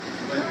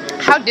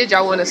How did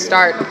y'all want to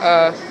start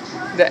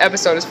the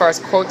episode as far as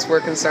quotes were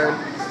concerned?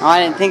 Oh,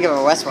 I didn't think of a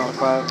Westworld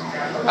quote.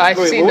 I've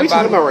seen what are we the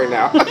talking bottom. about right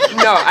now?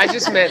 No, I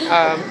just meant.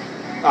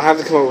 I'll have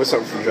to come up with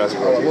something from Jurassic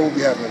World. What will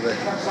be happening today?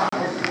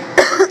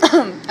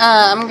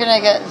 I'm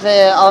gonna get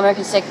the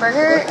All-American Steak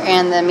Burger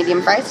and the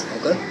medium fries.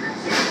 Okay.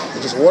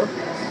 Just water?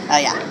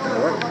 Yeah.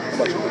 Alright. How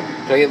about you?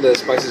 Can I get the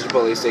spicy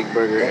chipotle steak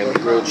burger and the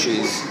grilled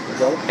cheese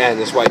and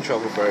this white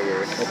truffle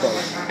burger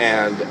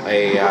and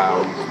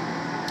a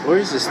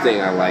where's this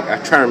thing I like?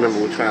 I'm trying to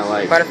remember which one I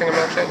like. Butterfinger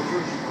milkshake.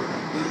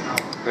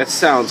 That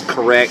sounds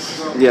correct.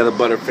 Yeah, the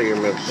Butterfinger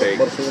milkshake.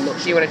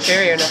 Do you want a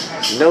cherry or no?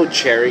 No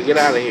cherry. Get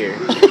out of here.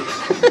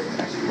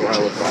 What I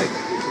look like.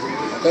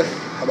 Okay.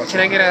 How about you? Can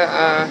I get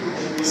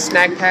a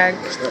snack pack?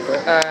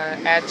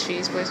 Add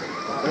cheese, please.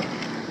 Okay.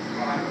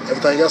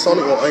 Everything else on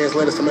it? Well, onions,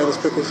 lettuce, tomatoes,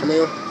 pickles,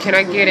 tomato. Can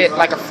I get it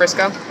like a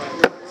Frisco?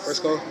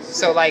 Frisco.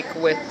 So like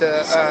with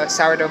the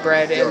sourdough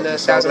bread and the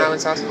Thousand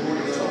Island sauce,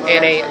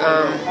 and a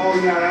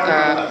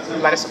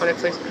lettuce on it,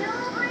 please.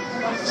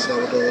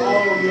 Sourdough,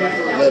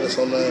 lettuce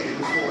on that.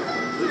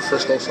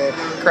 Frisco sauce.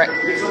 Correct.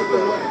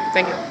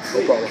 Thank you.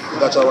 No problem. I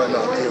got y'all right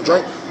now. And your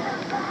drink?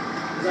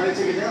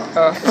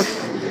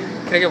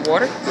 Can I get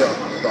water? Yeah,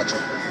 I got you.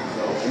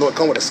 You know it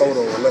come with a soda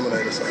or a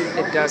lemonade or something.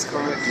 It does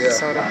come with Yeah.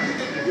 soda.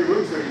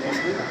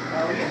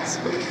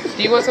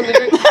 Do you want something to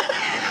drink?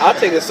 I'll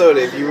take a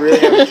soda if you really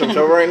have some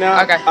trouble right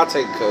now. Okay. I'll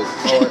take a Coke.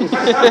 Alright.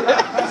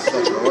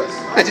 Got you,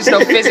 alright. I just know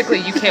physically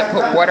you can't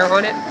put water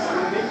on it.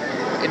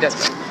 It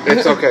doesn't.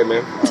 It's okay,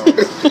 man.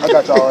 I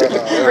got y'all right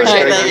now.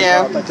 Appreciate Thank it.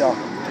 you. Thank y'all.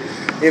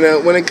 You know,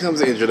 when it comes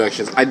to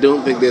introductions, I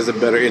don't think there's a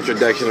better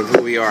introduction of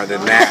who we are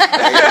than that.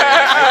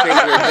 I think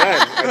we're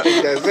done. I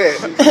think that's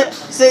it.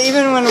 So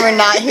even when we're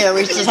not here,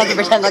 we just have to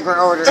pretend like we're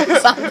ordering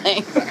something.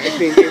 I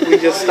think if we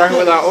just start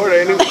with our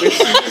order,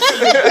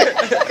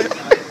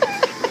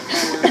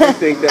 I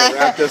think that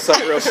wrapped us up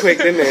real quick,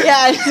 didn't it? Yeah,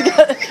 I just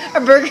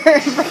got a burger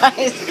and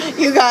fries.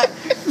 You got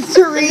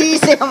 3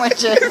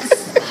 sandwiches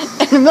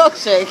and a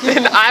milkshake.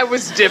 And I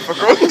was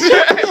difficult.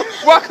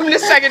 Welcome to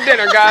second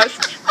dinner, guys.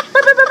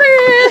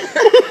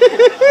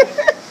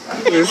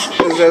 This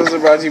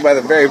episode brought to you by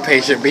the very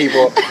patient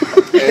people.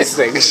 It's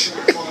like,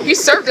 He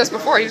served us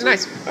before. He was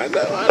nice. I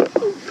know.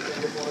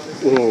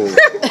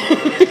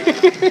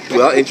 Ooh.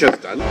 Well, intro's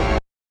done.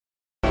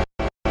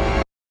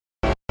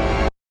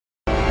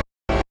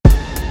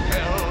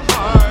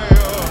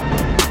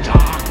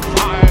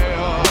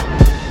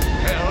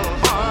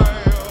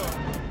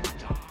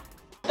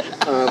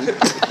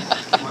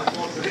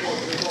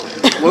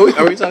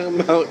 Are we talking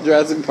about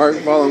Jurassic Park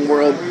Fallen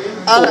World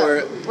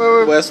or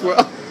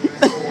Westworld?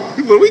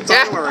 What are we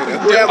talking about right now?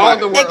 Who am I? All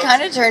the It world.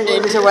 kind of turned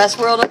into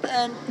Westworld at the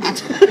end.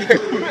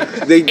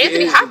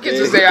 Anthony Hopkins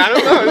was there. I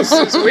don't know.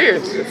 It's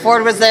weird.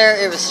 Ford was there.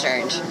 It was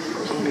strange.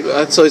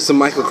 That's always the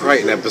Michael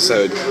Crichton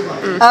episode.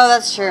 Oh,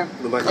 that's true.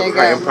 The There Michael you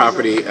Crichton go.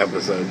 property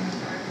episode.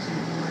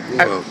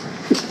 Well,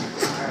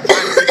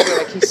 I feel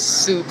like he's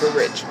super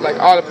rich. Like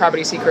all the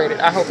properties he created.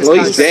 I hope it's well,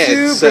 he's dead.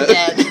 Super So.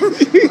 dead.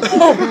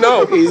 Oh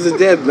no. He's a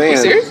dead man. You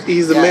serious?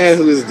 He's a Yes. man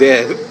who is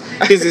dead.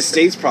 His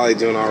estate's probably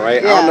doing all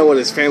right. I Yeah. don't know what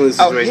his family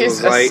Oh, situation his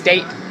was like.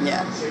 estate.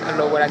 Yeah. I don't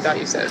know what I thought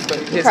you said, but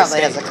He his probably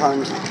estate. has a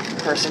cloned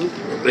person.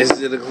 Is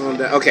it a clone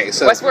down? Okay,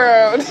 so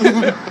Westworld.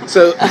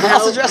 so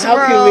Also Jurassic how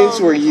World.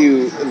 convinced were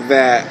you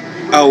that?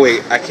 Oh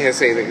wait, I can't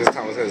say that because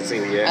Thomas hasn't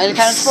seen it yet. I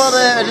kind of spoiled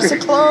it. It's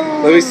just a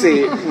clone. Let me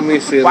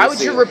see. Why would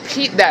you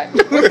repeat that?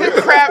 What the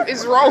crap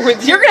is wrong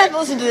with you? You're gonna have to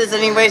listen to this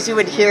anyway, so you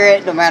would hear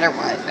it no matter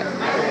what.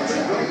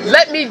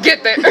 Let me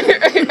get there.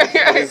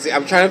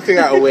 I'm trying to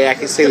figure out a way I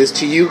can say this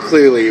to you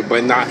clearly,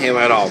 but not him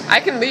at all. I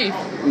can leave.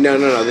 No.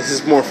 This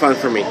is more fun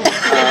for me.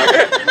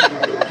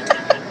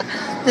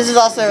 This is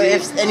also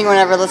if anyone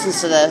ever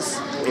listens to this,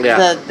 Yeah.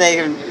 that they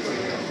can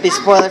be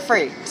spoiler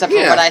free, except for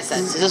Yeah. what I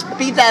said. So just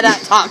beat that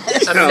out,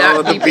 Thomas. I'm No,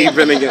 not the beeping.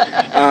 beeping again.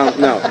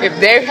 No. If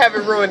they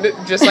haven't ruined it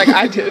just like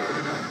I did.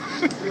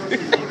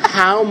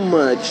 How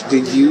much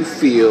did you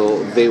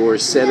feel they were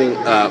setting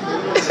up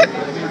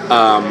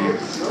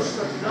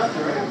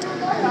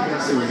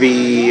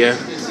the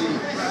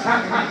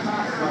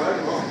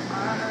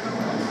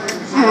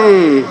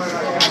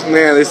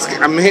man,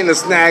 I'm hitting a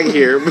snag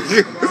here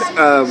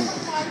because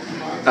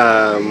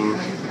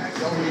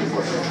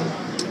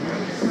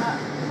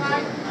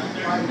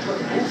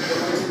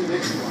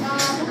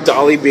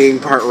Dolly being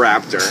part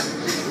raptor.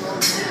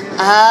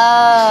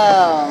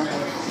 Oh.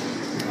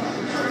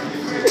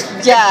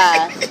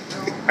 Yeah.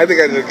 I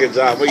think I did a good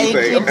job. What do you You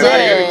think? did. Am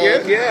I doing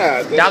good?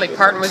 Yeah. Dolly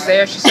Parton was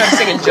there. She started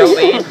singing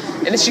Jolene,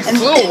 and then she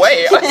flew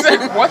away. I was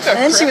like, what the And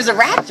then she crap? was a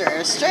raptor. It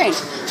was strange.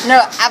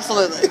 No,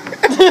 absolutely.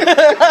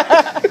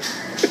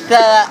 The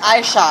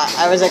eye shot,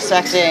 I was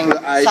expecting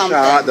The eye something.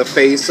 shot, the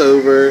face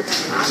over,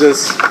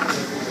 just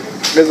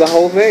there's the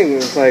whole thing.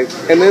 It's like,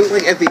 and then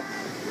like at the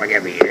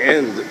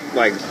end,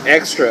 like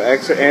extra,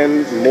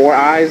 and more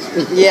eyes.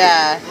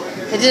 Yeah.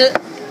 It did,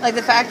 like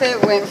the fact that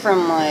it went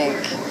from like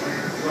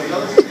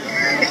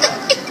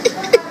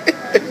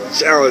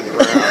Challenge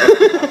round.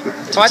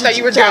 Oh, I thought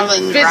you were doing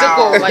Challenge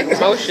physical, round. like,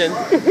 motion.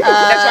 That's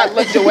why I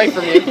looked away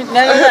from you. No.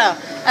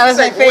 That was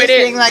Like, my face wait it.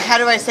 being like, how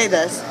do I say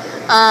this?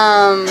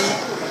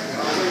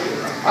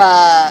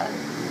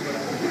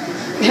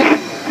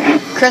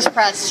 Chris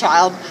Pratt's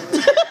child.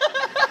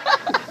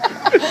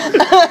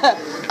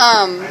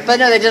 But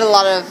no, they did a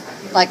lot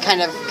of like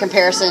kind of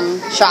comparison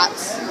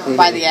shots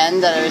by the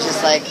end that it was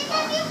just like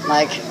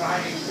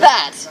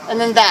that, and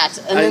then that,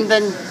 and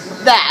then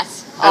that.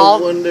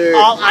 All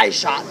eye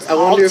shots. I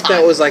wonder if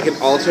that was like an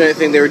alternate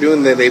thing they were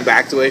doing, that they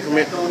backed away from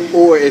it,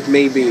 or if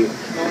maybe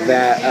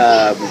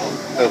that.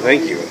 Oh,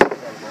 thank you.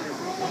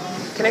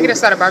 Can I get a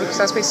side of barbecue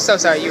sauce, please? So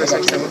sorry, you were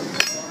saying something.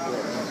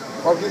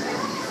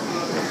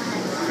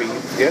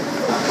 Yeah.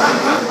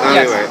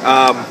 Anyway,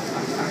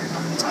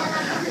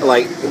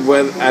 like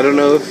when I don't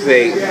know if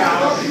they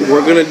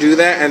were gonna do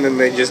that and then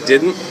they just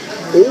didn't,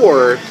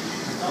 or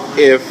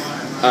if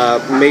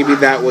maybe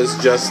that was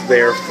just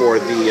there for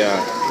the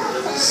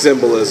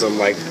symbolism,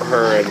 like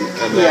her and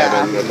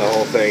them and the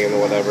whole thing and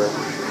whatever.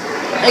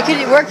 It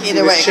could work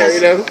either way.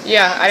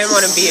 Yeah, I didn't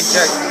want to be a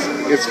jerk.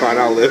 It's fine,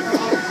 I'll live.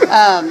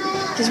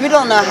 Because we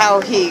don't know how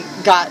he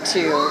got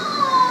to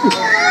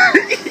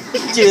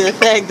do the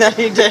thing that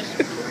he did.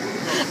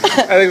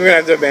 I think we're gonna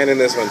have to abandon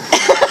this one.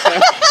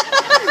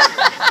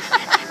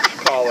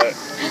 Call it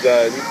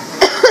done.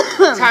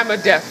 Time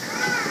of death.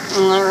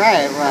 All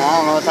right. Well, I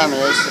don't know what time it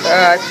is.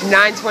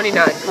 9:29.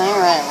 All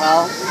right.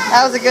 Well,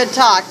 that was a good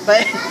talk,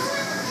 but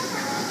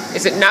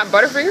Is it not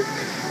Butterfinger?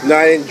 No,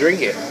 I didn't drink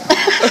it.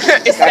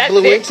 I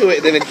blew into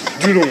it, then it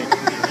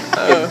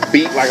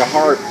beat like a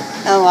heart.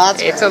 oh, well,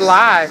 that's It's gross.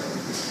 alive.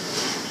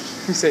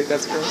 You say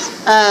that's gross.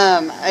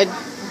 I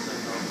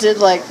did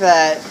like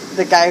that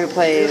the guy who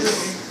plays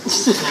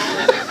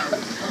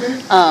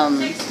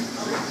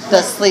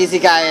the sleazy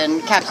guy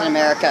in Captain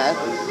America.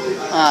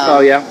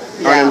 Oh yeah,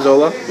 Arnim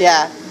Zola.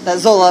 Yeah, that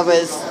Zola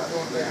was.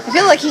 I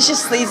feel like he's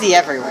just sleazy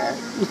everywhere.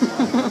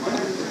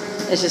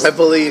 It's just. I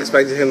fully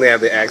expected him to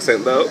have the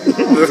accent though. The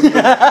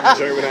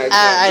German accent.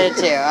 I did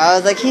too. I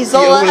was like, he's He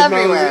Zola opened his mouth and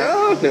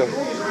everywhere. was like,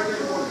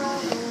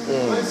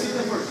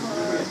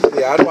 oh no.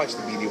 Yeah, I'd watch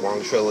the B.D.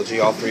 Wong trilogy,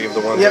 all three of the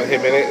ones Yep. with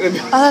him in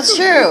it. Oh, that's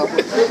true.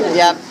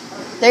 Yep.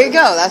 There you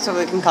go. That's what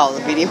we can call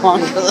the B.D.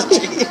 Wong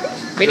trilogy.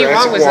 B.D.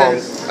 Wong was in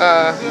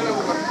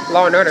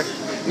Law and Order.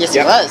 Yes,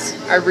 Yep. he was.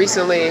 I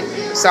recently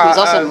He saw was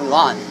also a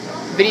Mulan.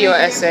 video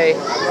essay.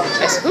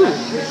 As who?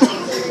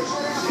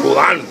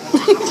 Mulan.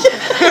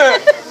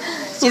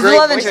 He's the Great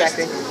love voice interest.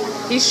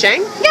 acting. He's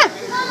Shang? Yeah.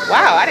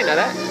 Wow, I didn't know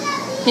that.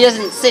 He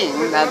doesn't sing.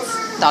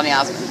 That's Donny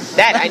Osmond.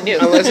 That I knew.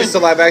 Unless it's the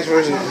live action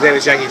version, then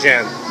it's Jackie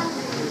Chan.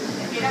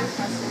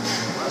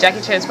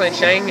 Jackie Chan's playing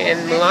Shang in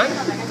Mulan?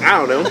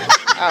 I don't know.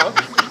 Oh.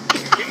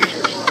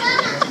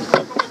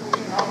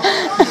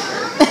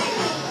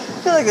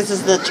 I feel like this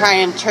is the try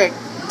and trick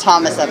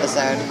Thomas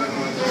episode.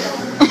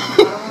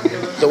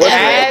 The Westworld.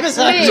 That's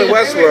It's a me.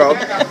 Westworld.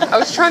 I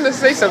was trying to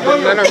say something,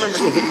 and I don't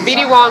remember.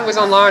 B.D. Wong was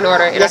on Law and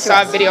Order, and I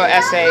saw a video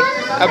essay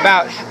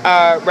about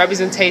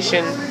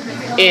representation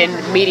in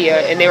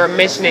media, and they were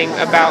mentioning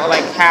about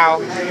like how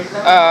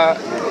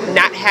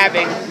not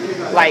having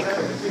like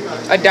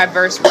a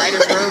diverse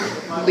writers'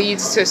 room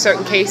leads to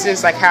certain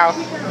cases, like how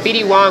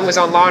B.D. Wong was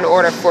on Law and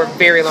Order for a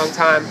very long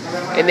time,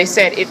 and they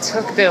said it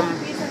took them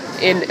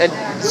an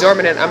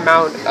exorbitant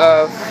amount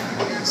of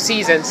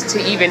seasons to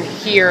even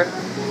hear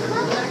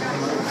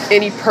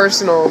any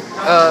personal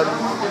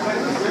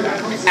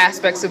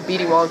aspects of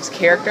B.D. Wong's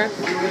character,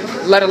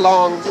 let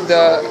alone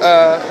the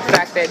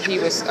fact that he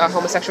was a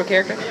homosexual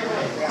character.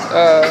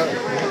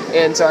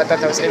 And so I thought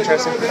that was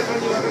interesting.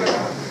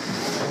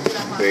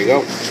 There you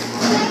go.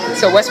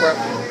 So Westworld.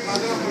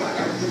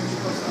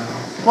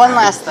 One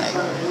last thing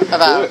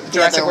about the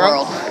Jurassic other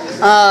World?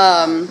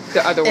 world.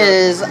 The other world.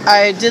 Is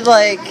I did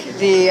like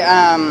the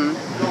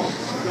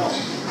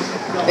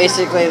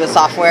basically the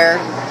software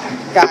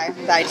guy,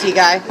 the IT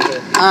guy.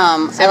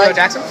 Samuel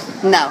Jackson?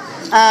 No,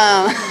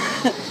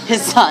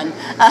 his son.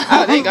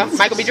 Oh, there you go.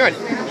 Michael B. Jordan.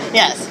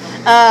 Yes.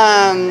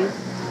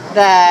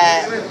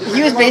 That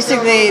he was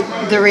basically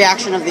the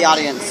reaction of the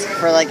audience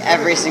for like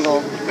every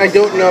single. I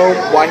don't know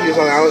why he was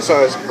on the island, so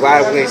I was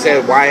glad when they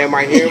said, "Why am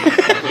I here?"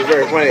 It was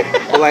very funny.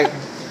 But like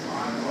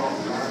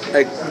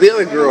the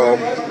other girl,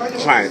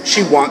 fine,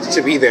 she wants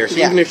to be there. So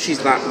even if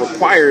she's not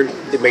required,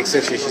 it makes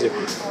sense she's there.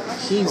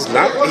 He's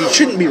not. He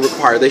shouldn't be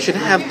required. They should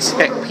have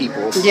tech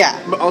people.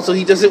 Yeah. But also,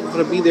 he doesn't want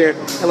to be there.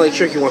 And like,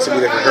 sure, he wants to be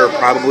there for her.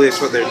 Probably that's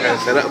what they're trying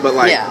to set up. But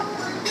like, Yeah.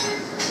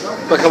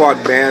 but come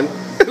on, man.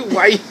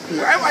 Why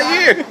am I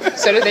here?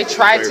 So did they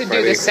try Very to do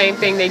funny. the same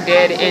thing they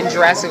did in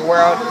Jurassic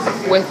World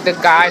with the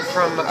guy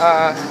from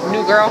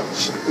New Girl?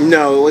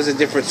 No, it was a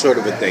different sort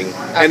of a thing,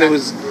 and Okay.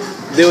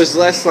 there was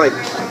less like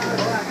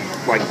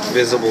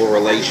visible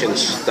relation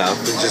stuff.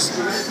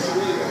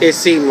 It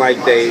seemed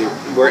like they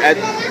were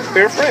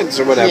they're friends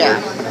or whatever. Yeah.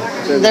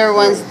 There were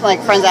ones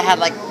like friends that had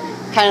like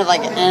kind of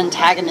like an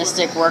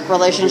antagonistic work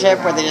relationship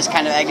where they just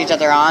kind of egged each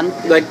other on.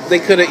 Like they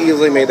could have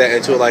easily made that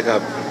into like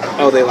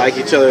they like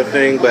each other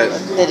thing, but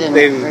They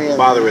didn't really.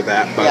 bother with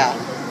that. But Yeah.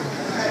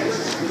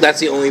 That's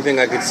the only thing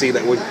I could see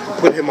that would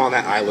put him on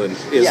that island.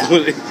 Is Yeah.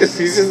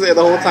 he's just there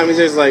the whole time. He's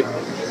just like,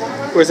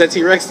 "Where's that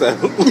T-Rex though?"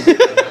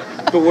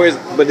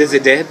 But is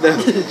it dead though?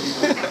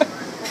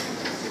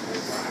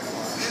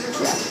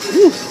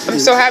 I'm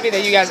so happy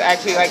that you guys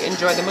actually like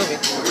enjoyed the movie.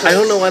 I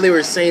don't know why they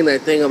were saying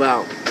that thing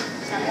about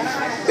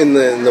in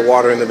the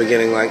water in the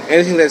beginning. Like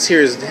anything that's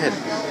here is dead.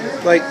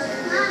 Like,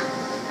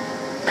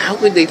 how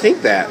could they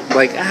think that?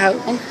 Like, how?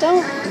 I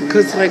don't.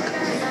 Because like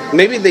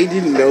maybe they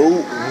didn't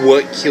know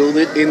what killed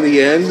it in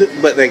the end,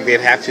 but like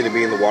they'd have to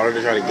be in the water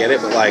to try to get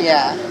it. But like,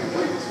 Yeah.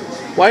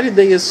 why did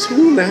they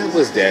assume that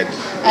was dead?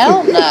 I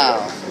don't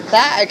know.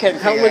 That I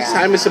couldn't How figure much out.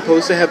 time is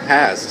supposed to have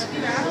passed?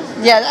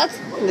 Yeah, that's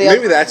the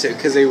Maybe that's it,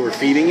 because they were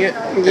feeding it.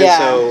 And Yeah.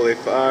 so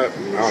if I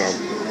don't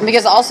know.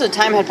 because also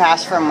time had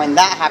passed from when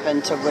that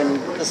happened to when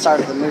the start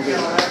of the movie.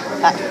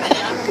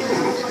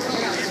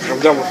 I'm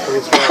done with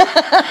this.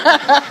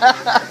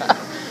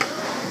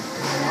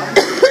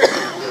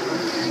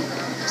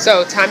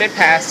 So time had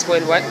passed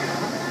when what?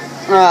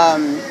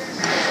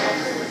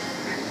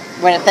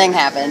 When a thing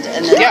happened,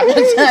 and then Yeah.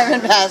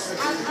 time had passed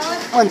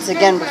once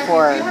again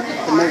before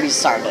the movie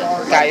started,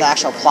 like the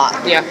actual plot.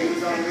 Yeah.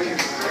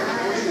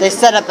 They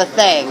set up a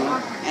thing,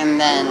 and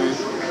then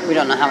we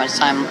don't know how much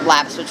time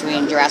lapsed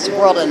between Jurassic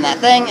World and that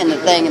thing, and the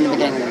thing in the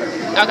beginning of the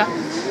movie. Okay.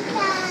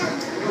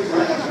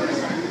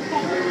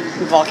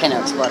 Volcano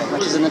exploding,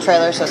 which is in the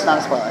trailer, so it's not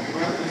a spoiler.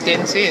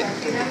 Didn't see it.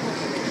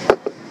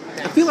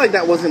 I feel like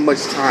that wasn't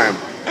much time.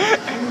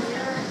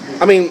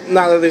 I mean,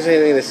 not that there's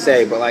anything to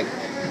say, but like,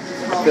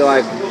 I feel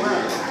like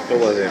it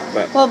wasn't.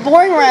 But Well,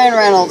 boring Ryan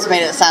Reynolds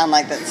made it sound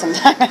like that some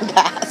time had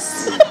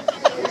passed.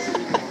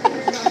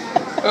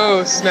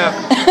 Oh snap.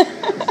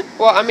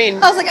 Well, I mean,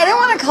 I was like, I didn't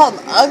want to call him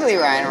ugly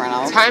Ryan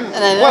Reynolds. Time- And I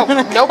didn't well,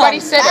 want to nobody call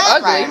him said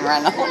fat ugly. Ryan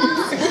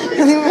Reynolds.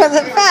 Because he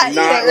wasn't fat.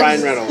 not either.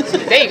 Ryan Reynolds.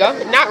 there you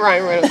go. Not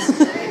Ryan Reynolds.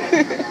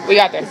 We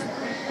got there.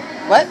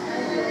 What?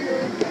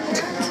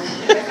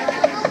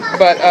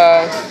 But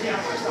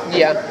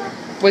yeah.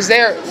 Was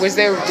there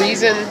a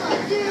reason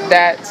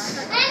that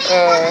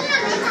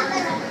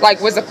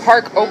like was the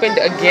park opened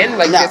again?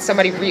 Like No. did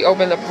somebody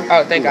reopen the?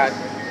 Oh, thank God.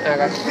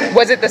 Okay.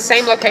 Was it the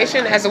same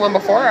location as the one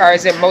before, or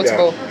is it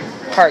multiple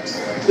parks?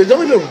 There's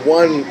only been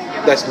one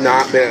that's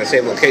not been at the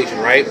same location,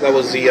 right? That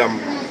was the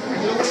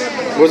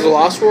was the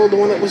Lost World the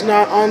one that was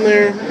not on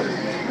there?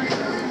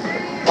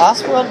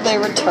 Lost World, they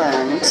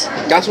returned.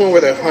 That's the one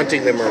where they're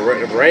hunting them,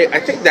 right? I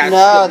think that's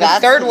No, The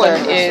that's third the one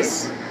third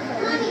is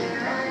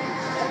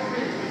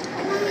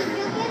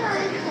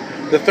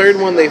the third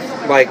one. They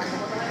like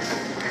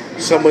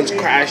someone's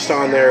crashed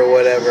on there or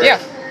whatever. Yeah.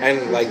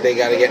 And like they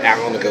got to get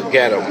Alan to go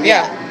get them.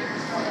 yeah.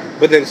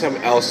 But then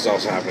something else is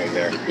also happening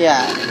there.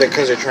 Yeah.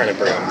 Because they're trying to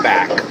bring them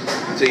back.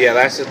 So yeah,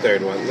 that's the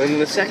third one. Then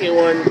the second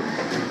one,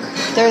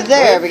 They're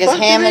there Where the because fuck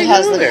do Hammond they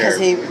has go the there? because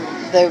he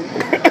the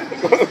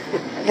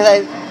because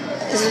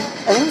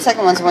I think the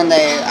second one's when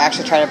they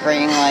actually try to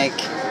bring like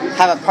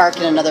have a park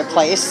in another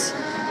place,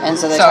 and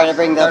so they So, try to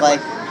bring the third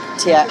like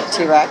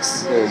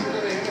T-Rex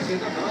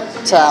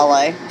to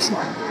LA. Am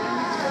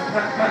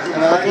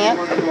I looking at?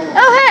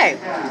 Oh hey,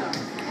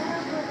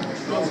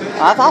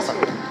 oh, that's awesome.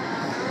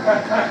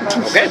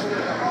 okay.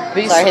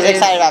 These Sorry, he's is-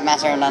 excited about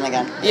Master of None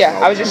again. Yeah,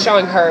 I was just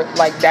showing her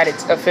like that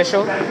it's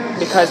official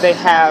because they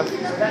have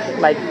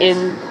like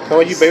in How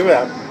much you pay for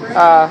that?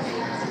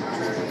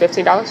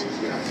 $15.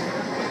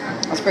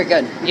 That's pretty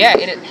good. Yeah,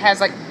 and it has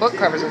like book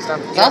covers and stuff.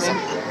 You know what I Awesome.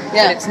 mean?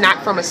 Yeah. And it's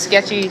not from a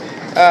sketchy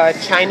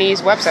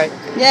Chinese website.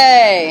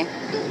 Yay.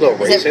 A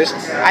little Is it-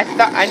 racist. I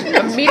thought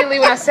immediately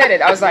when I said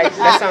it, I was like,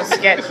 that sounds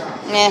sketchy.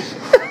 Yeah.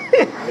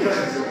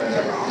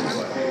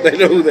 They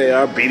know who they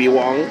are. BD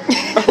Wong.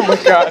 Oh my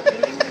god.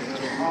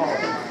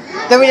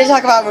 Then we did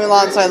talk about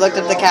Mulan, so I looked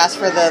up the cast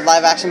for the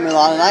live action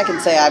Mulan, and I can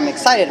say I'm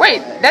excited. Wait,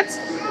 about it. that's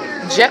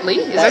Jet Li?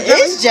 Is That that Jet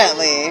Li? is Jet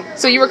Li.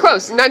 So you were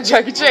close, not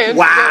Jackie Chan.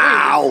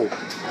 Wow.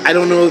 I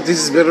don't know if this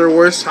is better or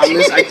worse,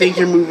 Thomas. I think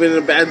you're moving in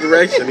a bad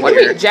direction What do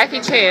you here. mean? Jackie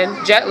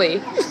Chan, Jet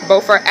Li,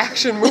 both are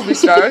action movie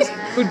stars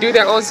who do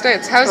their own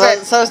stunts. How's Well,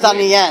 that? so is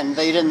Donnie Yen,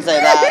 but you didn't say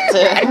that, I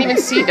too. didn't even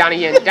see Donnie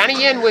Yen.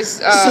 Donnie Yen was.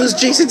 So is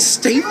Jason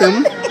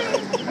Statham.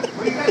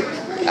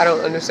 I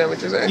don't understand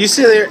what you're saying. You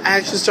say they're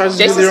action stars who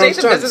do Jason their own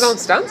Statham does stunts. his own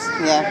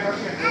stunts?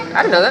 Yeah.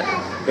 I didn't know that.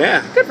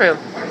 Yeah. Good for him.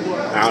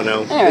 I don't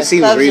know. Anyways, it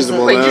seems that was just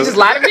reasonable. Wait, though. you just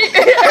lied to me?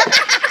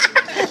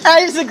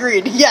 I just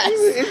agreed. Yes.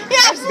 Yeah,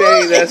 I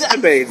bet he does. I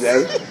bet he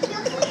does.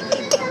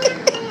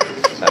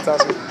 That's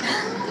awesome.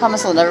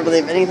 Thomas will never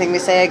believe anything we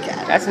say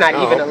again. That's not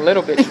even a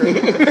little bit true.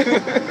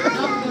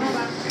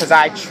 Because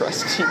I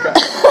trust you guys.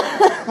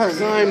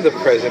 I'm the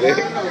president.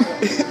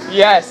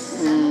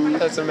 Yes.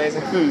 That's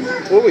amazing.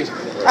 What we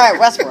Alright,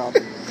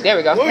 Westworld. There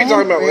we go. What are we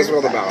talking about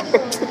Westworld about?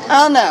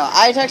 I don't know.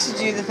 I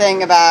texted you the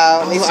thing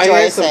about Lisa I Joy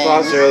had some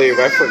thoughts saying. earlier,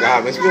 but I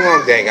forgot. It's been a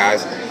long day,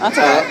 guys. That's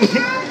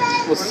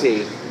okay. Let's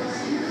see.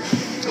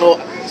 Oh,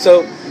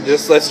 so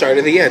just let's start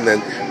at the end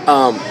then.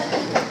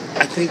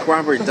 I think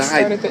Robert Let's died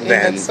start at the end.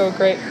 then. That's so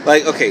great.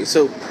 Like, okay,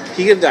 so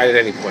he could have died at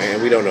any point,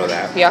 and we don't know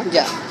that. Yeah.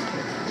 Yeah.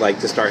 Like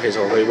to start his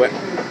whole thing, but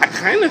I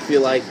kind of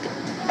feel like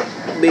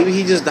maybe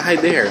he just died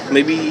there.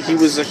 Maybe he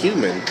was a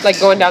human. Like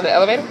going down the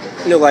elevator?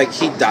 You know, like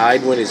he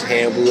died when his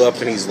hand blew up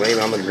and he's laying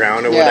on the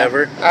ground or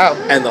whatever.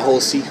 Oh. And the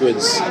whole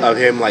sequence of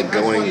him like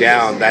going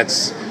down,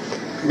 that's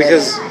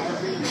because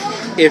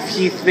if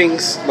he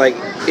thinks like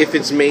if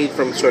it's made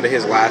from sort of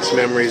his last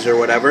memories or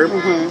whatever,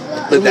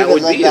 that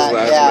would be his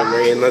last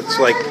memory, and that's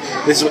like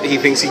this is what he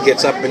thinks he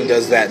gets up and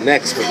does that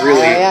next, but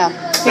really,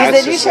 because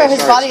they do show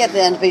his body at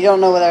the end, but you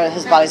don't know whether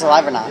his body's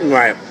alive or not.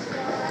 Right.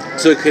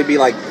 So it could be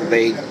like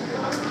they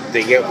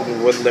get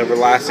whatever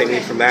last they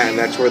need from that, and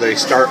that's where they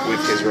start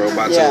with his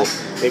robot. So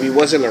maybe he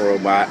wasn't a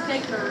robot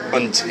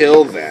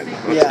until then,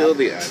 until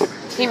the end.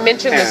 He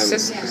mentioned the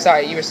system.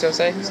 Sorry, you were still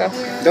saying stuff?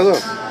 No.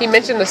 He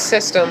mentioned the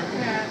system.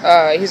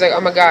 He's like,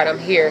 oh my God, I'm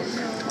here.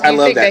 I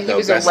love that, though. He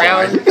was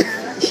around?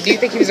 Do you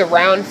think he was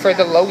around for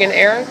the Logan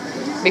era?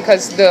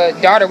 Because the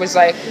daughter was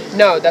like,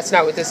 no, that's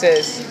not what this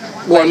is.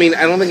 Well, like, I mean,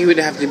 I don't think he would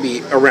have to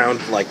be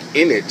around, like,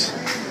 in it,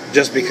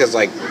 just because,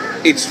 like,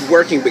 it's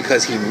working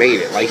because he made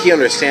it. Like, he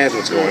understands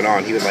what's going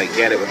on. He would, like,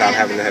 get it without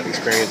having to have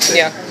experienced it.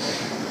 Yeah.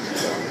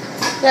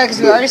 Yeah,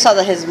 because we already saw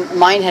that his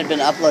mind had been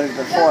uploaded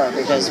before,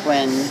 because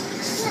when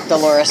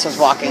Dolores was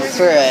walking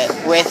through it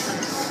with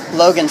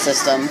Logan's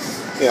system,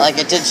 like,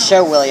 it did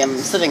show William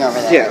sitting over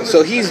there. Yeah,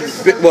 so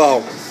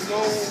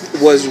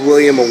was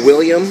William a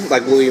William,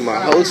 like William a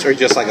host, or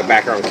just like a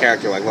background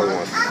character like Logan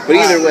was? But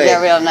either way... Yeah,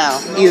 we don't know.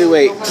 Either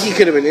way, he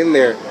could have been in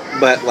there,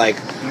 but, like,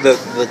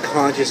 the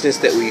consciousness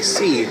that we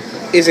see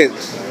isn't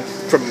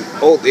from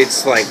old.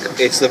 It's, like,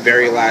 it's the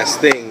very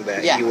last thing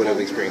that he would have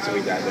experienced if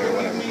he died there or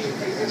whatever.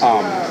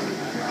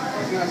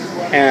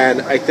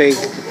 And I think...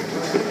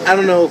 I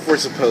don't know if we're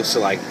supposed to,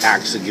 like,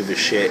 actually give a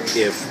shit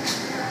if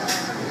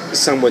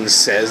someone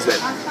says that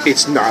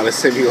it's not a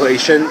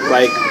simulation.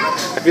 Like,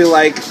 I feel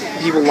like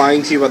people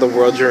lying to you about the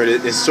world you're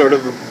in is sort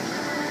of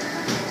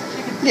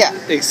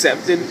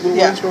accepted.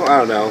 I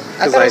don't know.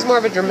 I thought it was more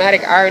of a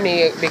dramatic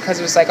irony because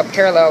it was like a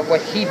parallel of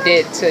what he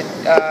did to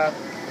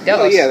Delos.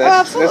 Oh yeah,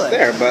 that's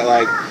there. But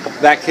like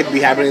that could be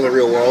happening in the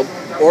real world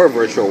or a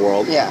virtual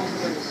world. Yeah.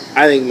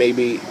 I think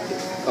maybe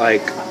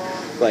like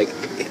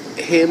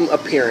him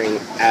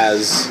appearing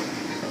as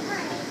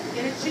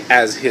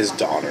his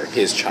daughter,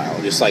 his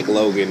child, just like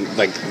Logan,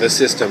 like the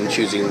system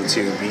choosing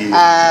to be the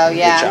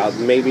child.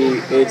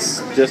 Maybe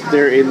it's just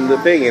they're in the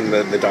thing, and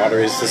the daughter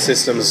is the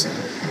system's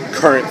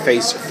current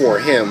face for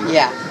him.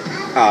 Yeah.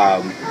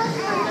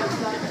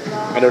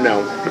 I don't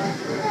know.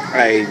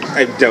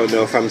 I don't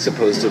know if I'm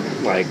supposed to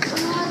like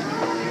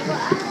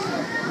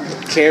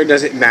care.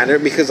 Does it matter?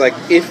 Because like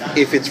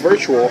if it's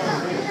virtual,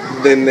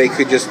 then they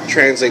could just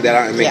translate that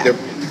out and make their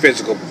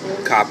physical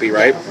copy,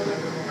 right?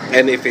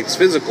 And if it's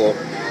physical,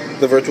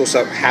 the virtual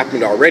stuff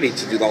happened already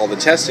to do all the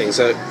testing,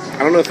 so I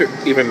don't know if it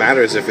even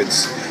matters if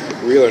it's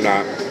real or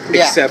not,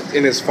 except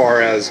in as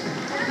far as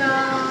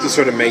to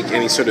sort of make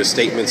any sort of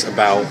statements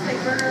about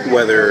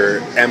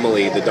whether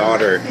Emily, the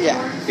daughter,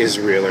 is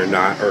real or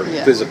not, or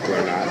physical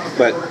or not.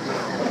 But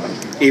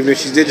even if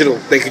she's digital,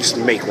 they could just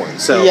make one,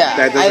 so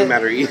that doesn't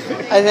matter either.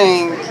 I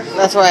think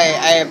that's why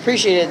I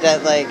appreciated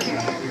that, like,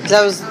 because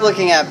I was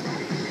looking at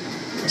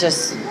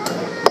just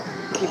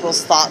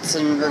people's thoughts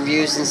and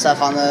reviews and stuff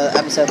on the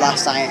episode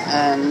last night,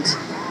 and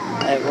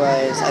it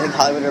was, I think,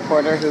 Hollywood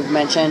Reporter who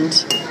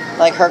mentioned,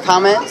 like, her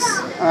comments,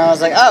 and I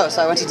was like, oh,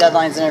 so I went to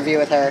Deadline's interview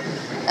with her,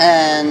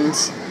 and,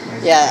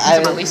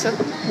 Lisa?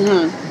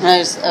 And I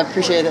just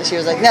appreciated that she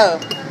was like, no,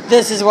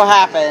 this is what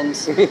happened,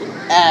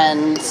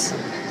 and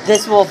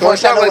this will foreshadow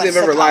it's not like they've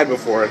ever lied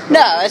before.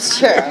 No, it's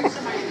true.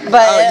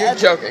 But you're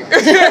joking.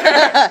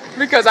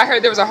 Because I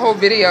heard there was a whole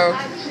video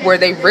where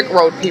they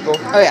rickrolled people.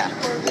 Oh, yeah.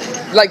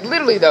 Like,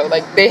 literally, though,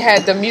 like, they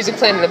had the music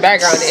playing in the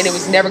background, and it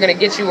was Never Gonna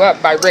Get You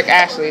Up by Rick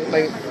Astley.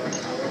 Like,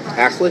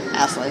 Astley?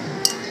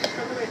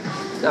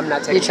 I'm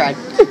not taking You tried.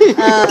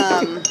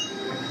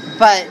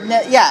 But,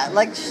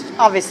 like,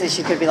 obviously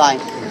she could be lying.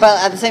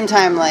 But at the same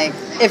time, like,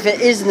 if it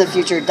is in the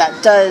future,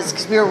 that does,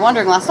 because we were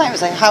wondering last night, it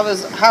was like, how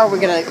are we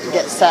going to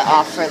get set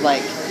off for,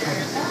 like,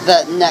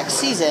 the next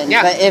season?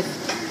 Yeah. But if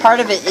part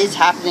of it is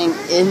happening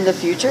in the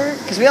future,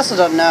 because we also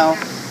don't know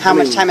how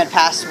much time had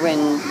passed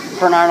when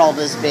Bernarnold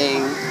is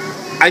being...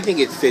 I think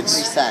it fits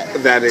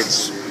reset. That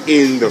it's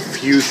in the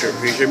future,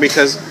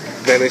 because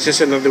then it's just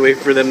another way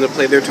for them to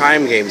play their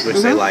time games, which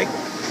they like.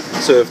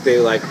 So if they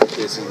like,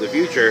 this is the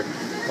future,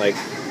 like,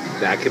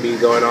 that could be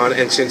going on.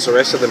 And since the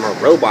rest of them are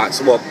robots,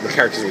 well, the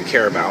characters we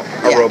care about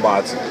are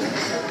robots,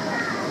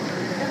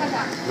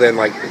 then,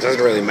 like, it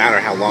doesn't really matter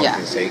how long it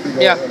can take.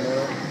 Yeah.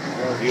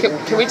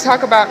 Can we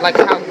talk about, like,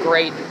 how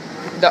great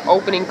the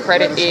opening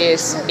credit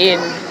is in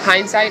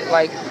hindsight?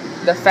 Like,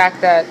 the fact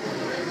that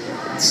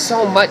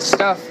so much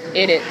stuff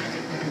in it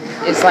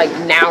is, like,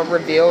 now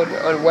revealed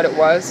on what it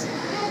was.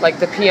 Like,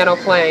 the piano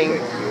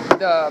playing,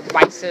 the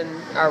bison,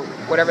 or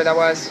whatever that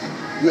was.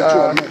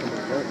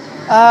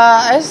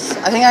 I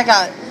think I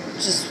got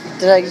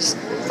did I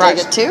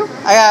get two?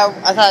 I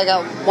thought I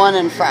got one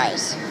and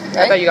fries. Right?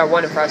 I thought you got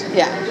one and fries.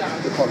 Yeah.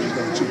 They probably just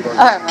got 2 burgers. Okay,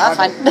 well, that's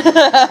fine.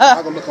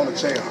 I go look on the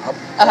channel.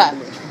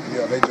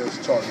 Yeah, they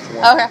just charged me for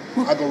one. Okay.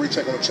 I go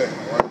recheck on the channel,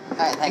 right?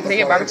 Alright, thanks. Can I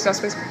get barbecue sauce,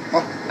 please?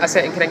 I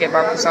said, can I get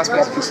barbecue sauce,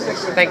 please?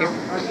 Thank you.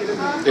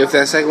 If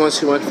that second one's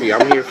too much for you,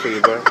 I'm here for you,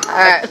 bro.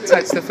 Alright.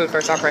 Touch the food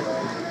first, I'll pray.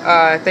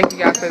 Thank you,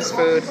 God, for this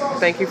food.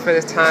 Thank you for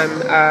this time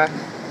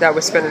that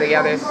we're spending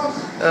together.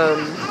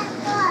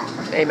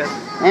 Amen.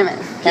 Amen.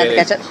 Can I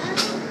catch it?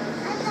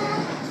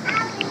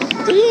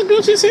 Do you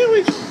grilled cheese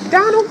sandwich?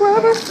 Donald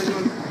Glover.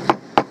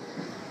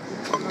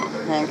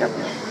 There you go.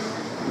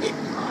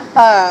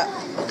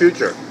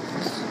 Future.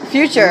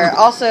 Future,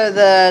 also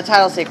the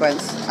title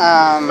sequence.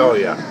 Oh,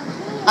 yeah.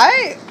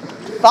 I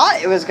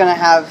thought it was going to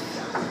have,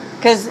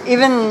 because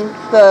even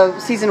the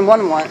season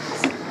one, the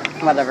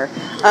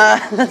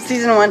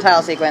season one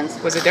title sequence.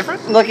 Was it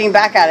different? Looking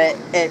back at it,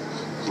 it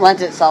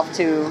lent itself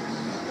to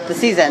the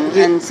season,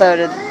 and so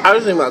did. I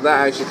was thinking about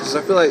that, actually, because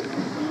I feel like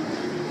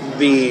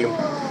the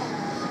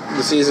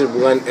season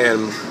one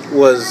and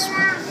was,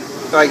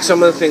 like,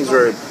 some of the things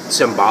were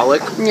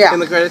symbolic in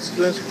the credits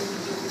sequence.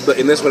 But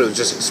in this one, it was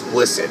just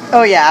explicit.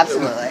 Oh, yeah,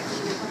 absolutely.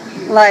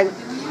 Like,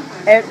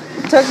 it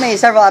took me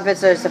several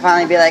episodes to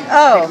finally be like,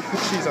 oh,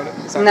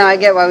 now I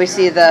get why we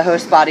see the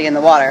host body in the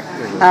water.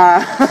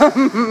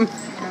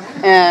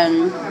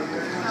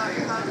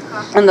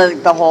 And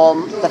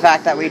the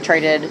fact that we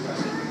traded,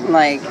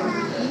 like,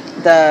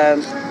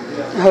 the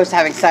host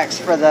having sex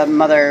for the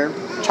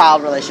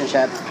mother-child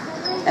relationship.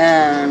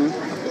 And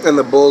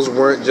the bulls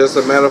weren't just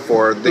a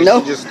metaphor. They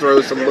should just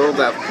throw some bulls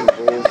out from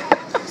bulls.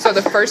 So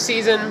the first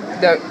season,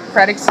 the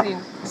credit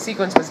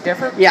sequence was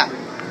different? Yeah.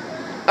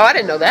 Oh, I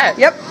didn't know that.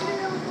 Yep.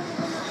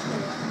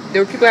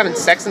 There were people having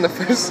sex in the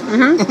first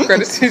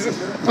credit season?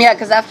 Yeah,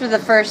 because after the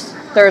first,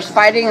 there was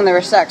fighting and there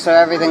was sex, so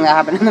everything that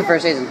happened in the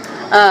first season.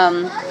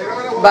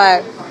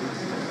 But,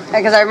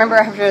 because I remember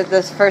after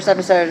this first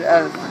episode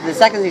of the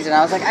second season,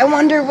 I was like, I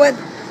wonder what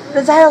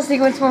the title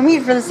sequence will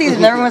mean for the season.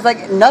 And everyone was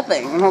like,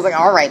 nothing. And I was like,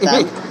 all right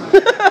then.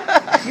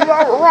 You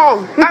are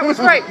wrong. I was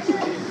right.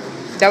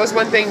 That was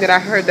one thing that I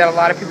heard that a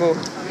lot of people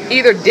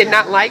either did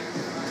not like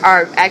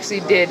or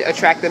actually did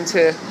attract them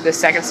to the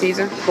second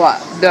season. What?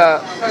 The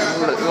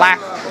lack,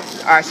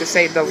 or I should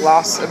say the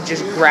loss of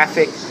just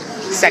graphic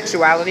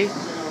sexuality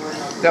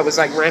that was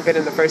like rampant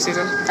in the first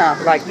season.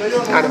 Oh. Like,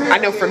 I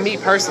know for me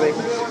personally,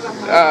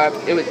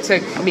 it would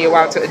take me a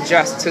while to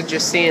adjust to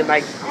just seeing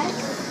like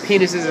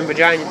penises and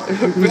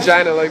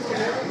vagina like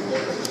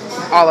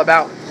all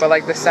about. But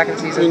like the second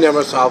season, We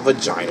never saw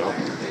vagina.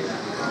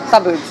 Saw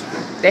boobs.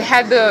 they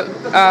had the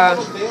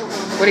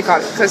what do you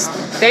call it? Because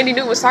Dandy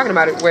Newton was talking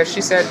about it, where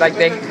she said like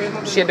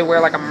she had to wear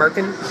like a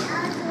merkin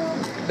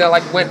that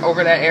like went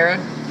over that area.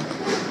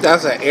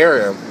 That's an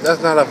area.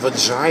 That's not a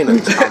vagina,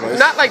 Thomas.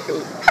 Not like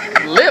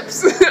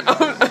lips.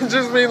 I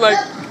just mean like.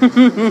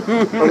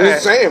 I'm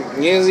just saying.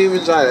 You didn't see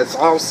vagina. That's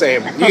all I'm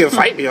saying. You can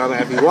fight me on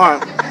that if you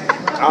want.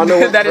 I don't know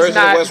what That is version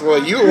not- of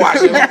Westworld you were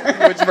watching.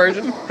 Which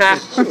version?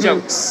 Ha,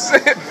 jokes.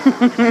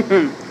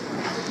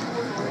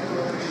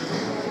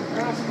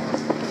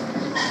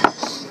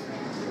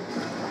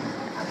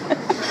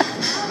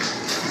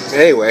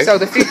 Anyway. So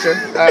the future.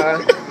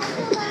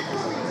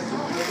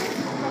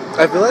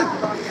 I feel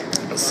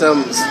like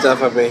some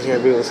stuff I've been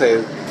hearing people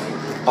say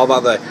all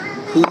about the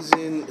who's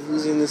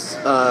in this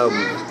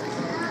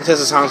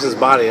Tessa Thompson's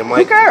body. I'm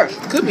like, Who cares?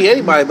 Could be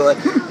anybody, but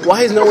like,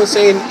 why is no one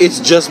saying it's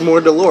just more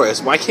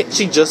Dolores? Why can't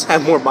she just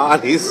have more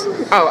bodies?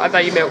 Oh, I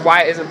thought you meant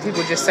why isn't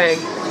people just saying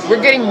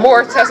we're getting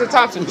more Tessa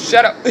Thompson?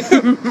 Shut up.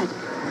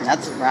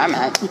 That's where I'm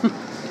at.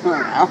 I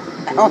don't know.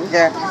 I don't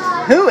care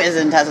who is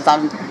in Tessa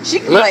Thompson. She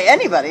can play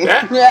anybody.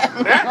 Yeah.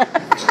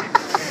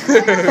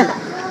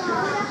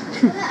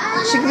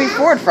 She could be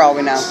Ford for all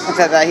we know.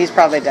 Except that he's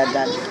probably dead.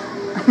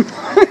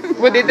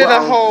 Well, they did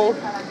a whole.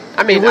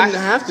 I It mean, wouldn't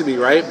have to be,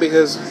 right?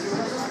 Because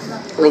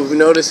what we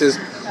notice is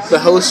the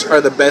hosts are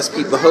the best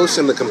people. The hosts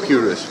and the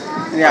computers.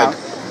 Yeah.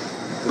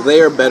 Like,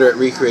 they are better at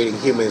recreating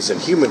humans than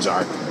humans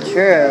are.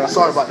 True.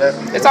 Sorry about that.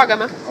 it's all good,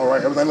 man. All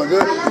right, everything look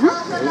good?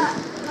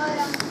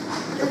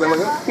 Everything look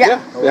good?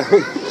 Yeah. Yeah.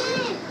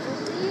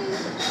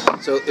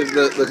 So if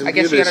the computers, I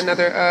guess you got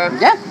another.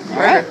 Yeah. All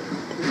right.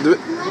 the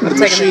taking the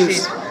machines,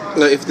 cheese.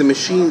 no, if the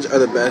machines are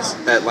the best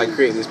at like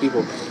creating these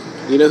people,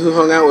 you know who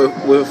hung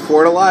out with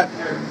Ford a lot?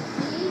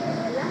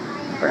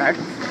 Bernard.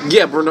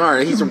 Yeah,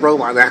 Bernard. He's a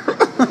robot now.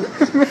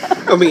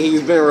 I mean,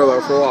 he's been a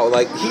robot for a while.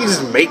 Like, he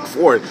just make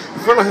Ford.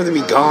 Ford don't have to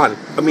be gone.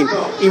 I mean,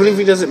 even if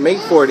he doesn't make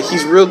Ford,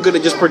 he's real good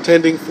at just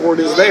pretending Ford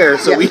is there.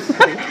 So we.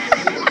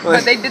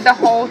 But they did the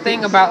whole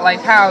thing about like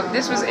how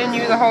this was in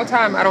you the whole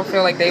time. I don't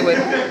feel like they would.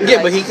 Yeah,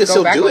 like, but he could go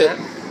still back do on it. that.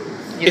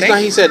 You It's think?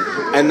 not. He said,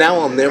 and now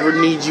I'll never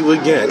need you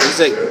again. He's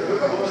like,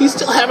 he's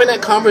still having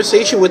that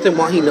conversation with him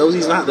while he knows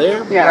he's not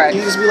there. Yeah. Right.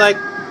 He just be like,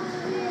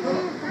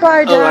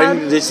 Bye, oh, I Dad. need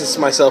to distance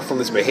myself from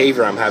this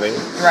behavior I'm having.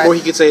 Right. Or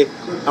he could say,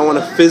 I want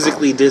to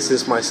physically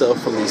distance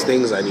myself from these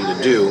things I need to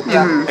do,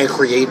 Yeah. and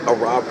create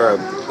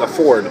a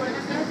Ford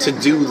to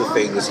do the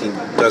things he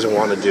doesn't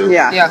want to do.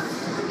 Yeah. Yeah.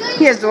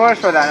 He has Dolores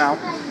for that now.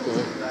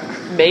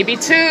 Maybe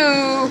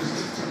two.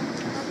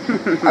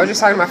 I was just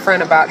talking to my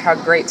friend about how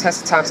great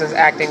Tessa Thompson's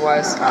acting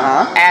was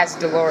as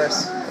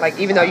Dolores. Like,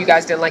 even though you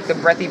guys didn't like the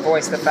breathy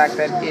voice, the fact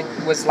that it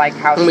was like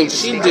how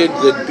she did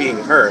good being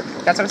her.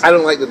 That's what I'm saying. I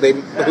don't like that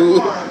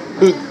who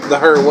the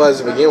her was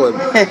to begin with.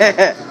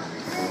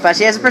 But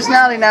she has a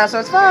personality now, so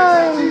it's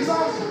fine.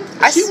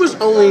 She was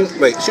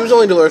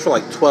only Dolores for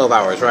like 12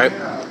 hours, right?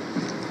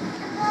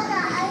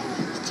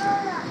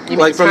 You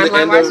like mean from the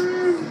end timeline-wise?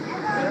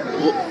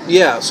 of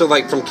yeah, so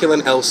like from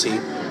killing Elsie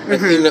and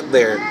cleaning up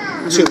there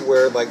to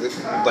where like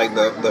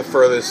the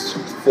furthest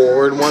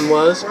forward one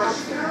was.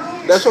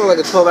 That's only like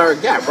a 12-hour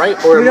gap, right?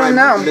 Or we don't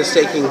know.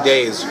 Mistaking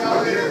days?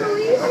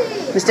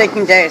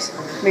 Mistaking days,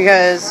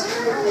 because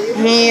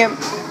he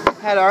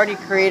had already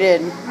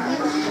created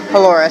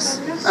Dolores,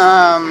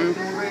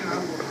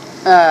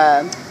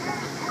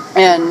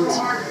 and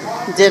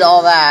did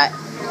all that,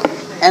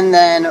 and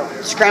then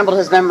scrambled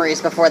his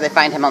memories before they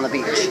find him on the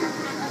beach.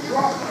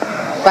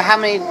 But how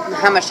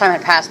much time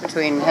had passed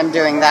between him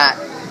doing that?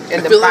 I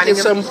feel like at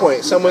some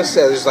point someone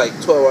said it's like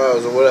 12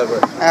 hours or whatever,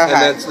 and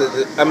that's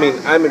I mean,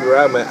 I'm in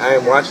Rama, I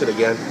am watching it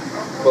again,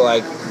 but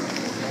like,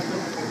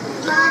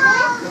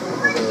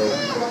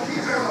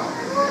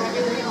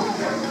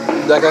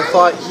 I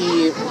thought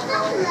he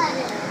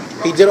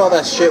did all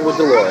that shit with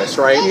Dolores,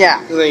 right?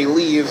 Yeah. And then he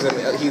leaves, and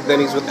then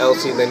he's with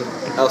Elsie, and then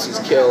Elsie's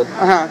killed,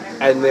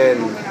 and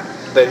then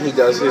he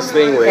does his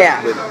thing with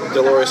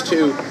Dolores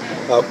too.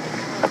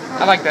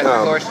 I like that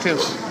Dolores too.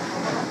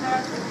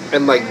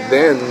 And like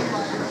then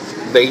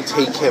they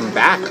take him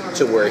back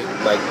to where he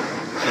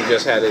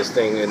just had his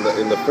thing in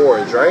the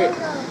forge, right?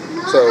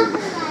 So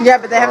yeah,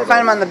 but they have to find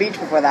him on the beach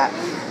before that.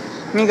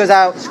 He goes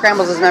out,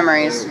 scrambles his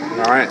memories.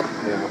 All right.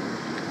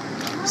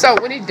 Yeah. So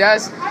when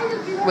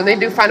they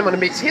do find him on the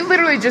beach, he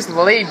literally just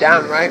laid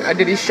down, right? Or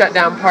did he shut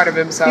down part of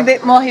himself? He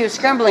was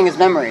scrambling his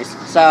memories,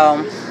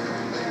 so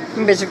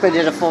he basically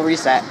did a full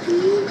reset.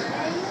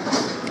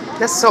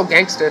 That's so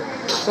gangster.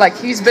 Like,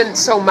 he's been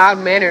so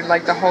mild-mannered,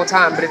 like, the whole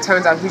time, but it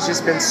turns out he's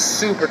just been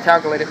super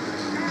calculated.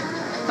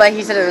 But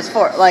he said it was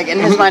Ford. Like, in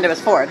his mind, it was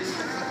Ford.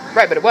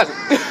 Right, but it wasn't.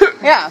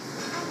 Yeah.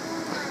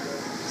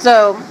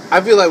 So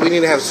I feel like we need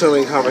to have so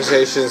many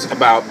conversations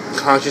about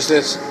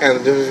consciousness and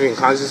the difference between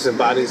consciousness and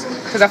bodies.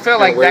 Because I feel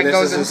like that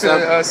goes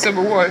into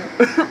Civil War.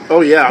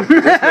 Oh, yeah. It's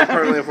been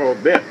permanent for a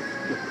bit.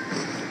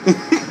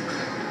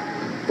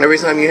 Every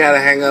time you had a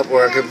hang-up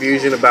or a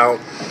confusion about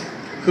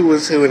who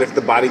was who and if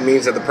the body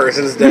means that the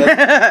person's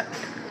dead.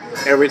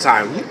 Every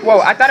time.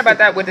 Well, I thought about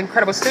that with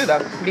Incredibles 2,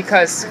 though,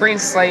 because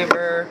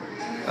Screenslaver,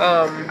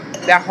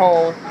 that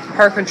whole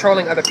her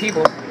controlling other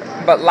people,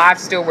 but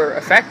lives still were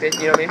affected,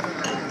 you know what I mean?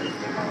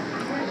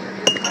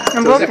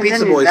 And so it's the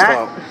Pizza Boy's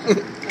fault.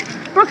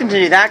 We'll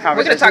continue that conversation.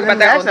 We're going to talk about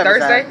that on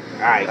Thursday.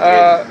 Alright.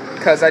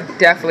 Because I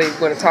definitely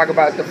want to talk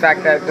about the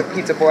fact that the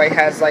Pizza Boy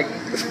has, like...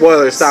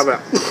 Spoilers, stop it.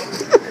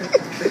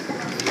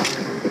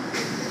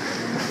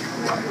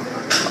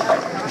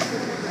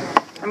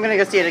 I'm going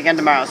to go see it again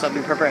tomorrow, so I'll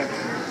be prepared.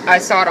 I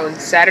saw it on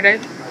Saturday.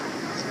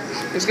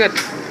 It was good.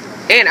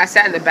 And I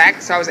sat in the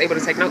back, so I was able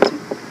to take notes.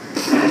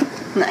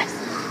 Nice.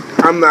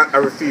 I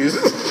refuse.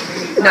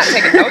 Not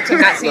taking notes or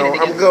not seeing it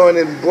again? I'm going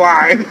in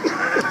blind.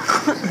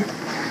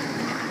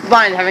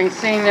 Blind, having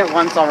seen it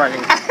once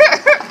already.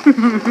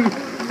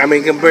 I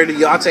mean, compared to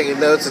y'all taking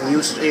notes and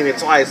you seeing it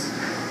twice,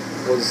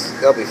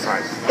 that'll be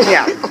fine.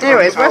 Yeah.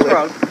 Anyways,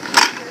 Westworld.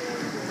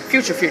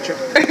 Future.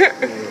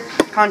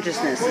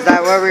 Consciousness. Is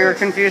that where we were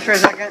confused for a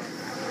second?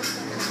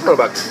 I'm not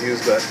about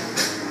confused, but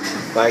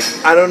like,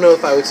 I don't know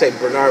if I would say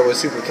Bernard was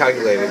super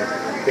calculated,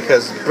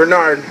 because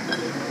Bernard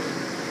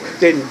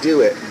didn't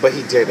do it, but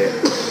he did it.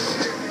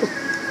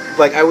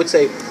 Like, I would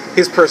say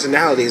his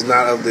personality is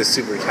not of this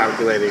super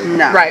calculating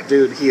Right.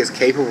 dude. He is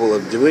capable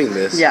of doing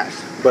this. Yes.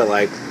 But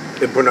like,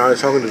 if Bernard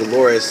is talking to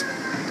Dolores,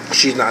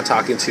 she's not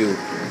talking to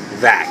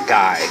that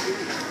guy.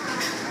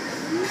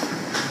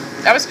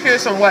 I was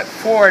curious on what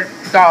Ford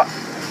thought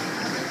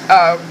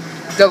of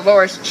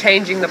Dolores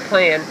changing the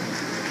plan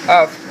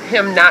of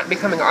him not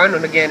becoming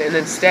Arnold again and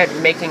instead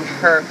making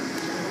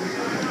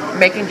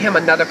him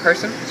another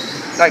person.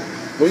 Like,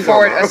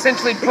 Ford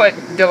essentially put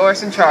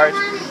Dolores in charge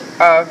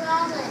of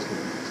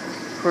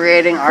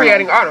creating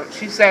Arnold.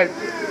 She said,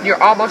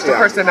 "You're almost the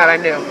person that I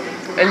knew."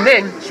 And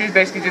then she was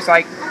basically just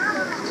like,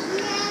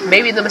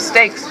 maybe the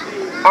mistakes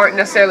aren't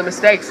necessarily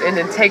mistakes, and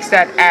then takes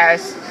that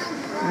as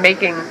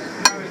making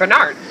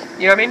Bernard.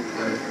 You know what I mean?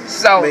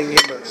 So making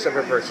him a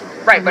separate person.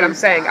 Right, but I'm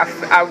saying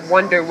I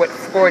wonder what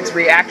Ford's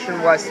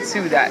reaction was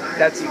to that.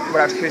 That's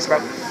what I was curious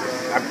about.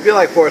 I feel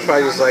like Ford's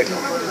probably just like,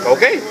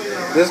 okay,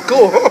 this is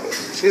cool.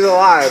 She's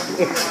alive.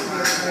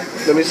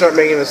 Let me start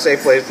making a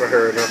safe place for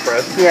her and her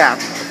friends. Yeah.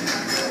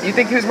 You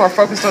think he was more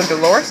focused on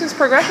Dolores'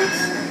 progression?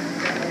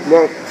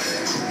 Well,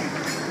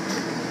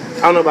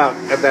 I don't know about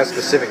at that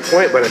specific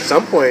point, but at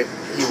some point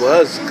he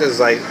was, because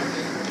like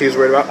he was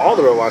worried about all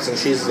the robots, and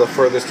she's the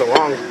furthest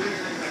along.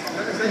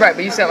 Right,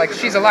 but you said like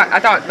she's alive. I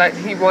thought like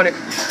he wanted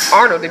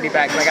Arnold to be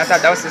back. Like I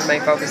thought that was his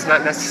main focus,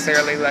 not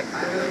necessarily like.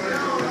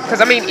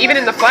 Because I mean, even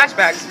in the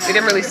flashbacks, it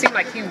didn't really seem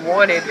like he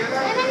wanted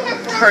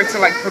her to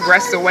like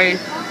progress the way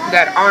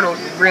that Arnold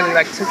really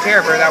like took care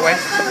of her that way.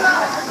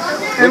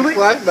 With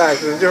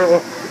flashbacks, is there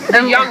one?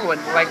 The young one,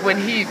 like when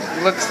he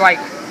looks like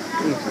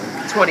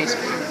 20s.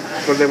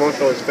 But they won't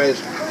show his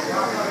face.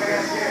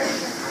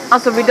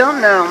 Also, we don't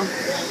know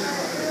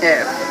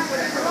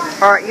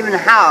if or even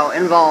how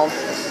involved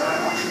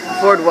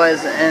Ford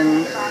was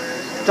in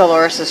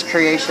Dolores'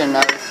 creation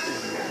of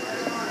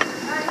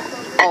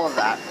all of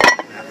that.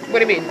 What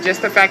do you mean?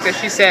 Just the fact that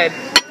she said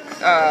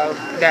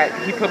that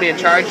he put me in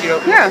charge, you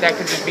don't Yeah. that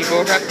could just be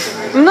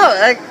bullcrap? No,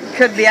 that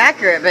could be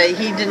accurate, but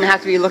he didn't have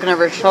to be looking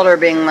over his shoulder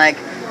being like,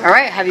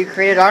 alright, have you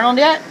created Arnold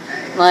yet?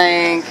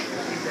 Like,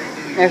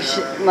 if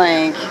she,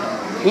 like,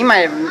 he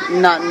might have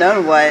not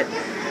known what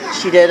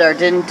she did or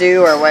didn't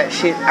do or what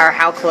she or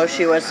how close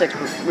she was to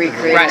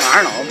recreating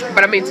Arnold.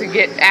 But I mean, to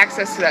get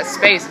access to that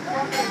space,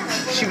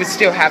 she would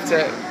still have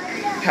to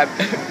have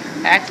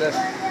access.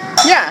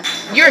 Yeah.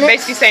 You're And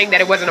basically saying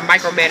that it wasn't a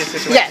micromanaged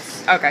situation.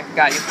 Yes. Okay,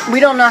 got you. we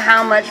don't know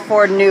how much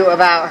Ford knew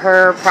about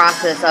her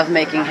process of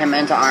making him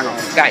into Arnold.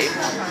 Got you.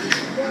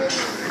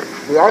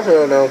 We also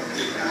don't know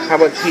how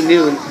much he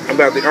knew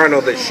about the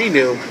Arnold that she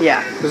knew.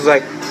 Yeah. It was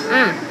like,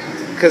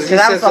 because he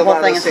that says was the a whole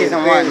lot thing of in the same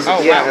season one. things.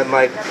 Oh, yeah, wow. and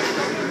like,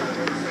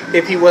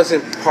 if he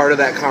wasn't part of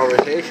that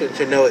conversation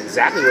to know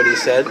exactly what he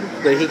said,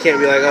 then he can't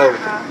be like,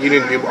 oh, you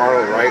didn't do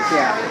Arnold right.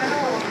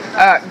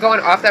 Yeah. Going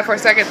off that for a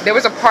second, there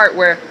was a part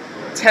where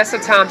Tessa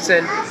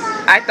Thompson,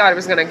 I thought it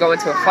was going to go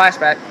into a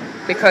flashback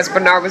because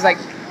Bernard was like,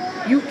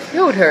 you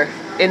killed her.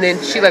 And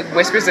then she like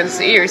whispers in his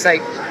ear, it's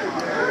like,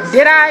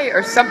 did I?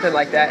 Or something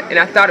like that. And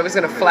I thought it was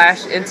going to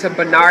flash into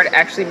Bernard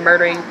actually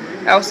murdering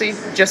Elsie,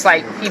 just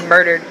like he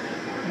murdered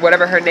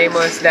whatever her name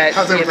was that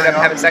How's he ended up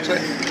everything, having sex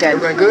with. Good.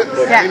 Everybody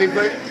good? Yeah.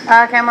 Anything?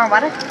 Can I more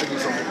water?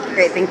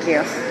 Great, thank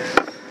you.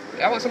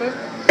 I want some of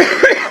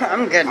this?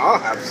 I'm good. I'll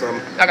have some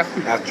Okay.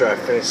 after I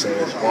finish some of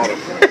this water.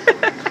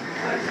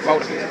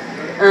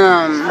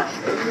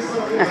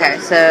 Okay,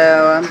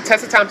 so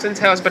Tessa Thompson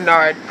tells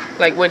Bernard,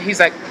 like, when he's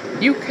like,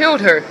 you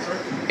killed her.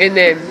 And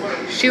then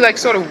she, like,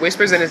 sort of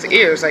whispers in his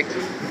ears, like,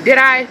 did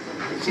I?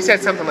 She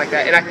said something like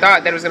that. And I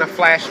thought that it was going to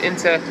flash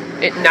into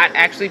it not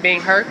actually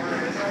being her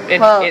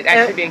and it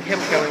actually being him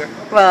killing her.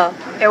 well,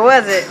 it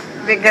wasn't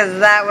because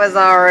that was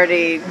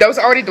already That was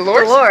already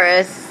Dolores?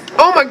 Dolores.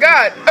 Oh, my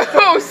God.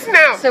 Oh,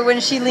 snap. So when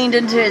she leaned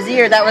into his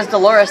ear, that was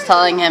Dolores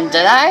telling him,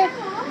 did I?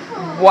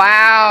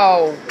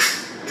 Wow.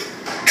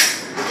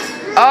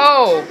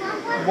 Oh,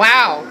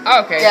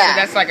 wow. Okay, Yeah. so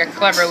that's like a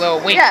clever little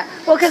wink. Yeah,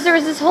 well, because there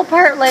was this whole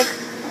part, like,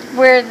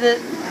 where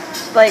the,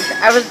 like,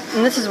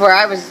 and this is where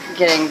I was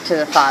getting to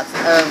the thoughts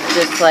of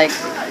just, like,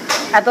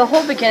 at the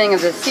whole beginning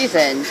of this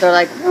season, they're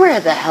like, where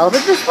the hell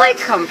did this lake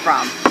come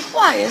from?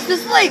 Why is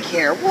this lake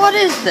here? What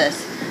is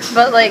this?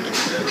 But, like,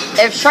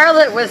 if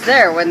Charlotte was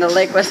there when the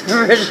lake was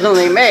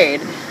originally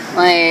made,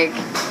 like,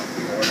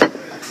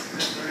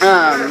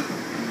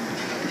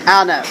 I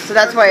don't know. So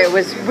that's why it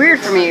was weird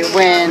for me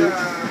when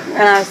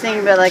I was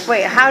thinking about, like,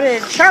 wait, how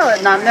did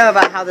Charlotte not know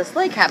about how this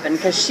lake happened?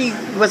 Because she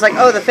was like,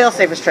 oh, the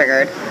failsafe was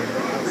triggered.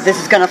 This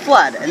is going to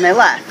flood. And they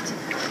left.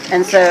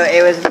 And so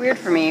it was weird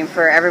for me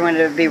for everyone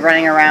to be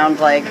running around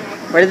like,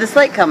 where did this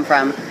lake come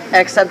from?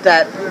 Except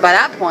that by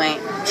that point,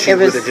 She it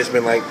was... would have just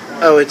been like,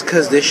 oh, it's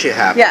because this shit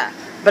happened. Yeah,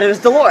 but it was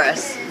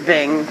Dolores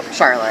being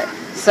Charlotte.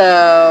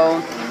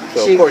 So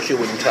So of course she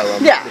wouldn't tell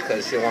him. Yeah.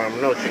 Because she wanted him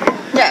to know shit.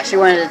 yeah, she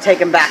wanted to take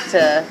him back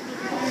to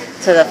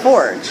the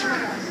forge.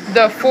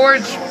 The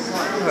forge,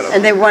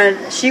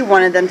 And she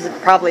wanted them to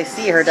probably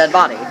see her dead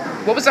body.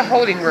 what was the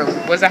holding room?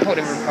 What was that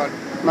holding room called?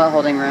 The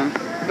holding room.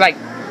 Like,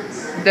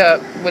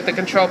 with the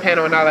control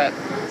panel and all that.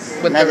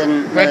 With That the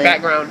didn't red really-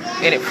 background,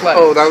 and it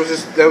flooded. Oh,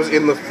 that was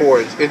in the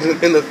forge. It's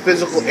in the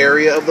physical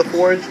area of the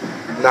forge,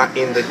 not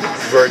in the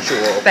virtual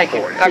Thank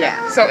you. forge. Okay.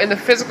 Yeah. So in the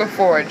physical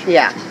forge,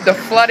 Yeah. the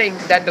flooding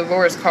that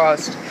Dolores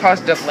caused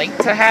the lake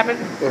to happen.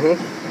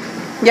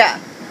 Yeah,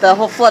 the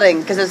whole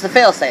flooding, because it's the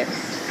failsafe.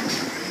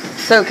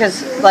 So,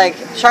 because, like,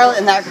 Charlotte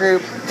and that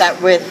group,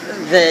 that with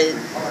the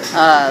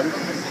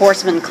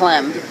Horseman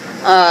Clem,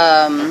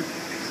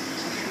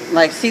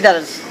 like, see that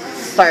it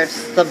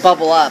starts the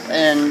bubble up,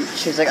 and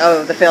she's like,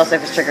 oh, the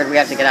failsafe is triggered, we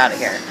have to get out of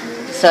here.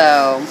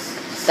 So,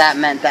 that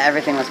meant that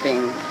everything was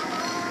being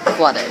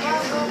flooded.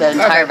 The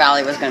entire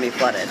valley was going to be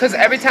flooded. Because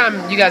every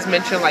time you guys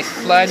mentioned, like,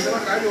 flood,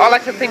 all I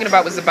kept thinking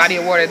about was the body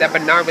of water that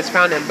Bernard was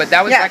found in, but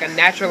that was Yeah. like a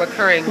natural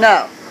occurring...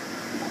 No.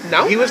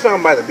 No? He was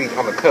found by the beach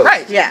on the coast.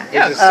 Right. Yeah.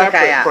 Which is separate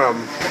Okay, yeah. from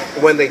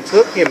when they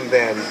took him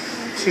then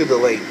to the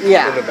lake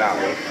Yeah. in the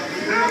valley.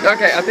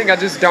 Okay, I think I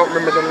just don't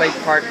remember the lake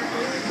part.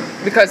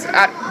 Because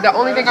the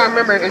only thing I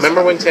remember is...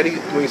 Remember when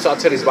you saw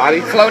Teddy's body?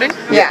 Floating?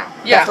 Yeah.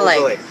 Yeah. That's the It was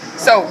the lake.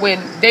 So when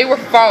they were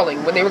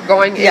falling, when they were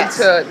going Yes.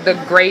 into the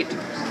great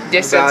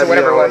distance or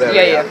whatever it was.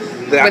 Yeah.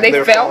 When they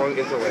they're fell? falling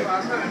into the lake.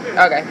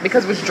 Okay,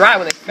 because it was dry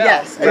when they fell.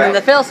 Yes, and then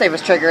the failsafe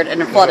was triggered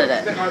and it flooded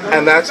it.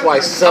 And that's why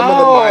some of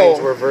the Oh. mines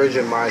were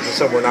virgin mines and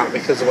some were not,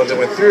 because the ones that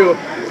went through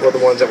were the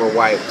ones that were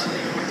wiped.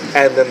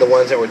 and then the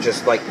ones that were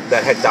just like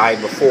that had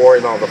died before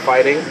and all the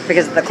fighting.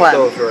 Because of the club.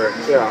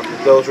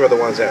 Those were the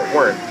ones that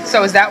weren't.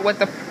 So is that what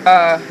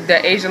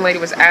the Asian lady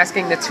was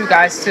asking the two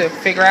guys to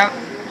figure out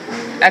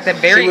at the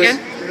very end?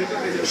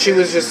 She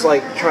was just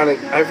like trying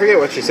to, I forget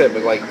what she said,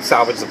 but like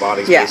salvage the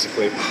bodies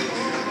basically.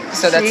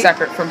 So that's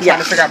separate from trying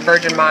to figure out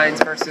virgin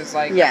minds versus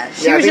like... Yeah,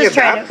 she was just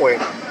trying to... At that point,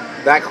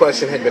 that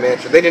question had been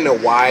answered. They didn't know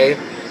why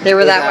they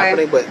were that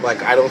way. But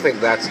like, I don't think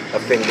that's a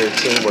thing their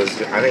team was.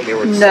 I think they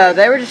were. Just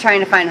they were just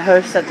trying to find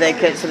hosts that they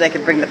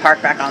could bring the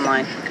park back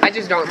online. I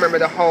just don't remember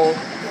the whole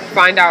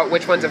find out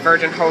which one's a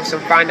virgin host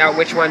and find out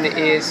which one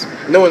is.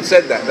 No one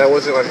said that. That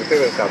wasn't like the thing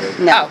that was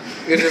happening. No,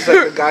 it was just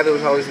like the guy that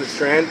was always with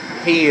Strand.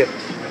 He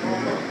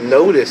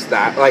noticed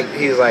that. Like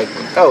he's like,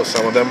 oh,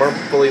 some of them are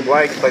fully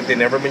black, like they've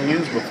never been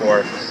used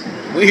before.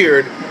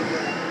 Weird.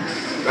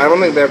 I don't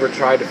think they ever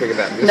tried to figure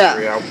that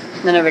mystery out.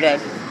 They never did.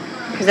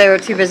 Because they were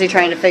too busy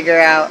trying to figure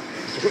out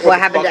what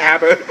happened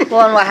to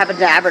well, and what happened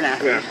to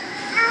Abernathy.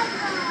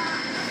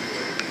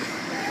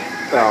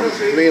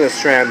 Yeah. Being a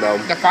Strand, though.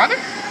 The father?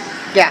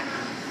 Yeah.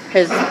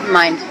 His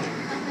mind.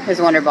 His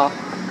Wonder Ball.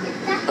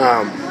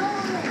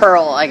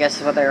 Pearl, I guess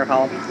is what they were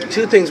called.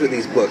 Two things with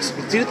these books.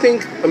 Do you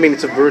think, I mean,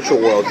 it's a virtual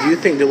world. Do you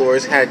think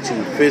Dolores had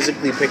to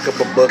physically pick up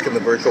a book in the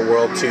virtual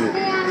world to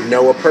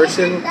know a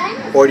person?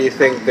 Or do you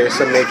think there's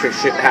some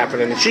Matrix shit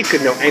happening and she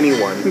could know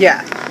anyone?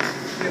 Yeah.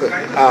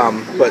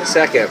 But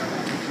second,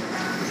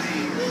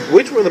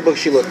 which were the books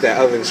she looked at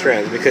other than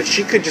Strand? Because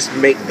she could just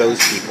make those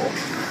people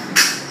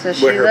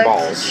with her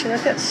balls. She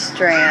looked at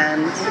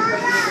Strand.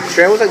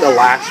 Strand was like the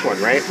last one,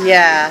 right?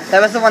 Yeah,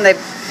 that was the one they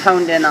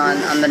honed in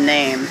on the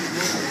name.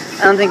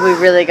 I don't think we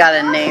really got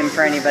a name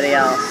for anybody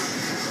else.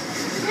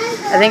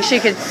 I think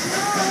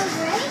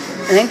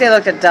they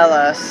looked at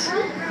Delos,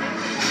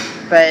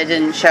 but it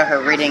didn't show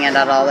her reading it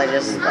at all. They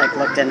just like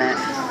looked in it.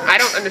 I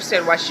don't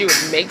understand why she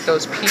would make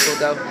those people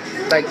though.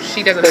 Like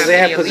she doesn't have because they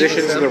any have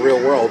positions in the real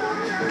world.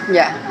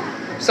 Yeah.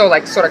 So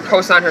like sort of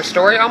co-sign her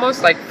story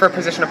almost like for a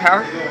position of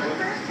power.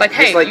 Like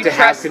hey, just like you to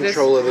have trust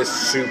control of this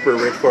super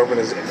rich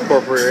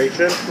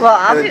corporation. Well,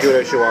 and then do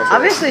whatever she wants.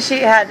 Obviously, she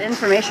had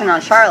information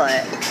on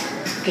Charlotte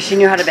because she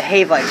knew how to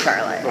behave like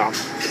Charlotte. Wow.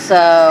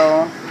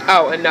 So.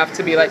 Oh, enough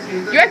to be like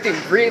you're acting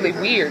really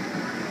weird.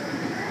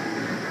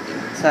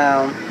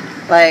 So,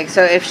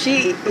 so if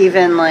she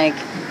even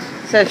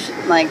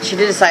she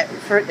did decide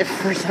for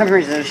some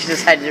reason she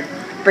decided to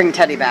bring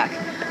Teddy back.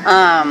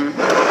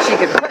 She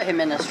could put him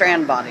in a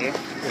Strand body,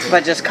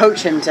 but just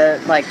coach him to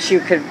she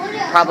could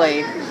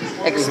probably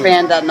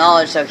expand that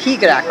knowledge so he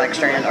could act like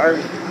Strand,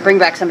 or bring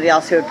back somebody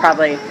else who would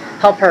probably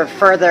help her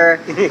further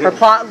her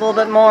plot a little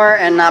bit more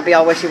and not be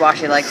all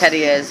wishy-washy like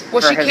Teddy is.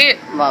 Well, she can't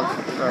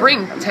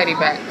bring Teddy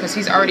back because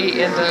he's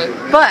already in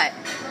the. But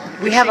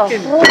we have a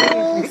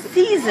whole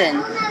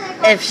season.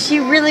 If she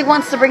really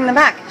wants to bring them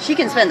back, she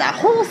can spend that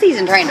whole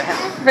season trying to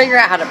figure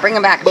out how to bring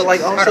them back. But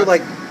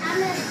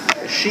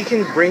she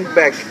can bring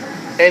back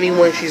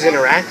anyone she's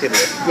interacted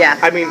with. Yeah.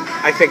 I mean,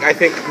 I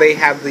think they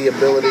have the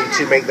ability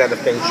to make that a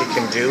thing she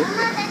can do.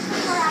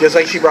 Just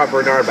like she brought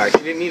Bernard back.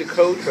 She didn't need a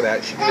code for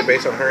that. She did it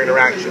based on her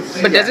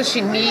interactions. But doesn't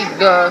she need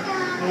the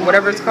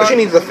whatever it's called? But she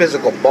needs the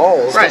physical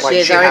balls. Right.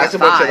 She has a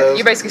bunch of those.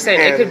 You're basically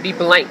saying it could be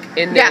blank,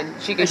 and then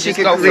she could just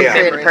go from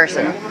memory.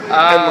 Person.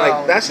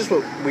 And that's just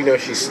what we know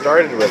she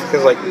started with.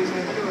 Because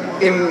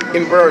in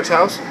Bernard's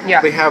house,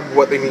 they have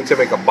what they need to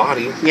make a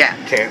body. Yeah.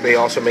 Can't they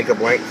also make a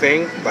blank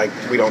thing? Like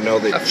we don't know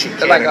that she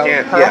can like or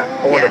can't. Pearl?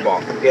 Yeah, a Wonder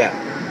Ball.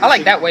 Yeah. I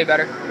like that way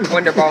better.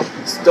 Wonder Ball.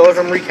 Still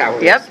from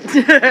recap.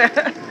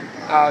 Yep.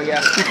 Oh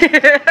yeah.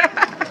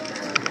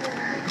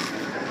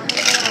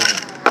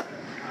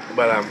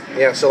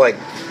 But so I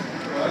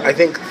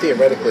think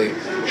theoretically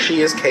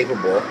she is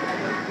capable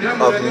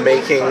of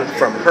making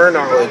from her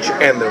knowledge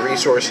and the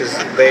resources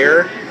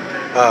there,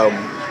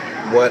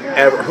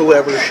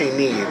 whoever she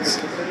needs,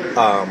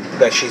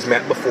 that she's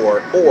met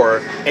before,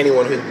 or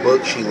anyone whose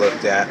book she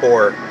looked at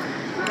or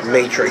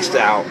matrixed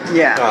out.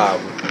 Yeah.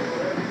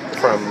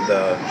 From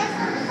the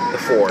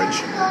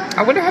Forge.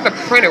 I wonder how the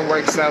printer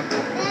works though.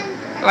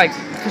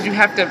 Because you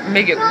have to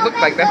make it look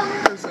like that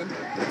person.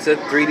 It's a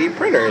 3D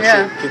printer.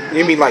 Yeah.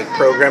 You mean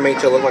programming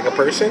to look like a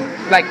person?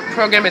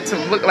 Program it to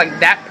look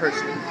like that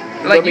person.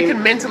 You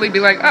can mentally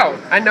be like,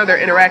 oh, I know their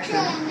interaction.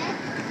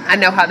 I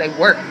know how they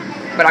work.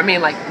 But I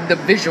mean, the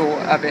visual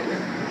of it.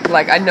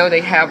 I know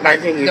they have, I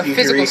think the if you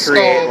physical can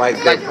recreate,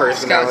 skull. their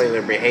personality and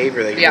their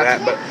behavior, they can do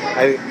that. But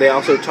they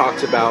also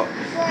talked about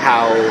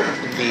how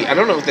I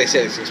don't know if they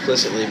said it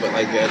explicitly, but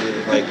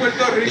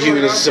the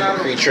human is a simple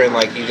creature and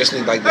you just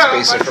need the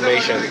base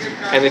information,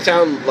 and it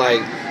sounded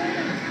like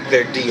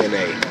their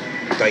DNA,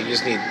 you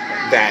just need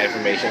that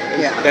information.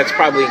 And that's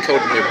probably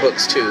encoded in your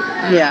books too.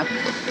 Yeah.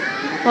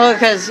 Well,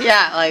 because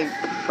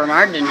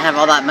Bernard didn't have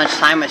all that much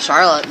time with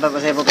Charlotte, but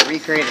was able to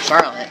recreate a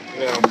Charlotte.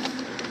 Yeah.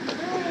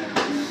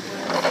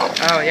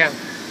 Oh yeah.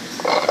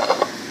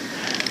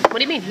 What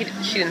do you mean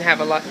she didn't have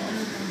a lot?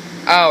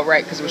 Oh,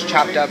 right, because it was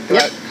chopped up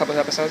throughout a couple of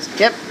episodes.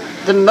 Yep.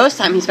 the most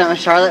time he spent with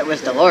Charlotte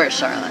was Dolores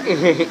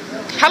Charlotte.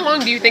 How long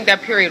do you think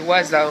that period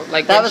was, though?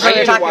 Like That was what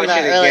we were need to talking watch about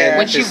it again earlier.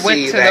 when she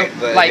went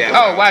to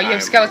oh wow, you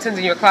have skeletons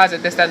in your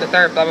closet, this, that, and the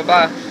third, blah blah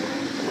blah.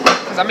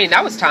 Because I mean,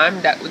 that was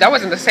time. That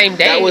wasn't the same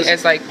day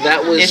as like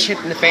that was ish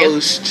hitting the fan.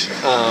 Post.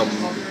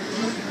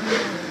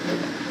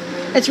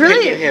 It's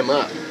really Picking him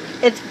up.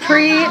 It's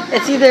pre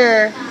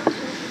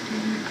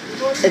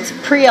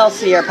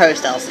Elsie or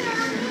post Elsie.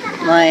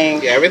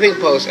 Like Yeah, everything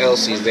post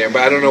Elsie's there,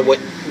 but I don't know what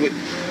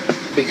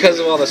because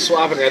of all the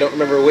swapping, I don't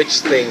remember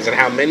which things and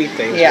how many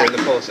things were in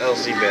the post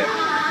Elsie bit.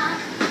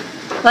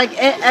 Like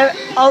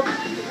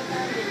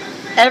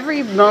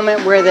every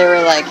moment where they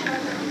were like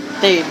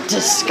they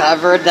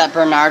discovered that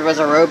Bernard was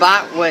a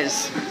robot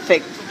was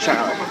fake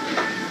Charlotte.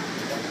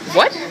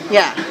 What?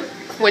 Yeah.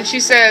 When she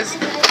says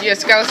you have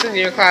skeletons in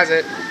your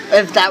closet.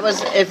 If that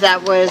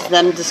was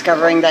them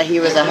discovering that he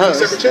was a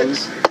host. Then,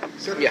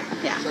 Yeah.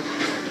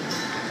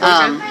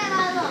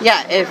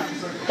 yeah,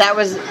 if that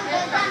was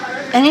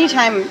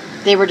anytime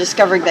they were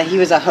discovering that he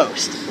was a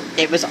host,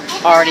 it was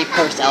already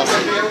post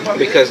Elsie.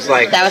 Because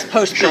like that was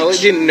post Charlotte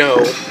Peach. didn't know.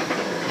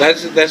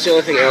 That's the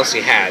only thing Elsie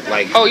had.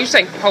 Like Oh, you're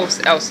saying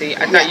post Elsie.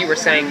 I thought you were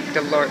saying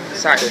Dolores.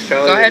 Sorry.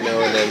 Charlotte Go ahead. didn't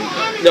know, and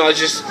then no, I was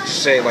just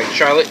saying like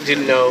Charlotte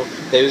didn't know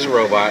that he was a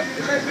robot,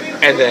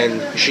 and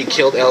then she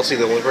killed Elsie,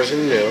 the only person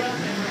who knew,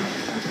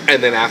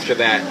 and then after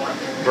that,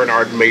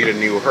 Bernard made a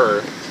new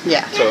her.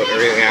 Yeah. So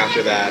everything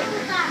after that.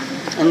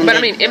 But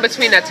I mean, in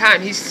between that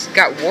time, he's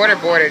got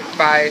waterboarded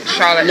by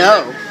Charlotte.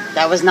 No,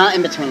 that was not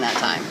in between that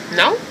time.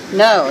 No?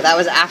 No, that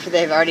was after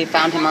they've already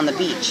found him on the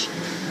beach.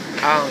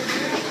 Oh.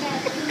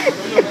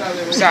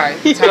 Sorry.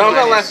 No, I'm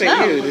not laughing at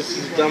No. you. This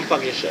is a dumb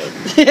fucking show.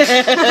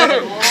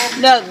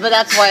 No, but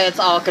that's why it's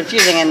all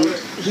confusing, and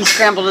he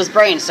scrambled his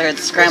brain, so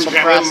it's scrambled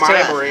for us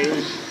my too.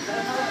 brain.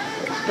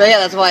 But yeah,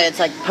 that's why it's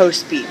like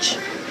post beach.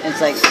 It's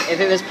like if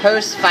it was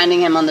post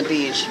finding him on the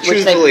beach, which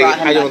they Truthfully, brought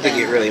him I don't back think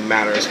in. it really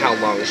matters how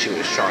long she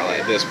was Charlotte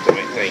at this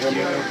point. Thank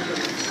you.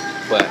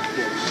 But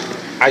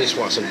I just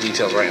want some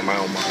details right in my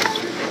own mind.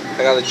 I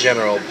got a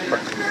general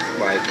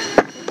like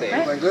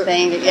thing.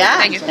 Thank you. Yeah.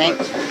 Thank you.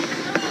 Thanks.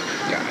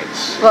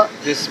 Guys, Well-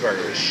 this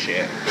burger is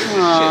shit. This is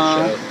a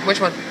Aw. shit show. Which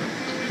one?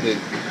 The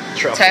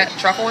truffle.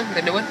 Truffle one?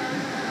 The new one?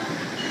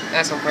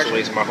 That's It's unfortunate.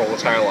 wasted my whole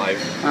entire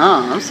life.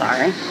 Oh, I'm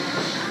sorry.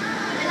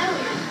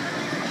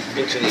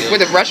 Into the Were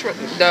the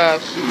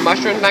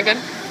mushrooms not good?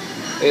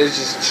 it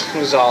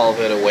was all of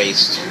it a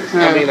waste.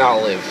 I mean,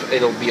 I'll live.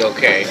 It'll be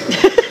okay.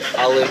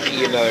 I'll live to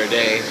eat another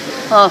day.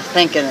 Oh,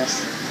 thank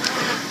goodness.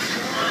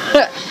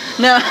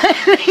 No,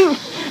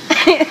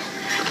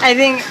 I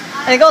think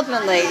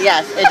ultimately,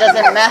 yes, it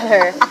doesn't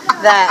matter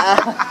that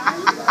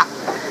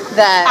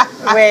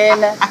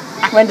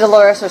when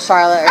Dolores was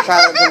Charlotte or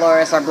Charlotte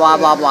Dolores or blah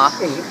blah blah.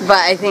 But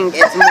I think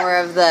it's more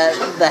of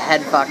the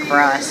head fuck for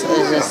us.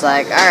 It's just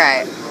like, all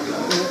right,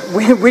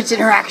 which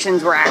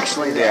interactions were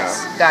actually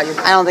this? Got you.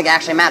 I don't think it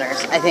actually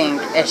matters. I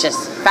think it's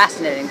just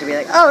fascinating to be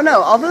like, oh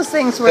no, all those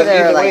things were Because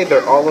there. either way, Like,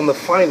 they're all in the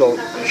final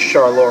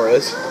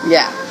Charloras.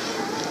 yeah.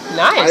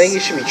 Nice. I think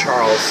it should be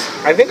Charles.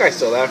 I think I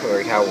stole that from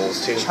Rick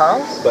Howells too.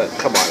 Charles? But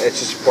come on, it's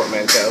just a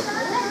portmanteau.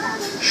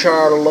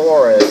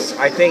 Charloras.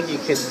 I think you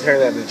can turn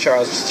that to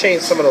Charles. Just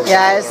change some of those.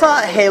 Yeah, I saw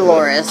Hail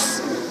Loris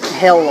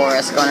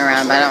going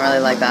around, but I don't really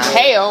like that.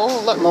 Hail.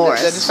 Look,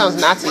 Loris. that just sounds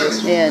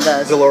Nazi-ish. Yeah, it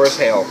does. Dolores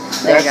Hale.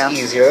 There you That's go.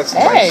 easier. That's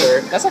Hey,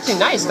 nicer. that's actually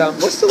nice, though.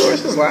 What's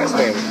Dolores' last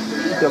name?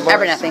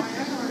 Abernathy.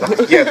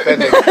 Yes, that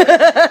name.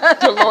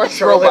 Dolores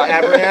Charlotte Robot.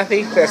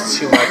 Abernathy? That's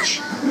too much.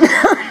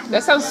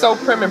 That sounds so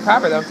prim and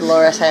proper, though.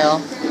 Dolores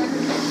Hale.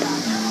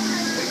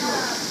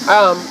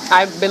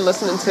 I've been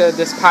listening to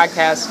this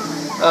podcast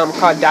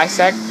called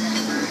Dissect,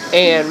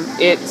 and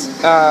it's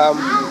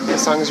the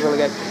song is really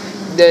good.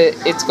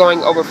 It's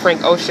going over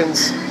Frank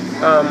Ocean's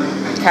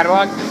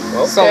catalog.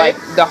 So Okay. like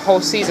the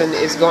whole season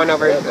is going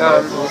over Listen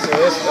to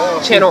this.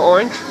 Oh. Channel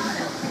Orange,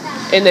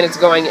 and then it's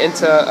going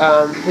into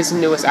his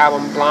newest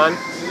album, Blonde.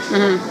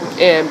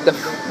 And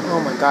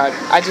oh my god,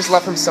 I just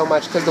love him so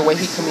much because the way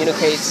he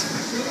communicates,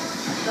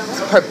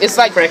 it's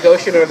like Frank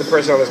Ocean or the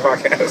person on this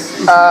podcast?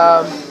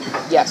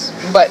 yes,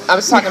 but I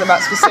was talking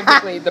about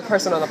specifically the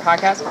person on the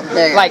podcast.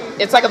 There you go. Like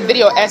it's like a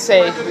video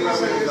essay,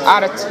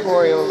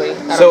 auditorially.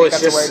 I don't So think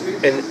it's that's just a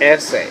word. an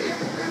essay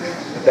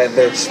that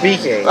they're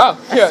speaking. Oh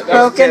yeah, that's,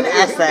 Spoken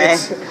essay.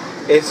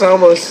 It's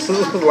almost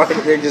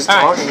like they're just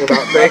All right. talking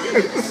about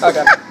things.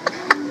 okay.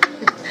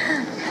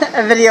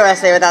 A video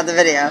essay without the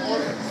video.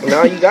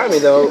 No, you got me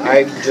though.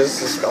 I'm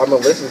gonna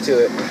listen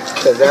to it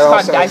because that all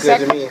called sounds good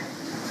to Dissect? me.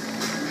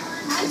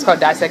 It's called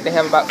Dissect. They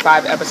have about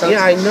 5 episodes.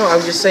 Yeah, I know.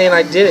 I'm just saying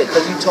I did it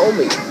because you told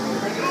me.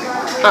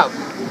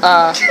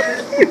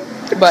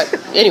 But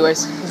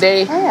anyways, Oh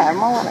yeah,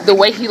 I'm all on it. the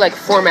way he like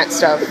formats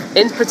stuff.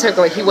 In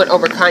particular, he went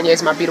over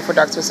Kanye's "My Beautiful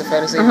Dark Twisted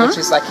Fantasy," which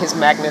is like his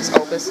magnus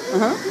opus.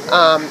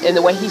 And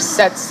the way he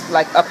sets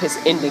like up his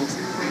endings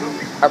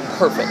are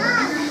perfect.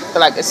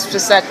 Like it's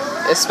just that,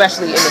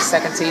 especially in the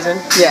second season,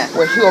 Yeah.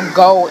 where he'll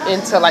go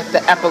into like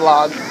the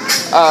epilogue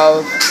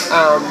of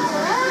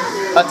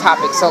a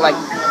topic. So like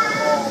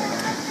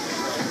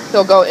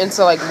he'll go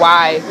into like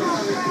why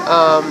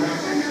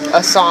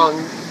a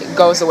song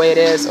goes the way it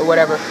is or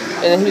whatever.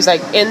 And then he was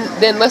like, and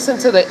then listen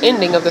to the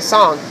ending of the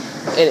song,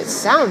 and it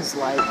sounds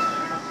like,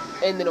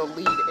 and then it'll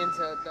lead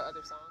into the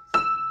other songs.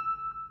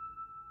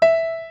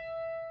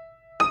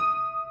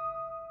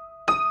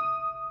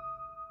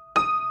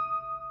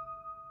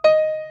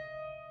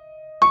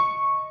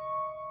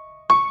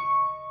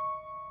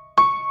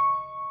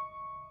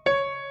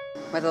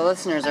 What the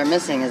listeners are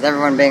missing is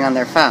everyone being on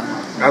their phone.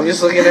 I'm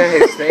just looking at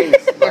his face.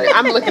 And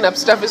I'm looking up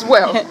stuff as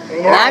well.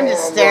 And I'm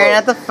just staring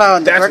at the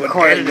phone that That's what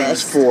recorded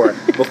editing's this. for.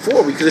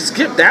 Before, we could have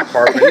skipped that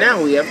part, but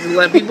now we have to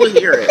let people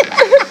hear it.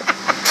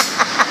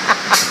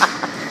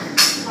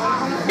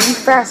 Be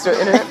faster,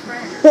 internet.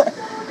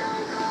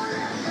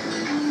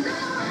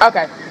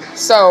 Okay,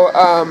 so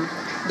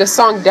the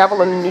song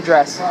 "Devil in a New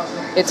Dress,"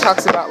 it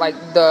talks about like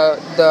the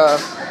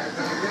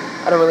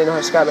I don't really know how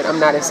to describe it. I'm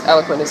not as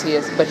eloquent as he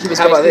is, but he was.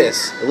 How about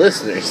this,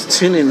 listeners?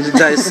 Tune in to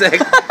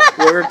dissect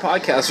wherever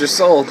podcasts are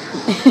sold.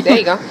 There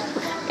you go.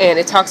 And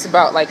it talks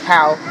about like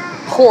how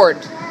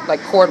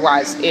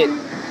chord-wise, it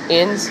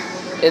ends,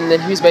 and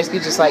then he was basically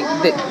just like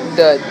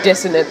the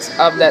dissonance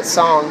of that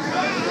song,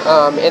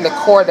 and the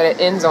chord that it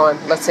ends on.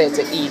 Let's say it's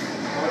an E,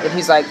 and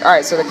he's like, all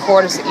right, so the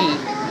chord is E,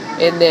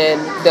 and then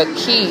the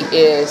key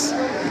is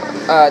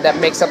that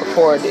makes up a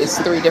chord is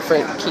 3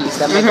 different keys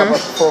that make up a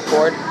full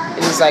chord.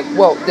 And he's like,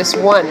 well, this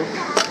one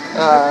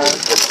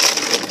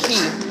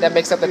key that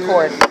makes up the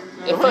chord,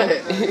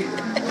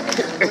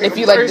 if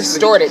you like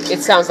distort it, it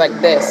sounds like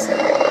this.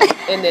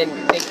 And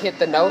then they hit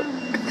the note,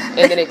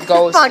 and then it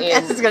goes in.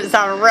 Podcast is going to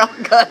sound real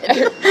good.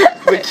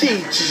 The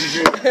key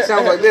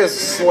sounds like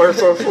this. Slur,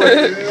 slur,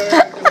 slur.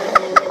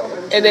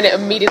 And then it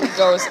immediately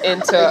goes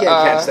into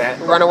catch that.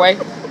 Runaway.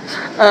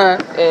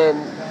 And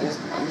it's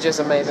just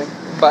amazing.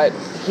 But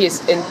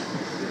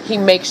he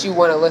makes you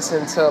want to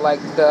listen to like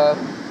the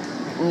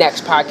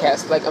next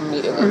podcast like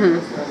immediately.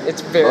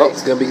 It's very. Well,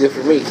 it's gonna be good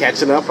for me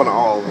catching up on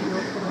all of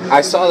them.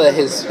 I saw that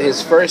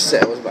his first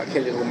set was about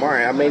Kendrick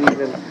Lamar. I may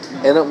even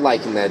end up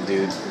liking that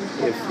dude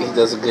if he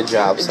does a good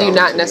job. Do you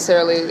not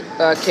necessarily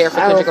care for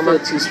Kendrick Lamar? I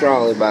don't feel too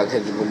strongly about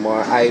Kendrick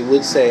Lamar. I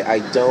would say I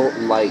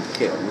don't like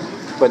him,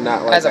 but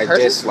not like I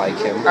dislike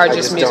him. Or I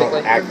just just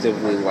musically? don't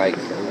actively like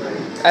him.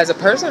 As a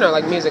person or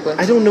like musically?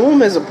 I don't know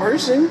him as a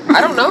person.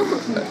 I don't know.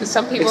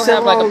 Some people Except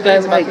have like all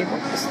opinions that, about like,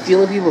 people.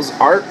 stealing people's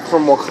art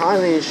from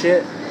Wakanda and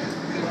shit.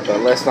 But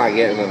let's not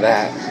get into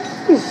that.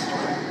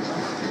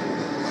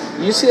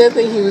 You see that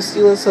thing? He was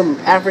stealing some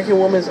African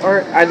woman's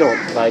art? I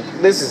don't, like,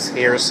 this is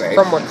hearsay.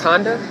 From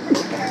Wakanda?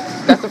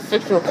 That's a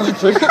fictional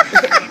country.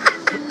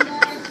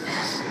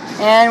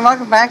 And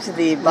welcome back to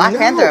the Black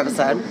Panther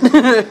episode.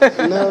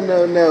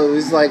 No. It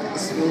was like,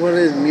 what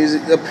is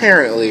music?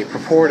 Apparently,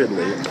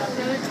 purportedly,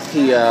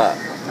 he,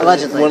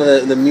 Allegedly. one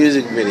of the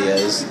music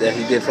videos that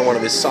he did for one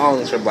of his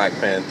songs for Black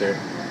Panther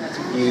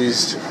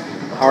used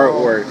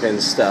artwork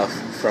and stuff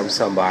from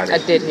somebody. I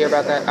did hear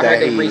about that. I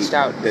heard they reached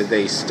out. That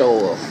they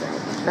stole from.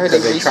 I heard they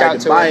reached tried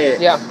out to buy her.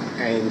 it. Yeah.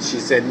 And she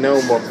said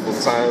no multiple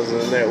times,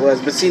 and there it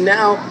was. But see,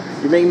 now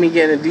you're making me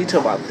get into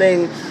detail about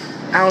thing.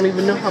 I don't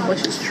even know how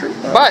much is true.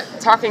 But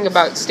talking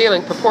about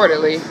stealing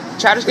purportedly,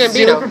 Childish Gambino.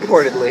 Stealing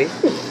purportedly.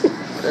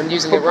 I'm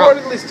using it wrong.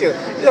 Purportedly stealing.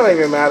 It don't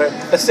even matter.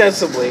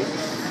 Ostensibly,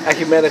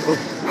 ecumenically,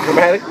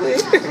 grammatically.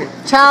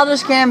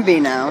 Childish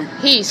Gambino.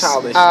 He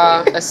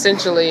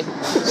essentially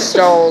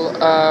stole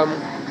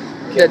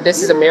the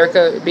 "This Is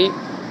America" beat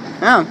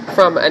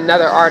from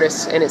another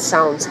artist, and it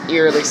sounds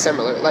eerily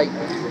similar, like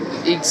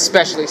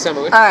especially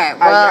similar. All right.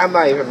 Well, I'm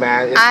not even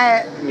mad.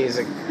 It's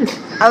music.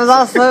 I was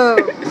also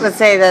would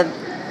say that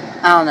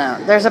I don't know.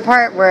 There's a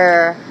part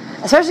where,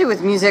 especially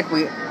with music,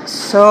 we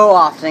so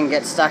often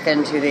get stuck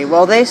into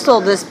they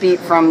stole this beat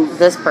from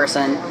this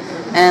person,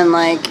 and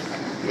like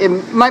it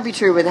might be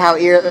true with how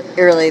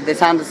eerily they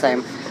sound the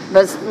same,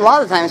 but a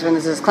lot of the times when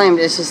this is claimed,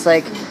 it's just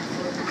like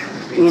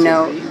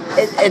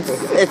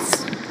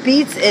it's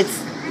beats. It's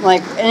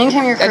like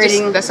anytime you're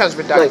creating. That sounds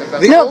reductive.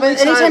 But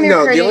anytime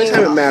you're creating. The only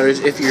time it matters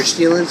if you're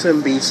stealing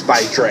some beats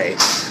by Dre,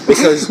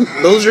 because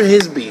those are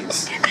his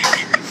beats.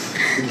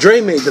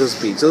 Dre made those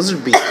beats. Those are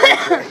beats.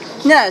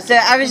 No, so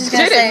I was just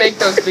gonna say. Didn't make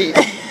those beats.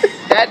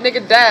 That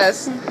nigga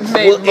Das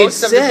made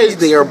most of the beats. It says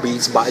they are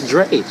beats by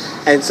Dre,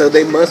 and so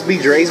they must be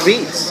Dre's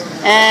beats.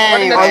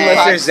 Anyway.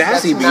 Unless they're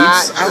Zazie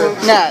beats.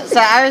 No, so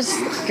I was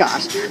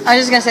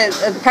just gonna say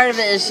part of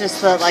it is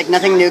just that like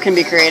nothing new can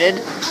be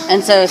created,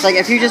 and so it's like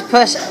if you just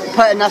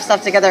put enough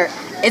stuff together,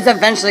 it's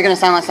eventually gonna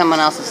sound like someone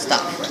else's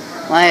stuff.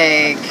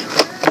 Like,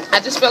 I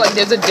just feel like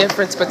there's a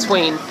difference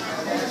between,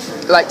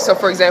 like, so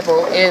for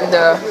example, in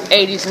the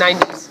 80s,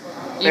 90s,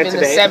 even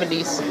the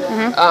 70s,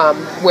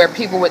 where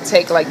people would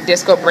take like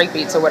disco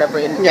breakbeats or whatever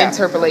and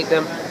interpolate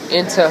them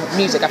into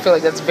music. I feel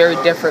like that's very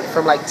different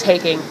from like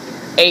taking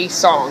a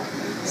song,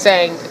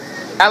 saying,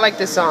 I like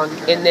this song,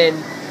 and then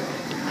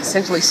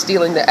essentially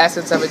stealing the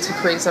essence of it to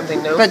create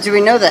something new. But do we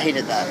know that he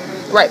did that?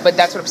 Right, but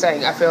that's what I'm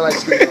saying. I feel like...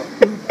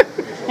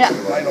 Yeah.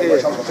 I know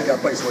much. I'm going to take our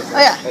place with you. Oh,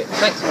 yeah. Hey,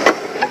 thanks.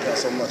 Thank you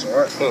so much. All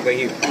right. Oh, thank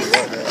you.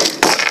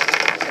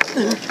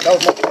 That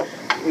was my...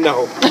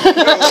 No.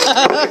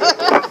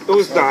 It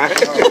was not.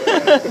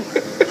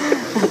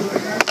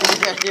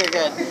 You're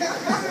good.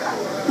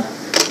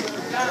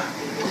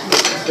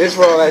 This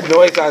for all that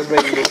noise I was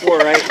making before,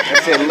 right?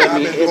 I said, let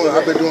me hit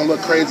I've been doing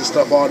little crazy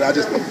stuff all day. I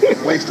just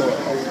wasted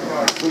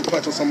a fruit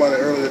punch on somebody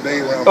earlier today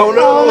around. Oh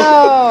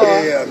no!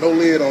 Yeah, no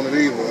lid on it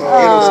either.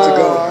 Endless to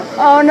go.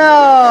 Oh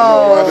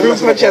no! Fruit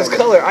punch has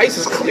color. Ice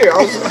is clear.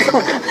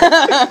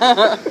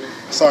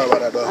 Sorry about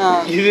that,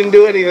 though. You didn't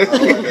do it either.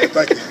 Yeah,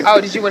 thank you. Oh,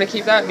 did you want to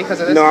keep that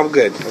because of this? No, I'm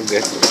good. I'm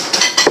good.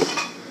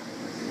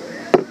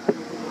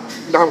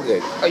 No, I'm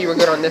good. Oh, you were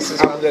good on this as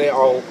well. I'm good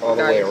all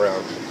the way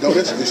around. No,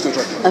 this you're still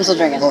drinking. I'm still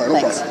drinking. All right, no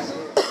Thanks.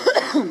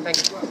 problem. Thank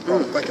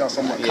you. Thank y'all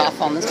so much.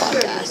 Cough on this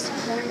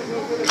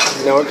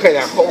podcast. No, okay,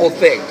 that whole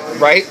thing,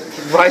 right?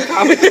 Right,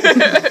 Tommy?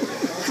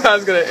 I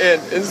was gonna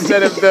end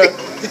instead of the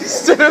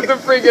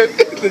freaking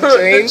The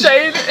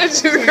chain?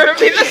 It's just gonna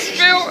be the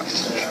spill.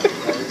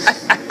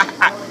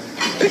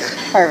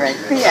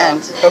 Perfect. The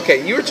end.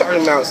 Okay, you were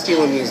talking about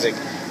stealing music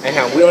and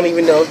how we don't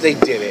even know if they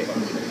did it.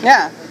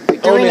 Yeah. The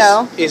Do we onus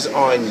know? is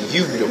on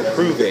you to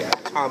prove it,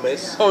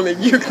 Thomas. Only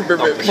you can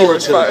prevent Appeal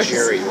to the forest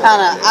jury.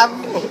 I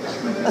don't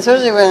know.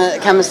 Especially when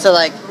it comes to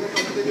like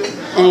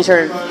any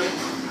sort of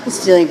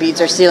stealing beats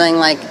or stealing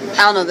like I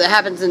don't know. That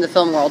happens in the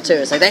film world too.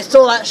 It's like they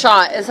stole that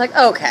shot. It's like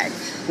okay.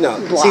 No,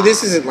 Blah. see,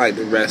 this isn't like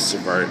the rest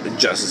of our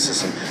justice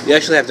system. You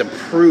actually have to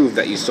prove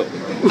that you stole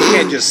it. You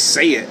can't just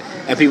say it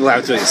and people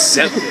have to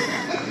accept it.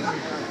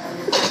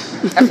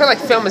 I feel like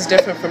film is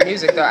different from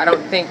music, though. I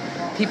don't think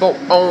people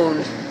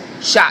own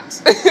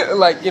shots.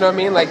 Like, you know what I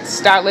mean? Like,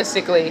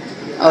 stylistically,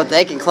 Oh,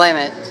 they can claim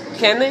it.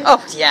 can they?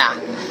 Oh yeah.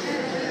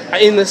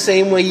 In the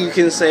same way you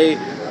can say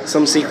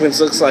some sequence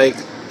looks like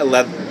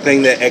a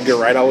thing that Edgar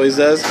Wright always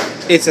does,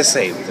 it's the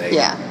same thing.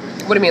 Yeah.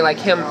 What do you mean, like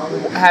him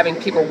having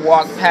people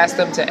walk past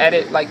them to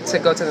edit, like to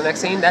go to the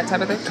next scene, that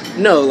type of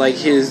thing? No, like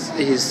his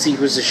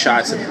sequence of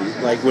shots,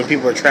 like when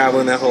people are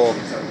traveling, that whole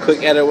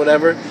quick edit or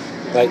whatever,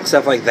 like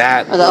stuff like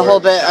that. Or the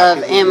whole bit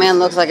of Ant-Man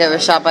looks like it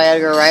was shot by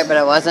Edgar Wright, but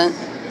it wasn't.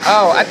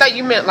 Oh, I thought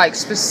you meant like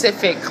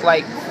specific,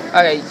 like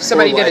okay,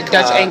 somebody did a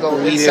Dutch angle,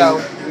 and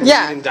so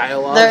Yeah.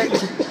 dialogue.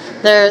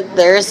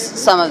 There's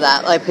some of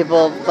that. Like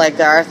people, like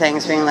there are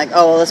things being like,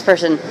 oh, well, this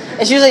person.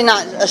 It's usually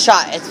not a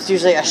shot. It's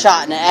usually a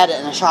shot and an edit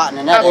and a shot and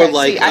an edit. Okay. Or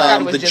like See, I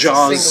thought it was the just a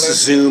Jaws singular-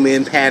 zoom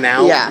in, pan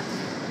out. Yeah.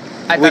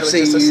 I thought Which it was they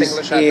just a use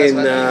singular shot. in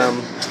the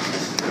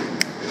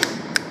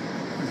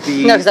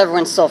No, because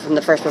everyone stole from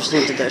the first person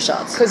who did those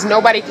shots. Because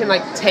nobody can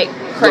like take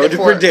Road credit to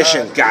for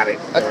Perdition. Got it.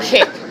 a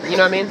kick. You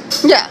know what I mean?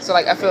 Yeah. So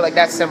like I feel like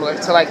that's similar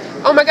to like,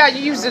 oh my god,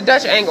 you used the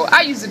Dutch angle.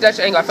 I used the Dutch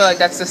angle. I feel like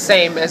that's the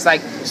same as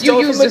like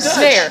Stole you from used the the Dutch.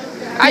 snare.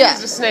 I Yeah.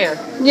 used the snare.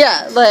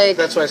 Yeah, like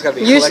That's why it's gotta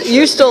be a you collection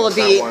you of stole a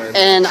things, not beat one.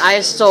 and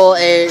I stole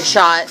a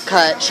shot,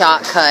 cut,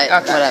 Okay.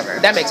 whatever.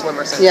 That makes way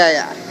more sense.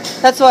 Yeah.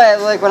 That's why,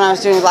 like, when I was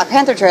doing the Black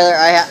Panther trailer,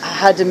 I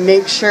had to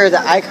make sure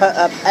that I cut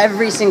up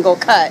every single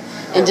cut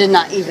and did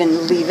not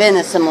even leave in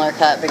a similar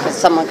cut because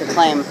someone could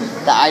claim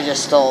that I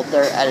just stole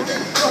their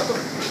editing.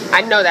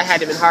 I know that had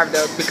to have been hard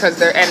though because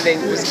their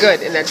editing was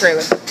good in that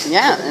trailer.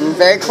 Yeah, and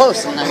very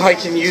close. And I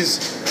can use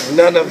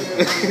none of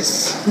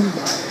this.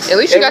 At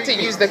least you got to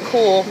use the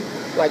cool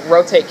like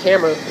rotate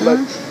camera look.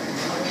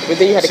 But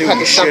then you had to So cut you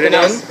to should something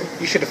have else. done.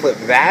 You should have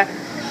flipped that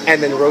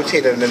and then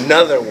rotated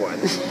another one,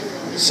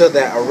 so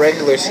that a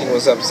regular scene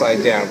was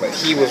upside down, but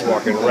he was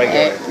walking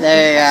regular.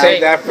 there you go.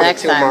 Save that for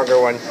Next the time.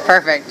 Killmonger one.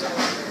 Perfect.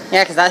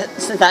 Yeah, because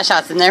that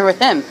shot's in there with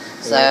him.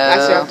 So I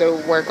still have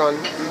to work on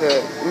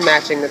the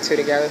matching the two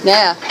together.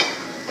 yeah,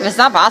 if it's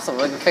not possible,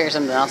 we can figure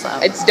something else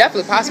out. It's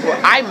definitely possible.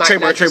 I might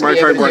Trademark, not just be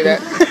trademark, able to do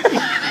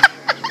trademark. that.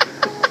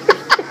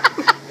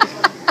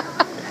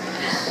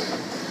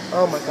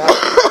 Oh my god.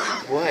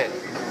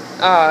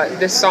 What?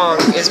 This song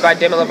is by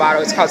Demi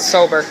Lovato. It's called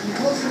Sober.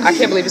 I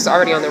can't believe it's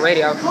already on the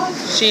radio.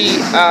 She,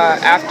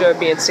 after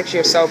being 6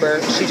 years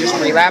sober, she just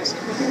relapsed.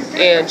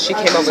 And she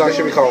came The over song with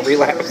should be called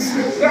Relapse.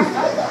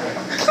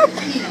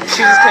 She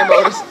just came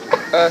over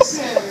to us.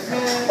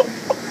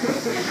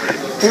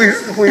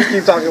 Please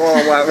keep talking while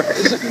I'm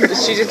laughing.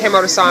 She just came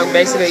out with a song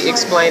basically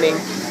explaining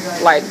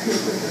like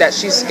that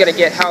she's gonna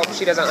get help.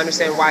 She doesn't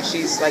understand why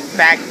she's like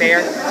back there.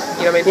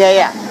 You know what I mean?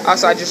 Yeah.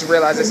 Also, I just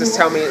realized this is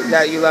 "Tell Me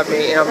That You Love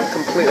Me" and I'm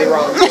completely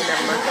wrong. So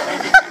never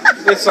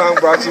mind. This song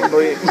brought to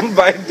you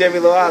by Demi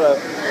Lovato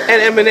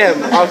and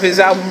Eminem off his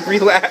album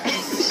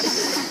Relapse.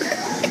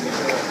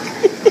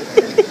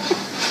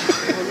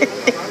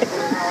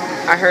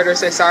 I heard her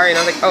say sorry and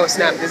I was like, oh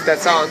snap, this is that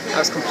song. I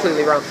was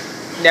completely wrong.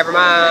 Never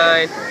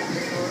mind.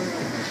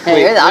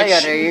 Hey, you're the audio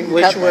editor. You can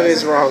which cut one those.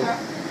 is wrong?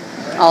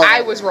 All of I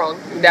it. was wrong.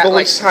 That But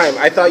like which time?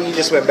 I thought you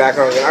just went back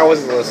on it. I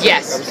wasn't listening.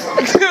 yes.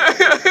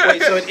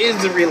 Wait, so it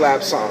is the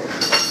Relapse song.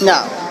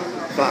 No.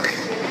 Fuck.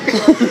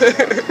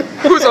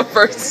 Who's up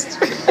first?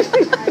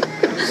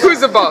 Who's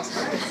the boss?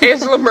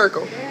 Angela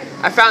Merkel.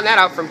 I found that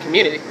out from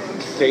Community.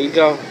 There you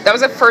go. That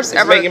was the first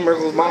It's ever. Meghan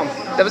Merkel's mom.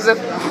 That was a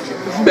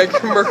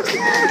Meghan Merkel.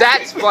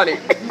 That's funny.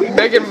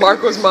 Meghan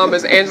Markle's mom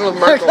is Angela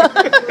Merkel.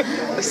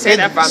 Say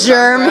that by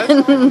German.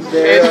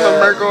 Angela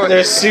Merkel.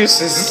 They're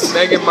Seuss's.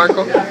 Meghan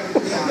Markle.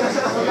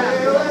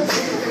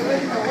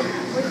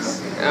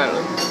 I don't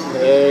know.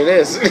 There it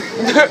is.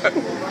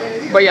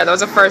 But yeah, that was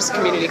the first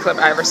community clip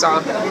I ever saw.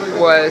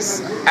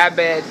 Was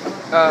Abed.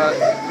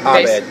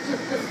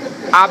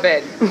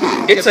 Abed.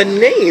 It's a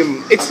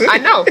name. I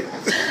know.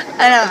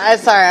 I'm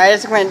sorry. I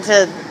just went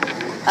to.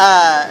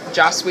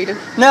 Joss Whedon.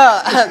 No,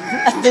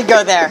 I did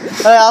go there.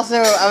 But also,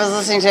 I was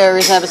listening to a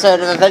recent episode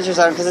of Adventure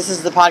Zone because this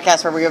is the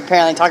podcast where we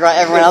apparently talk about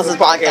everyone else's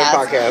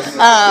podcast.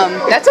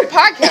 That's a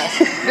podcast.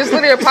 There's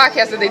literally a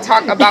podcast that they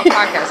talk about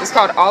podcasts. It's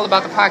called All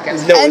About the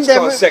Podcast. No, it's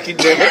called Second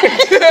Dinner.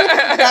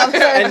 That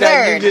was our And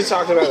third. you just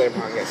talked about their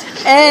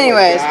podcast.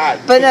 Anyways, Oh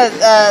but no,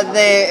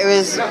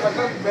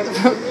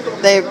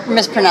 they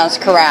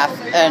mispronounced carafe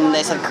and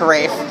they said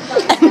carafe.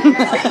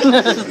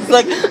 It's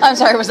like, I'm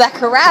sorry, was that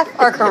carafe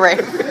or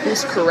carafe?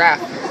 Who's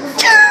Carafe?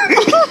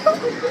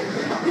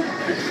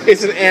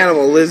 It's an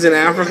animal. Lives in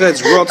Africa.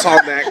 It's real tall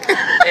neck.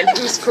 And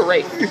who's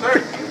Carafe? I feel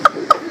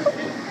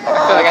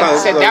like I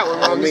said that one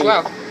wrong as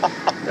well.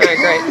 Alright,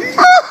 great.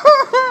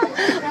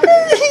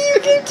 You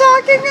keep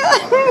talking.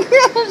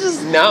 I'll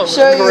just No.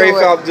 show you Rafe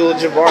what-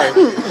 Abdul-Jabbar.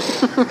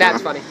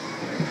 That's funny.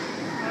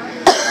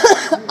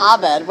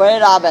 Abed. What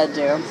did Abed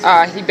do?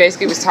 He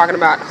basically was talking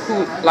about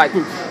who, like,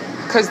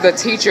 because the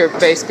teacher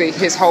basically,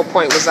 his whole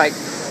point was like,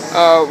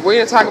 we're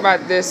going to talk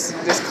about this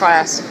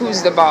class,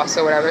 who's the boss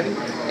or whatever.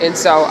 And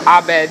so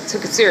Abed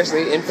took it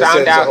seriously and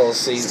found out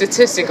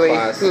statistically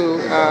who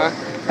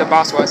the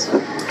boss was.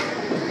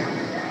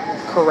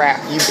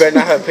 Carafe. You better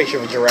not have a picture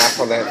of a giraffe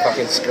on that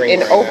fucking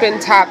screen. An open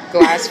top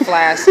glass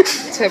flask.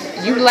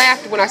 You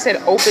laughed when I said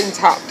open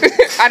top.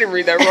 I didn't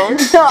read that wrong.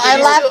 No, I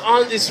laughed.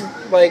 On this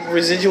like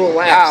residual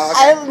laugh.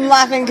 Oh, okay. I'm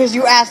laughing because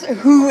you asked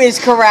who is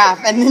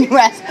carafe, and then you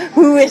asked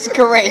who is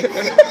carafe.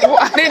 Well,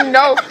 I didn't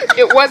know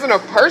it wasn't a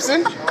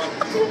person.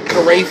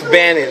 Rafe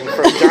Bannon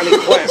from Johnny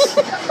Quest.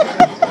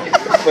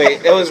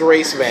 Wait, it was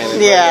Race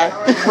Bannon. Yeah.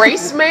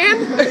 Race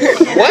Man?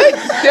 What?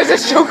 There's a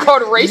show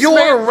called Race You're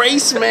Man. a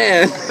race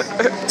man.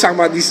 Talking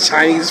about these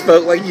Chinese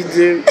folk like you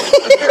do.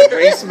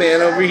 Race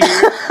man over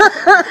here.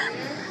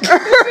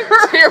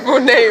 Terrible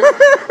name.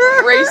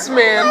 Race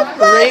Man.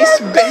 Race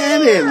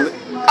Bannon.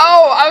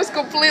 Oh, I was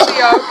completely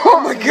off. Oh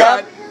my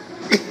god.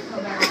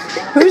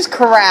 Who's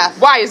carafe?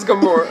 Why is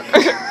Gamora?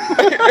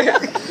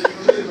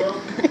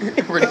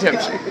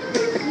 Redemption.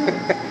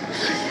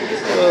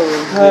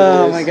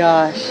 Oh my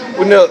gosh.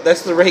 Well, no,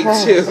 that's the raid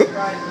too.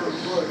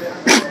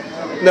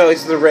 No,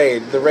 it's the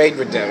raid. The raid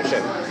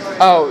redemption.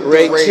 Oh,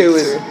 Raid 2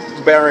 is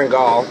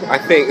Berengal. I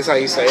think is how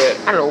you say it.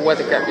 I don't know what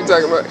the crap you're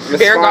talking about.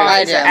 That's Berengal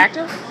fine. is an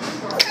actor?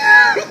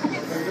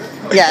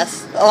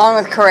 Yes, along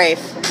with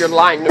carafe. You're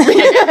lying to me.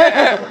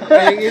 I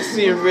think it's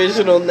the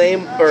original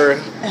name, or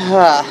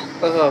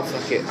oh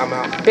fuck it, I'm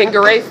out.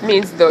 Bengarafe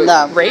means the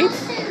No. raid?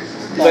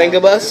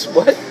 Bangabus?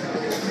 What?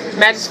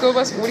 Magic School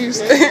Bus? What do you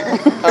say?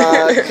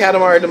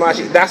 Katamari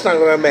Damacy. That's not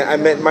what I meant. I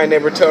meant My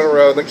Neighbor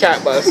Totoro, the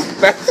cat bus.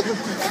 That's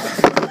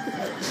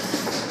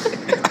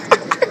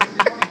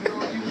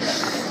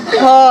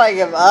Oh, I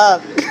give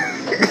up.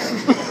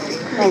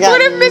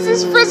 What if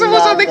Mrs. Frizzle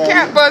was on the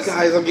cat bus?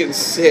 guys, I'm getting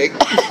sick.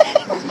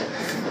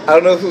 I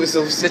don't know if it was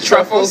the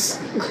truffles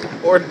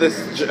or this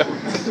joke.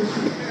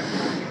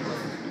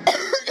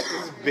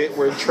 This bit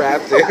we're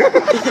trapped in.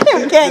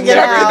 Can't get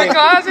out. The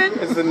closet?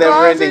 It's the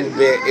never-ending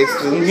bit.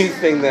 It's the new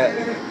thing that.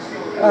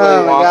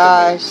 Oh my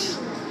gosh.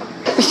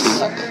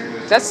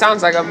 That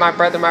sounds like a my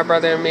brother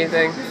and me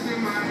thing.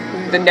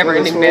 The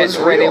never-ending bit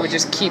where they would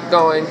just keep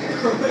going.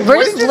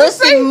 We're just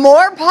listing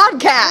more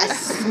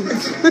podcasts.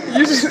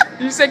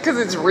 You said because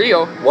it's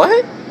real.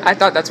 What? I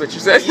thought that's what you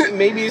said.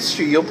 Maybe it's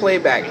true. You'll play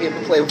back. You'll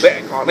play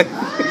back on it.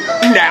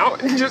 Now,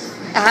 just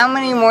How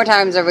many more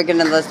times are we going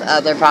to list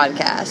other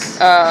podcasts?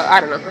 I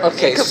don't know.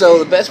 Okay, so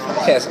the best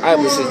podcast I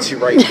listen to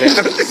right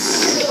now.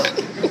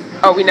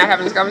 Oh, we not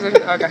having this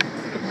conversation? Okay.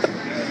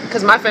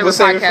 Because my favorite We'll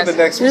save it for podcast. the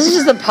next This one.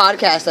 is just a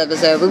podcast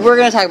episode. We were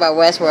going to talk about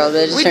Westworld,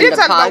 but it just We turned did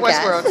into talk about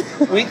podcast.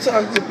 Westworld. We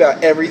talked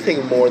about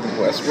everything more than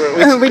Westworld.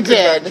 We talked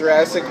did. about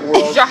Jurassic Did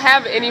World. y'all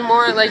have any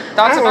more I like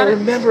thoughts about don't it?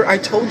 remember. I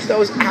told you that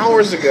was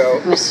hours ago.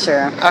 That's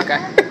true. Okay.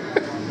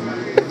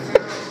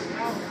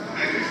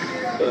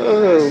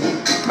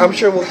 Oh, I'm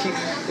sure we'll keep.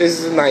 This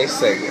is a nice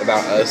thing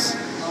about us.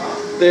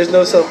 There's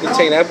no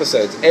self-contained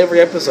episodes. Every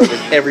episode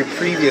is every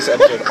previous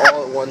episode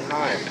all at one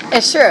time.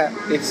 It's true.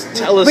 It's We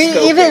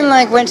telescoping. even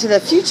went to the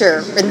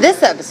future in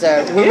this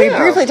episode when we Yeah.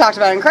 briefly talked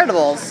about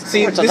Incredibles,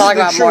 See, which this we'll talk is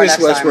the about more truest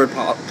next time. Westward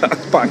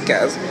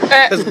podcast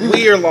because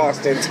we are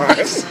lost in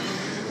time.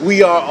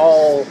 We are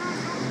all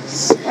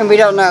And we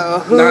don't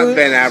know not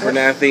Ben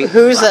Abernathy.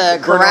 who's a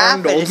graph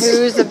and Bernardos.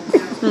 who's a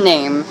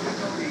name.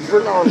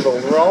 Bernardo.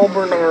 We're all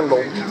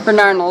Bernardo.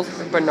 Bernarnold.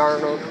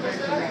 Bernardo.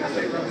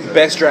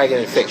 Best dragon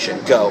in fiction.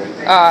 Go.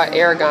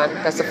 Aragon.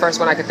 That's the first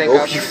one I could think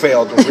Oh, of. you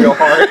failed real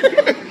hard.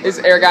 Is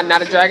Aragon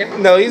not a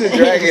dragon? No, he's a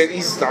dragon.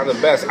 He's not the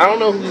best. I don't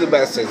know who the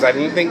best is. I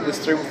didn't think this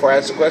through before I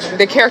asked the question.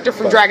 The character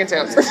from Dragon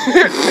Tales. What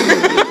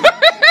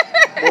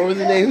were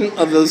the name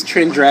of those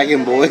Trin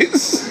Dragon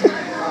boys?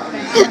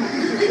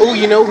 Oh,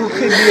 you know who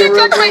could be a You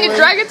real talking about your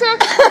dragon tail?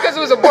 Because it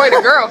was a boy and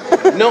a girl.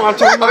 No, I'm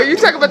talking about. Oh, you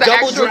talking about the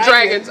double actual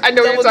dragon. dragons? I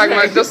know what you're talking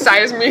about.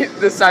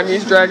 The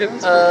Siamese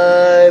dragons.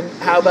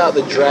 How about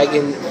the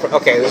dragon?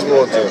 Okay, this is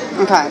what we'll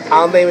do. Okay.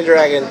 I'll name a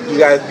dragon. You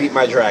guys beat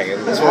my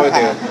dragon. That's what we'll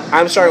do.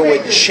 I'm starting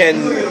with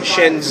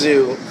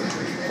Shenzu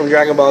from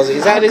Dragon Ball Z.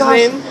 Is that his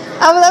name?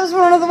 Oh, that was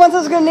one of the ones I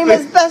was going to name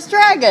as best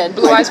dragon.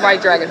 Blue Eyes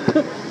White Dragon.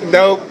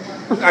 Nope.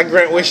 I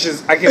grant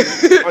wishes. I can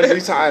on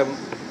due time.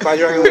 My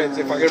dragon wins.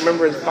 If I can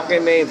remember his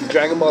fucking name,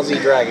 Dragon Ball Z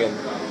Dragon.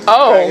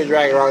 Oh.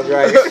 Dragon, wrong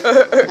dragon.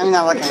 I'm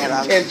not looking it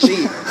up. Can't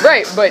cheat.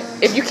 Right, but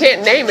if you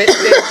can't name it,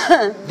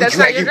 then that's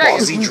not your Dragon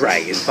Ball dragon. Z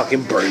Dragon.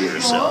 Fucking burn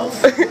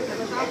yourself.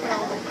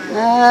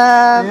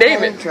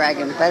 Name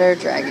it. Better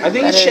dragon. I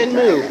think it's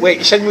Shenmue. Wait,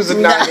 Shenmue's a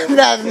No, nine.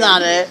 that's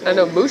not it. I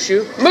know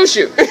Mushu.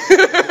 Mushu.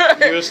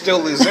 You're still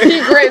losing. He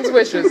grants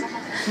wishes.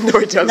 No,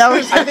 he doesn't. No,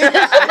 I think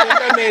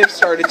I may have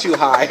started too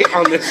high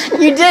on this.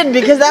 you did,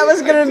 because that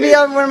was going to be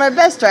on one of my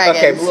best dragons.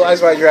 Okay, Blue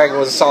Eyes White Dragon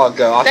was a solid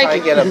go. I'll Thank try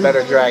you. to get a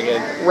better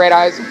dragon. Red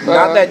Eyes.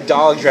 Not that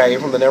dog dragon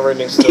from the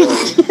Neverending Story.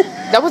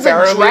 That was a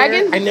Faramir?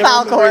 dragon? I never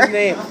remember Falcor. his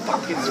name.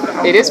 Fuck, it's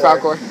Falcor. It is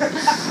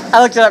Falcor.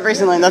 I looked it up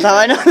recently, and that's how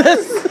I know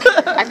this.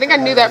 I think I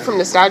knew that from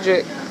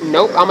Nostalgia.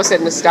 Nope, I almost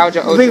said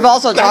Nostalgia Ocean. We've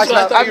also talked what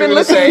I about... thought I've you were been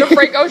gonna listening say. to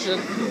Frank Ocean.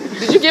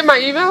 Did you get my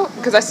email?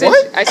 Because I sent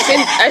What? I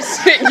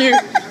sent you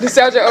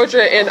Nostalgia Ocean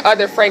and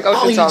other Frank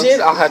Ocean Oh, you songs.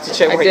 did? I'll have to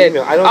check my I did.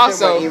 email. I don't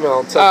also, check my email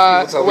until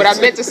people tell me what I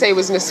to. meant to say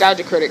was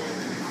Nostalgia Critic.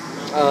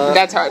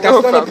 That's how I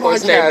That's know not a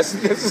Falcor's name.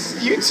 podcast. This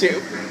is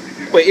YouTube.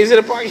 Wait, is it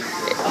a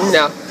podcast?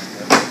 No.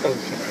 Okay.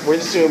 We're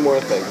just doing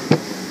more things.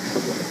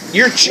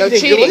 You're No cheating.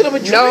 cheating. You're looking up a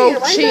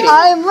dragon right cheating.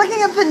 now. I'm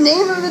looking up the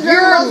name of the dragon.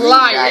 You're Ball Z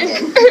lying.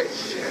 dragon.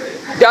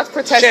 That's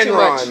protest too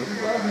much.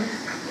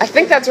 Shenron. I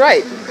think that's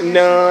right.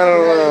 No, I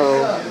don't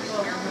know.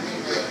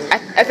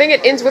 I think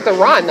it ends with a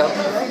Ron though.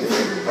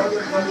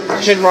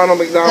 Shenron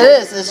McDonald.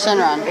 It is. It's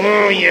Shenron.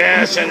 Oh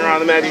yeah, Shenron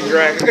the Magic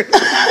Dragon.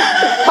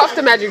 Puff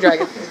the Magic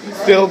Dragon.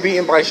 Still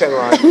beaten by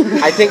Shenron.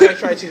 I think I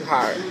tried too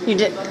hard. You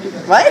did...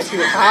 What? Oh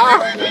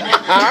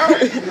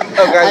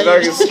guys, I'm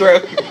having a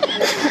stroke.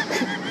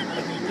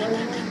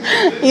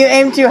 You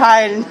aimed too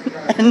high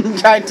and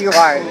tried too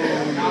hard.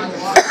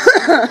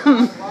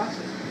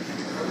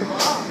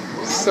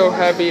 So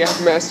happy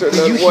I've mastered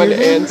the 1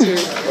 and 2.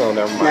 Oh,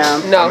 never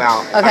mind. No. No. I'm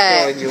out. I Okay.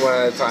 can only do one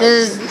at a time.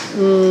 Does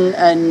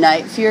a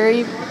Night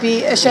Fury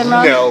beat a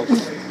Shenron? No.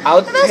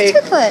 I'll That's take.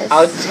 toothless.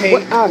 I'll take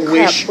What- oh, crap.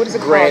 Wish What is it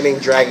called? granting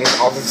dragons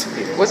off the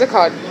table. What's it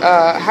called?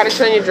 How to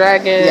Train Your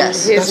Dragon.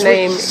 Yes. His That's what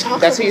name. he's talking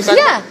That's who you said.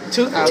 Yeah.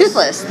 Toothless.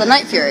 Toothless. The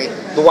Night Fury.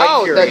 The White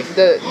Oh, Fury.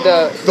 the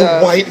The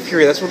White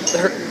Fury. That's what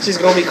she's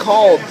gonna be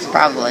called.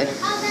 Probably.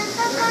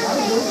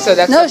 So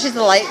that's No, a she's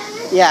the light.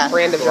 Yeah.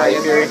 brand of The White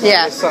dragon. Fury.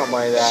 Yeah. Something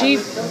like that. She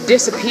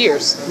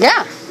disappears.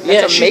 Yeah.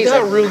 yeah, that's she's got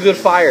amazing. real good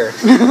fire.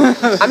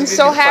 I'm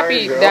so Fire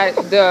happy girl. that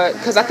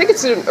because I think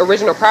it's an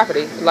original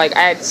property. Like I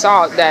had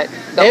saw that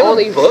the They have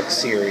only a book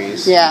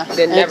series. Yeah.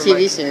 Then And a never TV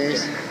mind.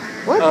 series.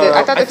 what the,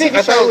 I thought the TV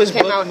I thought show it was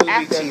came book, out movie,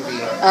 after.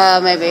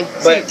 TV. Maybe.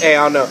 But hey,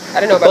 I don't know. I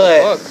didn't know about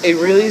but the book. it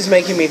really is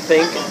making me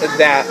think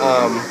that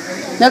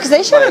No, because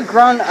they should have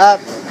grown up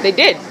They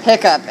did.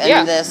 Hiccup in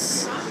Yeah.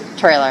 this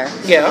trailer.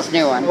 yeah. This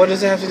new one. What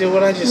does it have to do with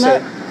what I just No.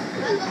 said?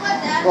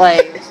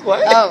 Like.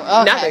 What?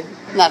 Oh, okay. Nothing.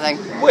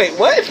 Nothing. Wait,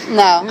 what?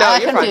 No, No,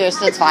 I'm you're fine.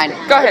 confused. It's fine.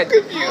 Go ahead.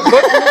 Book,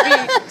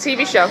 movie,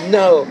 TV show.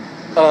 No.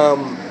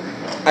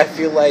 I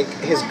feel like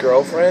his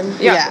girlfriend,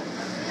 Yeah.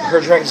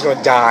 her dragon's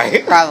gonna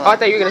die. Probably. Oh, I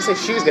thought you were gonna say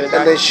she was gonna And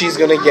die. then she's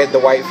gonna get the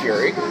White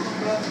Fury.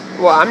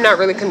 Well, I'm not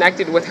really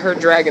connected with her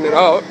dragon at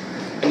all.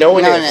 No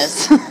one No one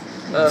is. is.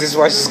 This is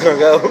why she's gonna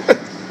go.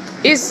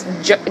 Is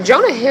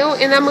Jonah Hill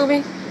in that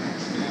movie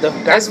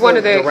That's as one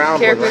of the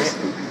round characters?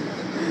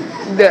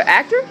 One, right? The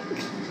actor?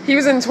 He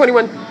was in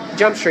 21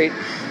 Jump Street.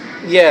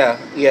 Yeah.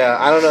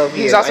 I don't know if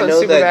He's is. also I in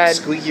know that Superbad.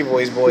 Squeaky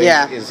Voice boy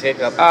Yeah. is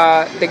Hiccup.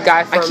 The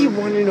guy from. I keep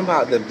wondering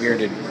about the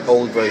bearded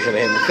old version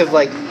of him because,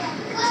 like,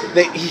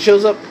 he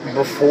shows up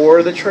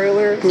before the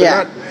trailer. But Yeah.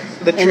 not,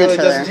 the In the trailer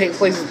trailer. doesn't take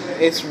place.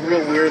 It's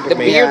real weird to the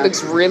me. beard Yeah.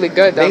 looks really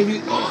good though.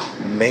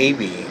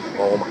 Maybe.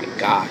 Oh my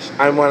gosh!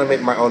 I want to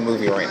make my own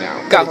movie right now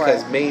Go for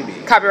because it. maybe.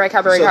 Copyright.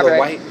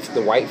 So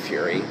the White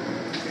Fury,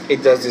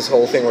 it does this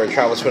whole thing where it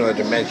travels to another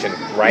dimension,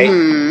 right?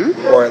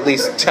 Or at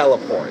least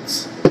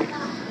teleports.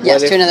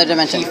 Yes, What to if another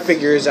dimension. He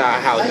figures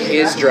out how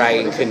his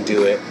dragon can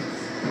do it,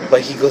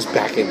 but he goes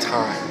back in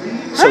time.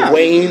 So Oh.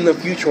 way in the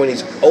future, when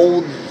he's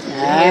old,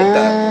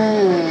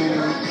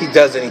 Ah. he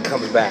does it and he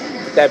comes back.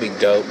 That'd be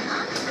dope.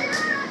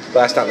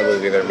 But that's not the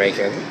movie they're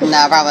making.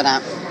 No, probably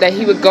not. That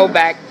he would go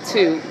back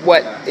to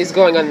what is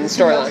going on in the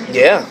storyline.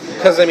 Yeah,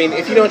 because I mean,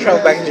 if you don't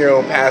travel back into your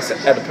own past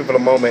at a pivotal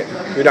moment,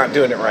 you're not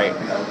doing it right.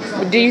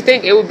 Do you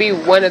think it would be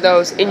one of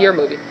those in your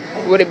movie?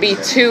 Would it be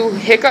two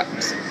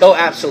hiccups? Oh,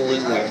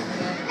 absolutely.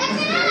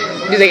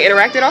 Do they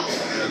interact at all?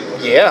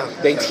 Yeah,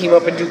 they team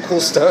up and do cool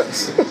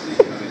stunts.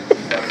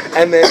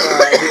 And then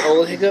the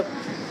old Hiccup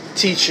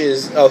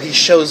teaches. Oh, he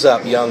shows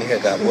up, young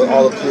Hiccup, with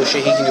all the cool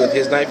shit he can do with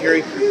his Night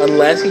Fury.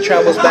 Unless he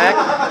travels back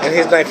and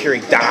his Night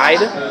Fury died,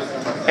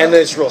 And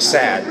then it's real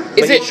sad.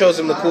 But he shows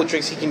him the cool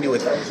tricks he can do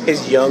with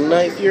his young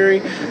Night Fury,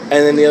 and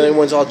then the other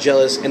one's all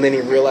jealous, and then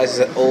he realizes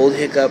that old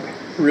Hiccup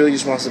really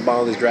just wants to bond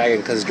with his dragon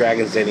because his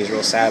dragon's dead and he's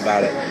real sad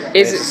about it.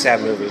 It's a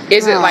sad movie.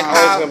 Is it like how...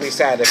 It's going to be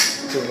sad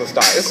if Toothless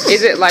dies.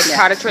 Is it like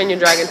How to Train Your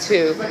Dragon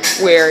 2,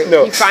 where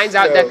he finds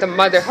out that the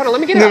mother... Hold on,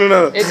 let me get it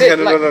No. Is it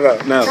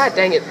no. God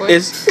dang it, boy.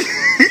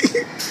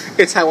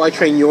 It's How I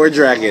Train Your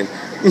Dragon.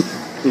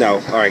 No.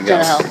 All right, go.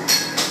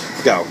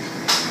 Go.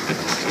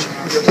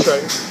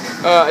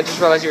 I just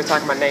realized you were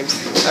talking about names.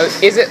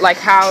 Is it like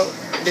How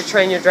to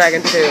Train Your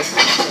Dragon 2,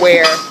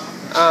 where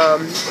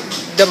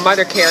the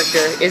mother character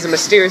is a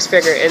mysterious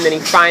figure and then he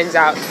finds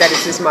out that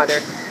it's his mother?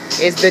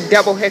 Is the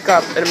double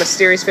Hiccup a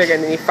mysterious figure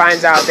and then he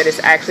finds out that it's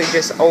actually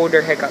just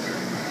older Hiccup?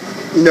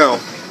 No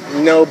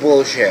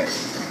bullshit.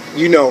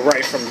 You know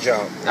right from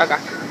jump. Okay.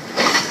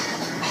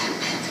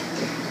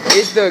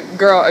 Is the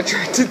girl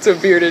attracted to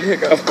bearded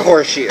Hiccup? Of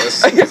course she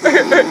is.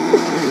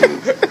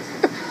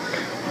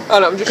 Oh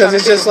no, I'm just because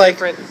it's just like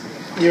different.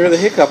 You're the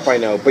Hiccup I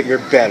know, but you're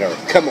better.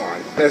 Come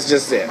on, that's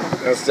just it.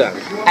 That's done.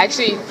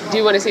 Actually, do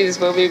you want to see this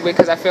movie?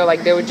 Because I feel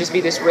like there would just be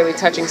this really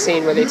touching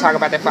scene where they talk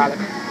about their father.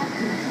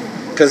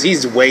 Because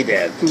he's way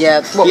dead.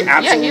 Yeah. Well, he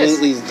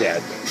absolutely is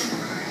dead.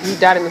 He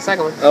died in the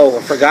second one. Oh,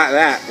 I forgot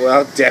that.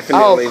 Well,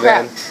 definitely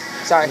crap. then.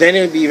 Sorry. Then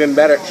it would be even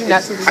better.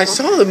 I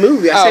saw the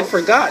movie. I said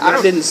forgot.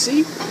 I didn't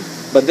see.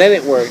 But then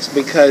it works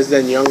because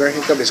then younger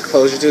Hiccup is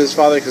closer to his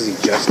father because he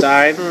just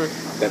died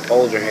than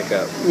older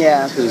Hiccup.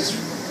 Yeah.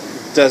 Who's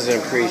doesn't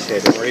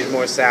appreciate it, or he's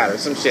more sad, or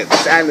some shit.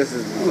 Sadness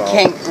is involved. You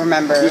can't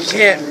remember. You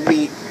can't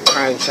beat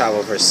time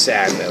travel for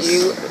sadness.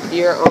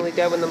 You're only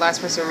dead when the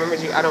last person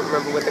remembers you. I don't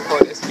remember what the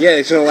quote is. Yeah,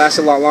 it's gonna last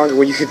a lot longer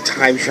when you can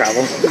time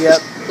travel.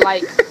 Yep.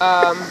 Like,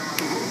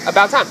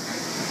 About Time.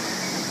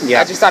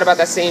 Yeah. I just thought about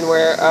that scene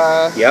where.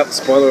 Yep.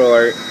 Spoiler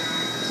alert.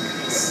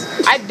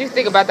 I do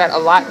think about that a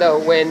lot though.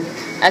 When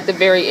at the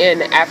very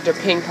end, after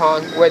Ping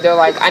Pong, where they're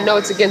like, "I know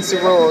it's against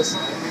the rules."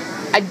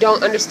 I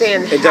don't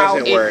understand how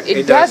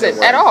it doesn't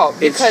work at all.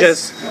 It's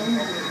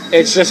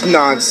just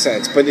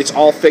nonsense, but it's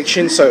all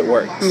fiction, so it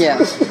works. Yeah.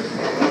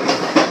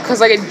 Because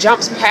like it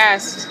jumps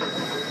past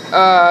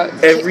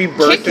every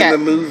birth in the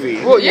movie.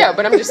 Well, yeah,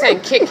 but I'm just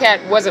saying Kit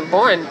Kat wasn't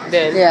born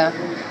then. Yeah.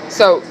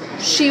 So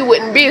she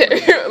wouldn't be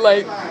there.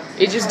 Like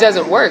it just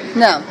doesn't work.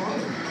 No.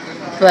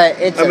 But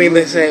it's. I mean,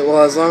 they say,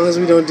 well, as long as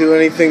we don't do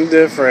anything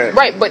different.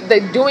 Right, but the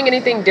doing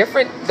anything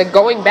different, the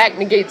going back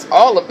negates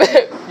all of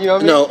it. You know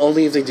what I mean? No,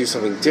 only if they do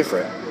something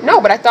different. No,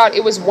 but I thought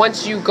it was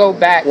once you go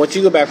back. Once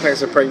you go back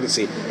past the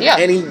pregnancy,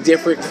 any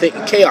different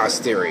chaos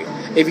theory.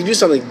 If you do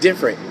something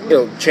different,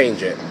 it'll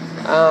change it.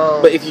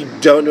 But if you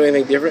don't do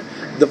anything different,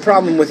 the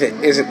problem with it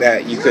isn't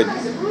that you could,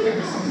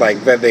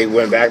 like, that they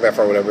went back that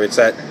far or whatever. It's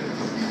that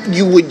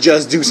you would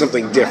just do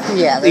something different.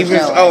 Yeah, even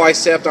if, I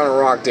stepped on a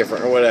rock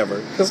different or whatever.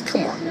 Because,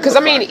 come on. Because, I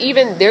mean,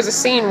 even there's a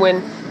scene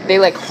when they,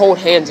 like, hold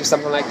hands or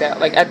something like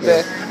that. Like, at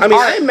the... I mean,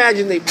 I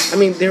imagine they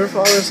were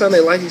father and son, they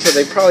liked each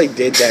other. They probably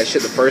did that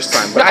shit the first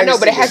time. But no, I know,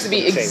 but it has to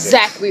be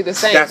exactly the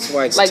same. That's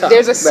why it's like, tough.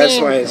 There's a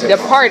scene, the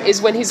part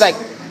is when he's like,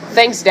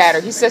 thanks, Dad,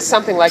 or he says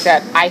something like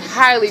that. I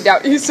highly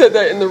doubt he said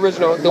that in the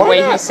original, the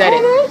way he said it.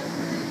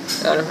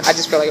 I don't know. I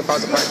just feel like it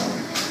falls apart.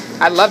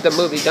 I love the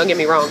movie, don't get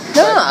me wrong.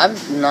 No, I'm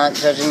not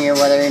judging you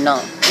whether or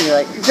not you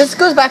like. This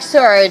goes back to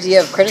our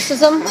idea of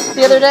criticism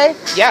the other day.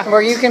 Yeah.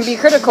 Where you can be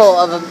critical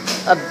of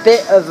a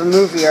bit of a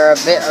movie or a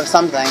bit of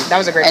something. That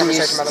was a great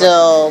conversation, and you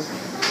still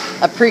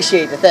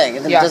appreciate the thing.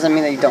 It doesn't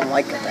mean that you don't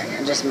like the thing.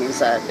 It just means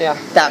that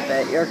that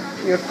bit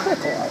you're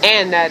critical of.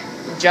 And that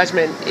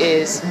judgment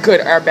is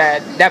good or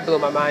bad. That blew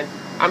my mind.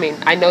 I mean,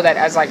 I know that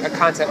as like a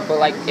concept, but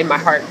like in my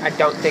heart, I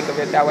don't think of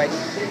it that way.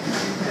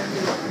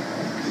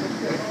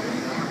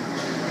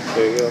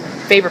 There you go.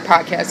 Favorite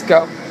podcast,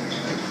 go.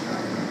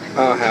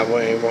 I don't have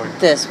one anymore.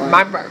 This one.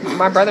 My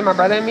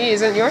brother and me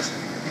isn't yours?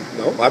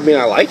 No, I mean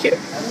I like it.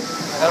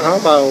 How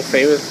about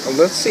favorite?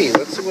 Let's see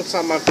what's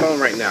on my phone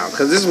right now,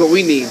 because this is what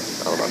we need.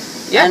 Hold on.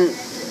 Yeah.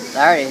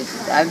 And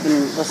I've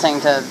been listening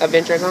to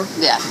Adventure Zone.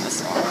 Yeah.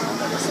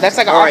 That's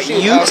like an all right.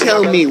 offshoot. You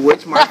tell me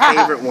which my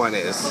favorite one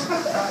is.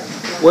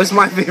 What's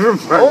my favorite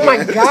part? Oh my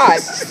god!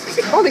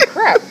 Holy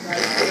crap!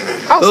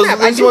 Oh snap!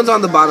 These ones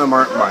on the bottom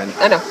aren't mine.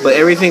 I know. But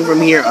everything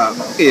from here up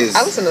is.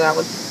 I listened to that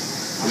one.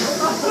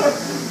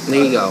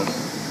 There you go.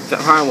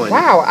 Find one.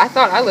 Wow, I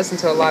thought I listened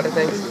to a lot of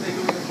things.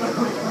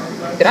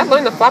 Did I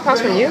learn the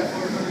Flophouse from you?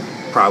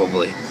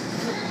 Probably.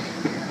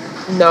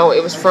 No,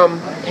 it was from.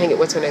 Hang it,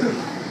 what's her name?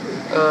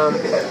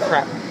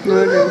 Crap.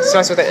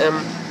 Starts with an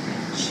M.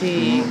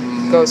 She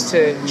goes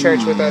to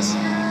church with us.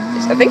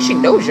 I think she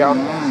knows y'all.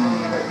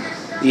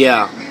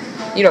 Yeah.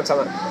 You know what I'm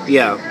talking about?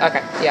 Yeah.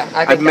 Okay, yeah.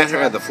 I've met her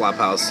at the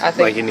Flophouse,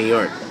 like in New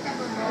York.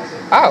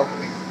 Oh.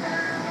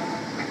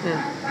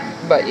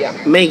 But yeah.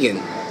 Megan.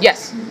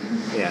 Yes.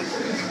 Yeah.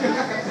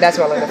 That's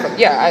what I learned from.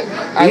 Yeah,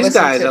 I These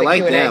listened guys, to the I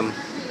like Q&A. them.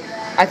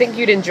 I think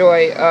you'd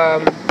enjoy.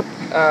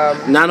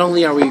 Not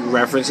only are we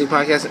referencing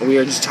podcasts, we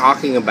are just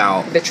talking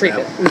about the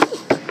treatment.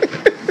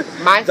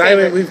 My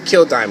Diamond, we've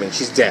killed Diamond.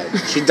 She's dead.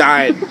 She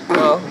died.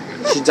 Oh.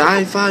 She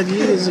died 5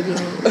 years ago.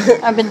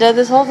 I've been dead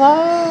this whole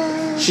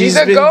time. She's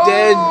a been ghost.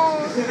 dead.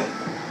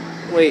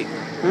 Wait.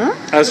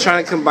 I was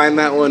trying to combine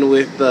that one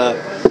with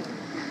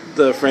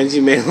the friends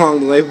you made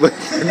along the way, but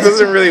it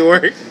doesn't really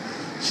work.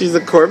 She's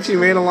the corpse you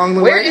made along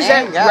the Where way. is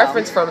that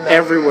reference from, though?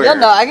 Everywhere. You'll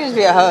know. I can just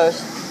be a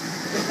host.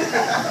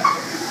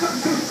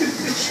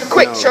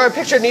 Quick, No. show her a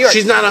picture of New York.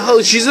 She's not a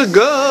host. She's a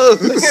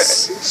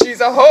ghost.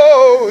 She's a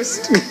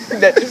host.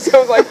 That just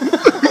sounds like...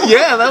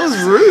 Yeah, that was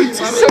rude. I'm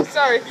so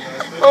sorry.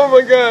 Oh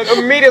my god.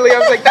 Immediately I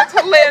was like, that's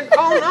Helen.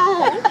 Oh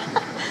no.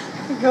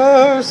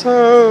 Ghost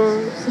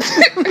host.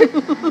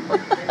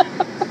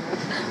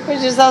 Which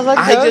just sounds like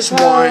I ghost just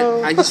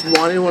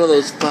wanted one of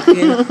those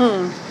fucking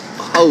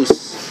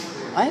hosts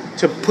What?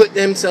 to put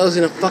themselves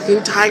in a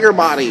fucking tiger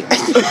body.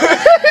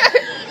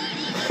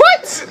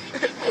 What?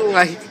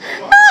 Like,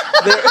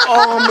 they're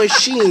all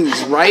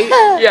machines, right?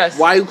 Yes.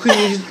 Why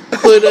couldn't you just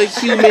put a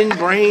human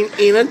brain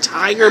in a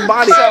tiger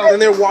body?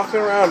 And they're walking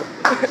around,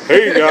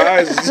 hey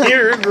guys,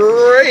 you're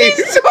great.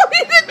 He's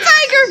Tony the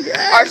Tiger.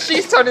 Or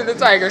she's Tony the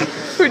Tiger.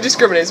 Who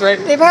discriminates, right?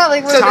 They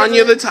probably would.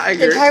 Tanya the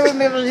tiger. They probably wouldn't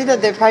be able to do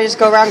that. They'd probably just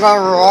go around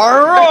going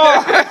roar,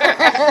 roar.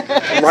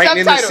 Writing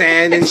in the Subtitled.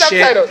 sand and It's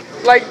shit. subtitled.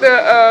 Like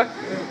the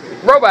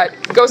robot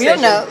Ghost You don't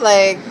Station. know,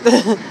 like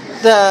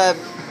the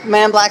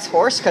Man in Black's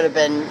horse could have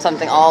been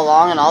something all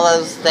along, and all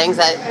those things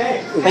that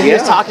when he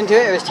was Yeah. talking to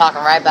it was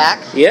talking right back.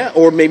 Yeah,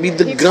 or maybe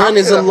the He gun talked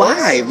is to the horse?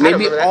 I alive. don't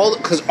Maybe remember that.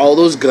 because all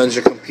those guns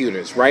are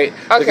computers, right?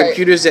 The Okay.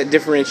 computers that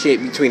differentiate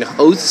between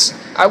hosts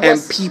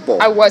and people.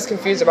 I was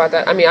confused about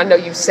that. I mean, I know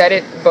you said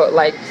it, but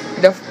like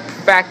the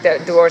fact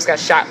that Dolores got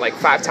shot like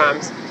 5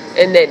 times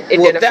and then it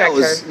didn't affect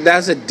her.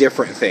 That's a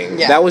different thing.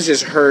 Yeah. That was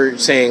just her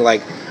saying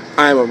like,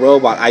 I'm a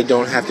robot. I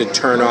don't have to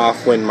turn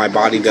off when my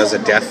body does a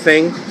death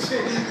thing.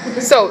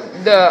 So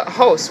the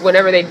hosts,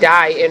 whenever they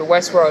die in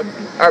Westworld,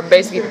 are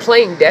basically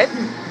playing dead.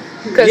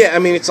 'Cause Yeah, I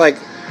mean it's like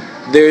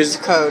there's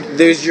Code.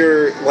 There's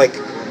your like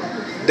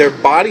their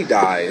body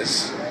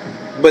dies,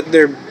 but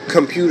their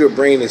computer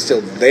brain is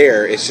still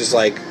there. It's just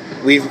like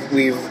we've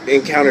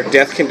encountered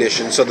death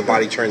conditions, so the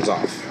body turns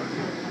off.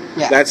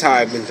 Yeah. That's how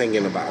I've been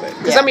thinking about it.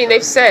 Because I mean,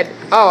 they've said,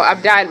 "Oh,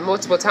 I've died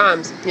multiple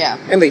times." Yeah.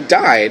 And they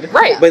died,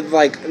 Right. But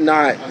like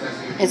not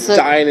It's the,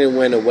 died and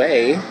went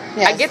away.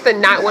 yeah. I get the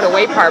not went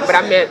away part, but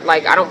I meant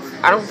like I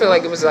don't feel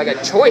like it was like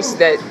a choice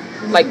that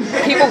like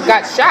people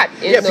got shot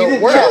in Yeah, the people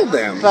world. killed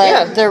them. But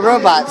Yeah. they're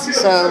robots,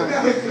 so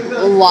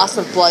loss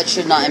of blood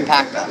should not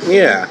impact them.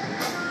 Yeah,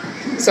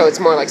 So it's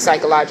more like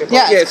psychological.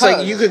 Yeah. yeah. It's code.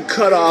 like you could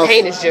cut off.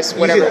 Pain is just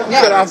You whatever. could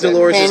Yeah. cut off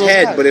Dolores' Pain is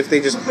head, code. but if they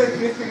just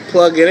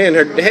plug it in,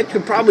 her head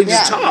could probably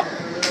just Yeah. talk.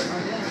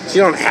 She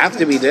don't have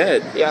to be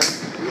dead. Yeah.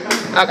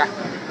 Okay.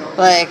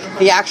 Like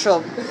the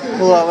actual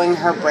blowing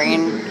her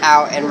brain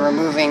out and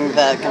removing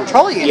the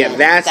control unit. Yeah,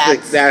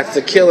 that's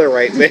the killer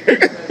right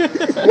there.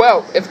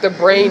 Well, if the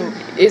brain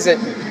isn't,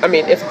 I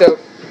mean, if the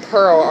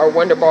Pearl or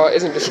Wonder Ball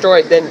isn't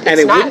destroyed, then it's And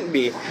it not. wouldn't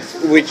be,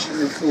 which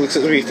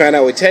we found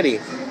out with Teddy,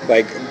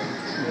 like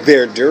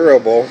they're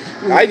durable.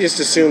 I just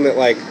assumed that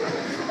like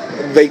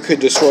they could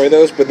destroy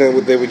those, but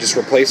then they would just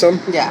replace them.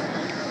 Yeah.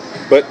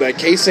 But that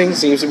casing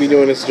seems to be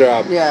doing its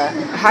job. Yeah.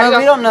 How But do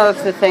we you- don't know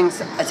if the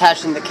thing's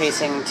attaching the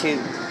casing to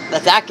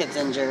that gets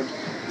injured.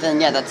 Then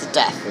yeah, that's a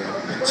death.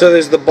 So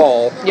there's the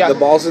ball. Yeah. The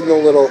ball's in the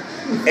little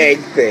egg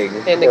thing.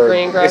 And the or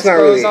green grass it's not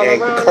grows really all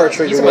egg, around the it?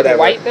 cartridge You or talking about the whatever.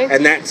 white thing?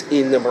 And that's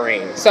in the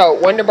brain. So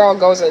Wonder Ball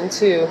goes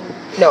into.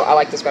 No, I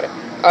like this better.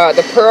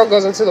 The Pearl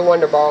goes into the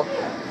Wonder Ball.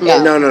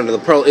 No. No. The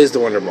pearl is the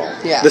Wonder Ball.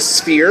 Yeah. The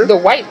sphere. The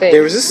white thing.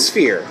 There was a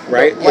sphere,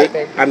 right? The white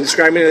thing. I'm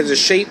describing it as a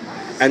shape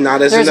and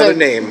not as another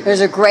name. There's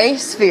a gray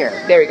sphere.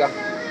 There we go.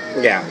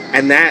 Yeah,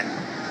 and that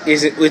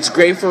is it. It's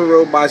gray for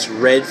robots,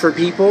 red for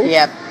people.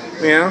 Yep.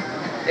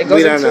 Yeah. It goes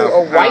We don't into know.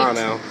 a I white don't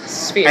know.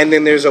 sphere. And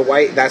then there's a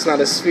white. That's not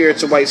a sphere.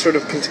 It's a white sort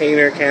of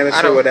container, I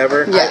canister, don't-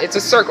 whatever. Yeah. It's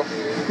a circle.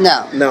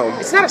 No. No,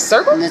 It's not a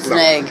circle? And it's No.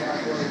 an egg.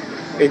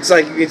 it's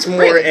like it's more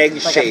Really? egg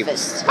Like a shaped.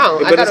 fist. Oh,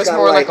 I But thought it's it was got,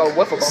 more like a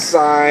wiffle ball.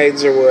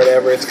 sides or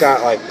whatever. It's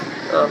got like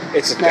Oh.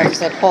 it's a No, thing. because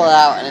they pull it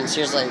out and it's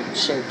usually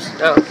shaped.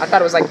 Oh, I thought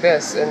it was like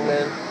this, and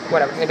then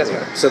whatever. It doesn't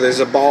matter. So there's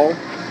a ball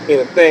in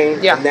a thing,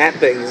 Yeah. and that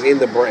thing is in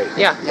the brain.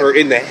 Yeah. Or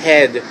in the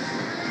head,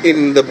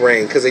 in the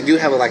brain, because they do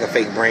have like a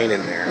fake brain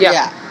in there.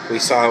 Yeah. We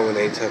saw it when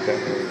they took out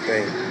the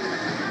thing.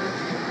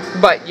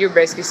 But you're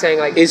basically saying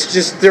like, It's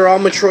just they're all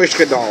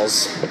Matryoshka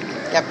dolls.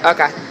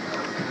 okay,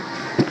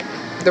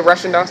 the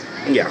Russian dolls,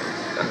 Yeah.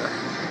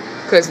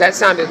 because that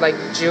sounded like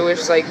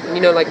Jewish, like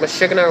like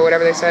Meshuggah or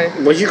whatever they say,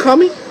 What'd you call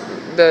me?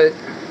 the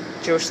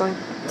Jewish slang.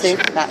 See?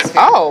 That's good.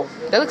 Oh,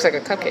 that looks like a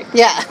cupcake.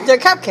 Yeah, they're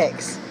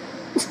cupcakes.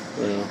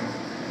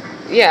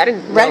 Yeah, I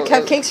didn't. Red know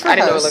cupcakes for I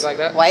didn't know it hosts. looked like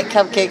that. White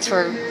cupcakes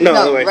for No,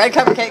 other way. red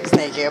cupcakes.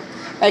 Thank you.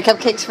 Red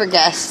cupcakes for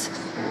guests.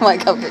 White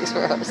cupcakes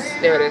for hosts.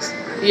 There it is.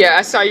 Yeah,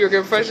 I saw you were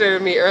getting frustrated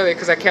with me earlier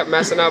because I kept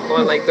messing up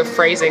on like the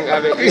phrasing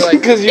of it. You're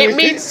like, 'Cause you- it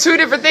means 2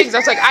 different things. I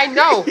was like, I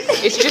know,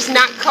 it's just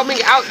not coming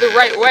out the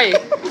right way.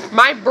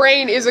 My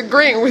brain is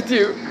agreeing with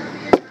you.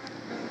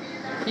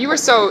 You were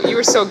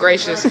so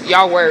gracious.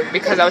 Y'all were,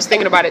 because I was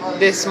thinking about it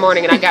this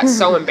morning and I got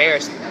so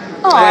embarrassed.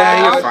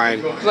 Yeah, you're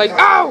fine. Like,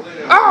 oh,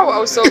 I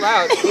was so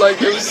loud.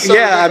 Like it was so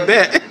Yeah, I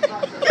ridiculous. bet.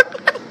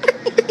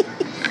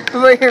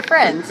 We're your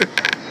friends.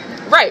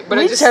 Right, but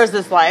We chose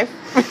this life.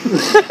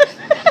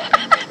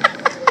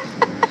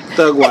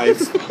 Thug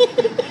wife.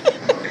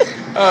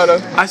 I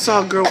don't know. I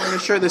saw a girl wearing a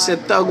shirt that said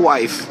thug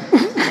wife.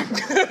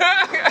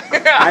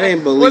 I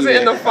didn't believe Was it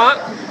in the font?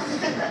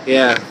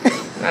 Yeah.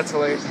 That's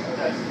hilarious.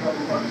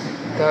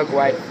 Thug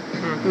White.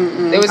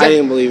 I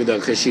didn't believe it though,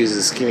 because she was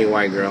a skinny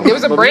white girl. There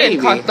was a But brand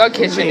maybe. called Thug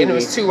Kitchen, and it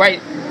was 2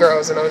 white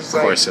girls, and I was just Of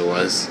like, course it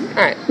was.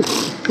 alright.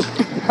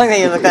 I think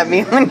you looked at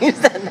me when you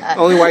said that.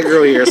 Only white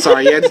girl here.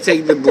 Sorry, you had to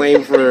take the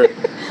blame for a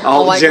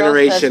whole White girls,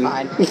 generation.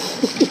 that's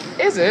fine.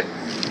 Is it?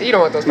 You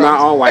don't want those Not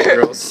problems. all white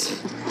girls.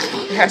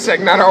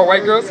 Hashtag not all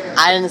white girls.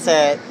 I didn't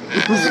say it.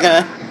 I'm just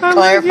gonna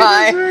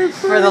clarify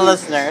for the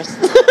listeners.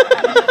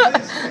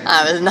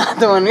 I was not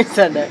the one who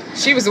said it.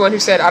 She was the one who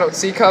said, I don't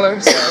see color,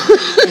 so.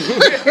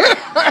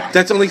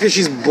 That's only because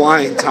she's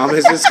blind,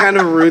 Thomas. It's kind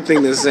of a rude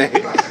thing to say.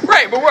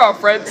 Right, but we're all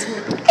friends.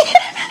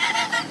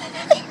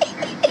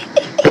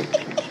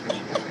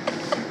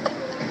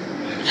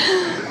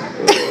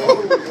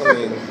 I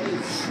mean,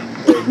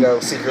 there you go.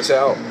 Secrets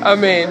out. I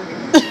mean,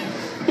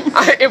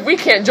 if we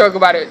can't joke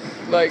about it,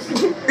 like.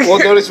 Well,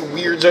 notice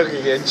weird joke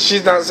again.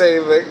 She's not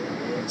saying anything.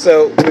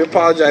 So, we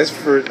apologize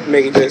for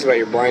making jokes about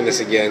your blindness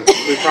again.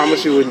 We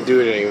promised we wouldn't do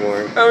it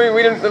anymore. I mean,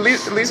 we didn't. At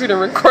least we didn't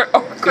record.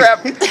 Oh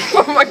crap!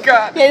 Oh my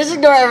god! Yeah, just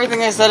ignore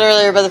everything I said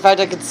earlier about the fact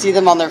I could see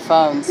them on their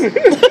phones.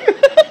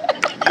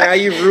 Now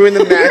you've ruined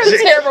the magic. You're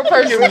a terrible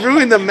person. You've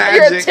ruined the You're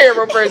a magic.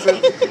 terrible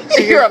person.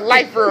 You're a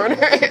life ruiner.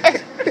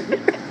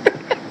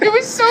 It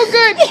was so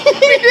good.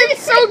 We did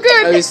so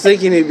good. I was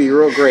thinking it'd be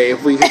real great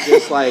if we could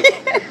just like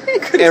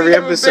every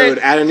episode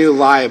add a new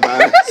lie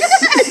about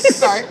us.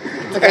 Sorry.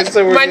 And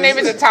so we're My just- name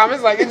isn't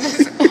Thomas. Like it's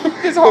just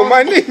his whole. Well,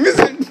 my name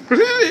isn't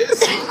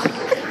Brutus.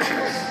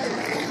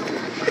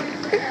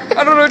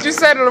 I don't know what you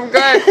said, and I'm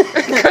glad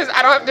because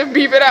I don't have to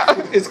beep it out.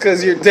 It's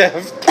because you're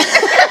deaf.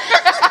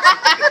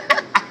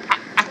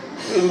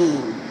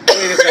 Ooh.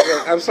 Wait a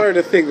second. I'm sorry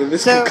to think that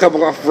this So- could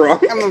come off wrong.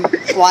 I'm a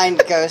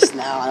blind ghost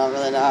now. I don't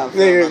really know how. I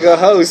feel You're a about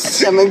ghost.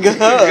 that. I'm a ghost.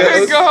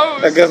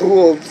 Ghost. A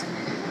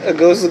gahool. A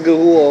ghost of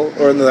Gahul.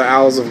 Or the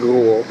owls of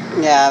Gahul.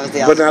 Yeah, I was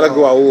the But not a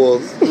Gahul.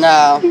 Gahul.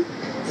 No,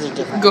 these are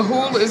different.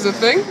 Gahool is a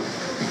thing.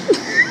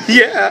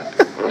 Yeah.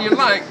 You're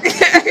lying.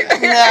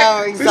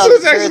 No, This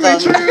was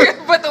actually true.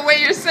 But the way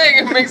you're saying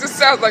it makes it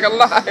sound like a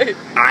lie.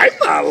 I'm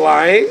not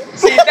lying.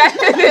 See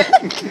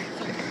that?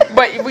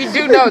 But we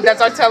do know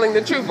that's our telling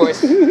the truth voice.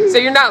 So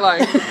you're not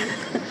lying.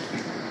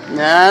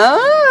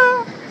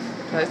 No.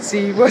 Let's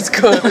see what's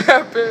gonna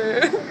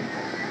happen.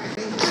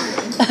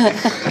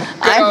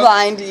 I'm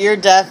blind, you're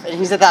deaf, and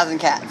he's 1,000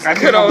 cats. I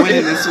Good old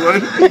this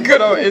one.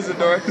 Good old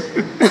Isidore.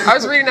 I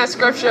was reading that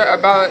scripture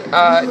about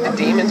the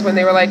demons when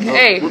they were like,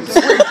 "Hey,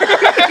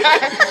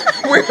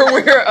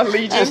 we're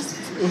allegiance."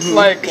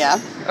 Like, Yeah.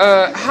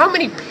 how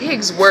many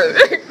pigs were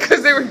there?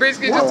 Because they were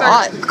basically A just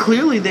lot. like,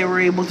 Clearly, they were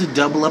able to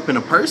double up in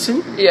a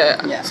person, yeah.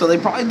 Yeah. so they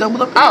probably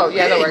doubled up. Oh, in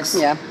yeah, that pigs. works.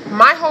 Yeah.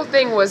 My whole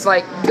thing was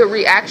like the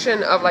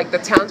reaction of like the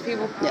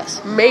townspeople Yes.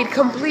 made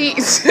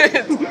complete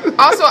sense.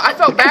 Also, I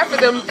felt bad for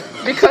them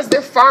because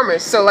they're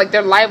farmers, so like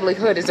their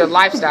livelihood is their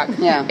livestock.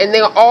 Yeah. And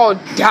they all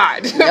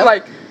died. Yep.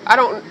 Like, I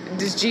don't.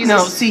 Does Jesus?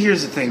 No, see,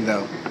 here's the thing,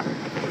 though.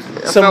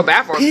 I felt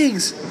bad for them.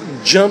 pigs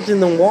jumped in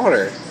the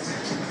water.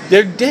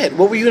 They're dead.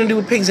 What were you gonna do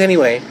with pigs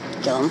anyway?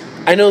 Kill him.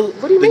 I know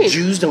What do you the mean?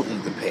 Jews don't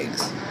eat the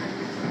pigs.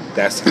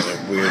 That's kind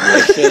of weird.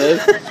 They should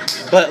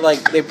have. But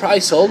like, they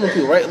probably sold them to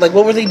people, right? Like,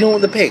 what were they doing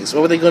with the pigs?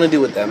 What were they gonna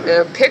do with them?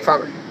 Pig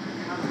farmer.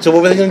 So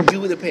what were they gonna do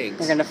with the pigs?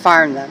 They're gonna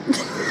farm them.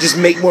 Just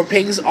make more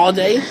pigs all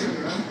day?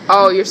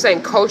 Oh, you're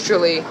saying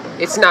culturally,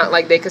 it's not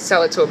like they could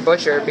sell it to a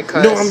butcher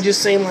because. No, I'm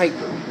just saying, like,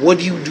 what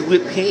do you do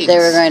with pigs? They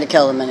were going to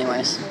kill them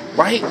anyways.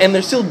 Right? And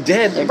they're still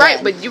dead. Right,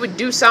 dead. but you would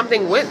do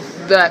something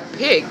with that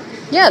pig.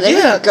 Yeah, they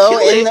Yeah, could go kill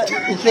in.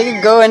 it. They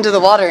could go into the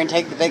water and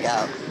take the pig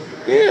out.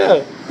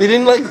 Yeah. They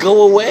didn't, like,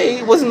 go away.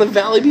 It wasn't the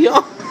valley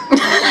beyond.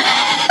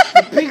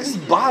 The pig's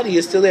body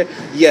is still there.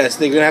 Yes,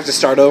 they're gonna have to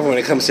start over when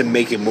it comes to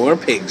making more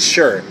pigs,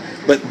 sure.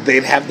 But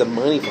they'd have the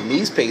money from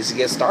these pigs to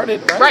get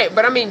started, right? Right,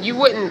 but I mean, you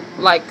wouldn't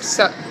like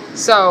so.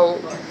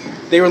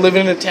 They were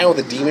living in a town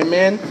with a demon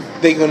man.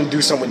 They're gonna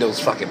do something with those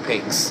fucking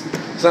pigs.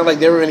 It's not like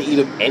they were gonna eat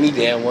them any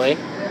damn way.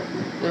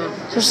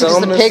 Because Sell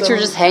the them to pigs were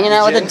some just hanging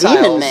out with a demon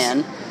Gentiles.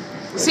 man.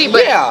 See,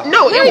 but Yeah.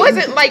 no, it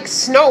wasn't like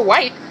Snow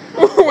White,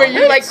 where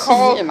you like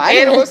call It might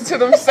have animals to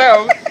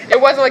themselves. It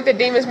wasn't like the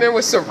demons man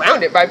was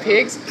surrounded by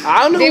pigs.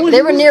 I don't know. They- what they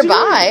he were was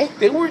nearby. doing.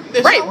 They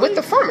were Right, with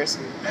the farmers.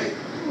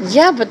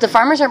 Yeah, but the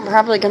farmers aren't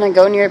probably going to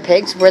go near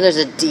pigs where there's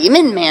a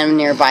demon man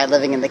nearby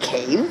living in the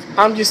cave.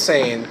 I'm just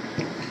saying,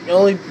 the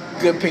only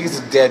good pig is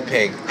a dead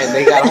pig, and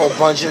they got a whole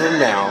bunch of them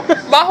now.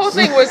 My whole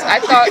thing was I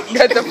thought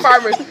that the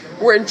farmers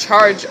were in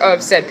charge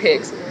of said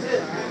pigs.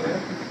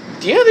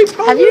 Yeah, they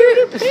probably Have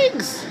you- were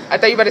pigs. I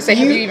thought you were about to say,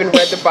 have you even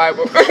read the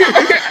Bible?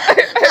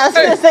 I was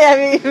going to say, have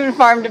you even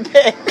farmed a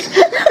pig?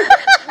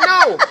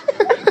 No.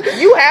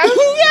 You have?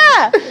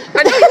 Yeah.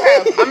 I know you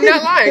have. I'm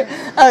not lying.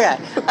 Okay.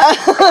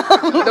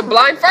 The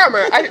blind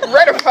farmer. I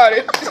read about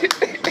it.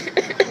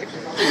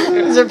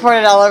 It's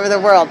reported all over the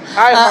world.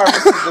 I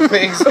harvested the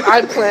pigs.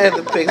 I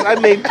planted the pigs. I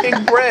made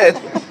pig bread.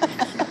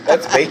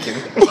 That's bacon.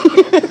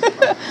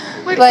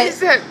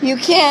 But you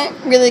can't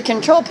really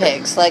control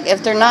pigs. Like,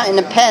 if they're not in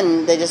a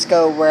pen, they just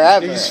go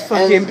wherever. They're just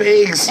fucking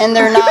pigs. And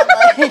they're not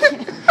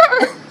like...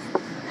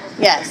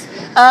 Yes.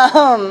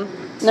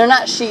 They're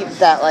not sheep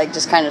that, like,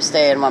 just kind of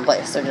stay in one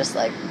place. They're just,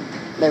 like,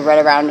 they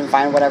run around and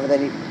find whatever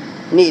they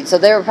need. So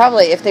they were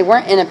probably, if they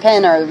weren't in a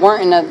pen or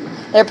weren't in a...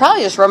 They're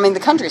probably just roaming the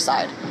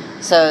countryside.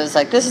 So it's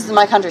like, this is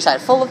my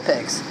countryside full of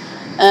pigs.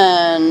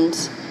 And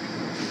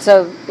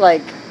so,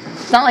 like,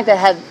 it's not like they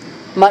had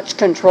much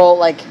control.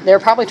 Like, they were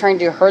probably trying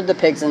to herd the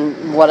pigs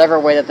in whatever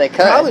way that they could.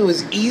 Probably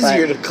was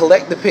easier to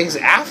collect the pigs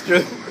after.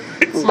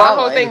 My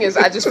whole thing is,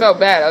 I just felt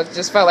bad. I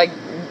just felt like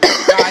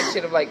God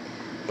should have, like,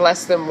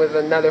 blessed them with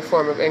another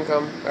form of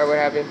income or what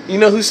have you. You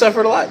know who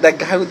suffered a lot? That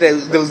guy with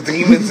those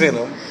demons in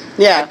him.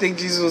 Yeah. I think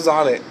Jesus was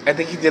on it. I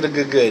think he did a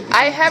good.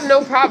 I have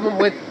no problem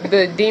with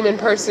the demon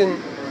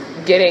person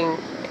getting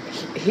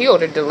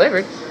healed or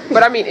delivered,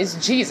 but I mean, it's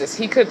Jesus.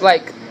 He could,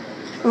 like...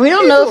 We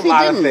don't know if he a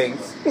lot didn't. of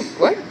things.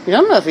 What? We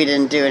don't know if he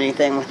didn't do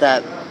anything with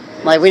that.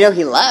 Like, we know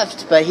he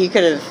left, but he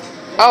could have...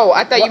 Oh,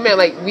 I thought you meant,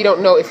 like, we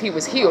don't know if he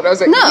was healed. I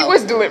was like, No. he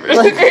was delivered.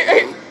 Like,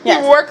 he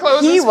yes, wore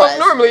clothes he and spoke was.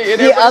 normally, and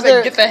The everybody's other-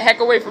 like, get the heck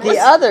away from us. The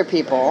other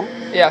people...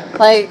 Yeah.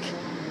 Like,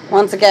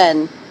 once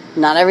again,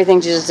 not everything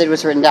Jesus did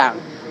was written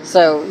down.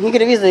 So he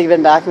could have easily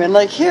been back and been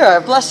like, here, I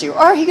bless you.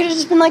 Or he could have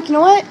just been like, you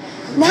know what?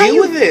 Now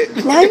Deal with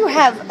it. Now you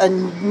have a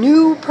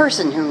new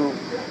person who,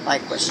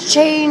 like, was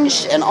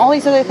changed and all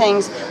these other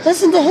things.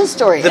 Listen to his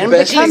story. The and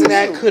best become thing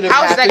that you. could have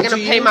How is that happened going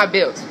to to pay you. my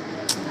bills?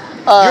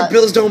 Your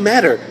bills don't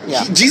matter.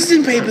 Yeah. Jesus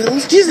didn't pay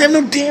bills. Jesus have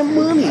no damn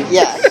money.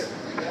 Yeah.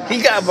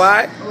 He got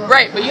by.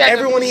 Right, but you have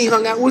Everyone he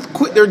hung out with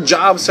quit their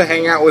jobs to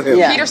hang out with him.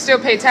 Yeah. Peter still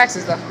paid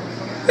taxes, though.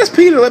 That's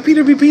Peter. Let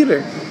Peter be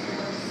Peter.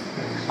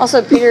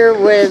 Also, Peter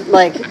would,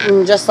 like,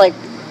 just like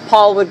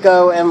Paul would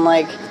go and,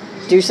 like,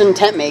 do some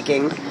tent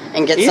making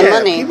and get some Yeah,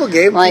 money. people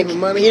gave like, people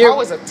money. Peter, Paul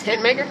was a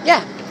tent maker?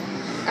 yeah.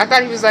 I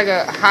thought he was like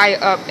a high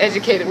up,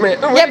 educated man.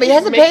 Yeah, but he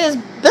has to pay his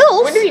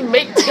bills. When did he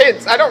make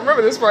tents? I don't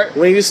remember this part.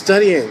 When are you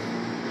studying?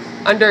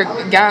 Under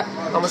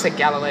almost like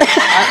Galileo.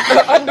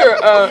 Under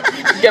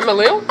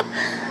Gamaliel?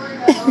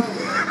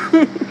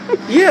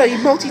 Yeah, you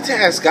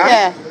multitask, guy.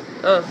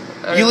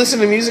 Yeah. You listen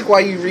to music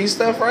while you read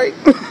stuff, right?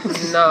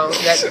 No,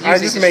 that usually I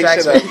just made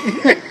distracts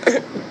shit me.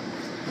 up.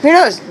 Who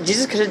knows?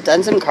 Jesus could have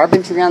done some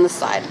carpentry on the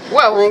side.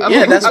 Well, Like,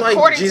 Yeah, that's why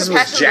according Jesus to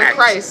was Passion of jacked.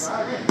 Christ,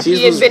 Jesus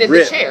he was invented the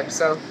ripped. chair,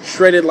 so.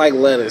 Shredded like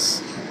lettuce.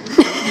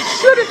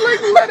 Shredded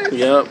like lettuce.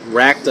 Yep,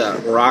 racked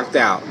up, rocked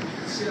out.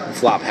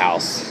 Flop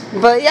house.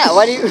 But yeah,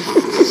 why do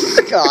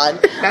you...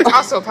 God. That's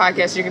also a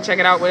podcast. You can check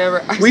it out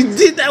whenever. We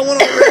did that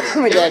one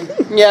already. We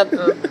did. Yep.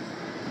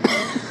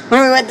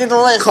 When we went through the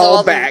list. Call of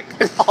all back.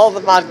 all the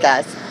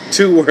podcasts.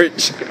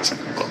 2-word.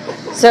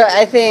 So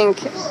I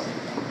think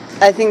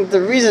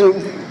the reason,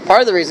 part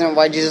of the reason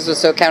why Jesus was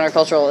so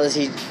countercultural is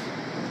he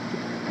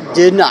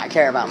did not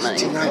care about money.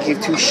 Did not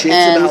give two shits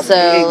And about so,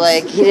 pigs.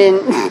 like, he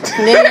didn't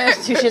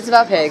give two shits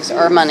about pigs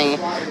or money,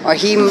 or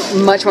he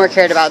much more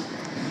cared about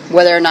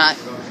whether or not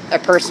a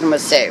person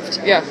was saved.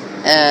 Yeah.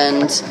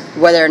 And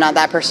whether or not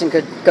that person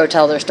could go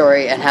tell their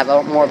story and have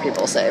more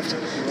people saved.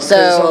 it's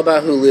all So,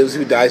 about who lives,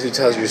 who dies, who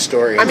tells your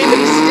story. I mean, but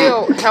he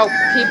still helped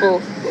people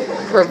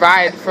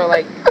provide for,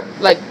 like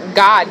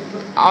God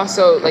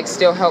also, like,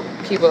 still help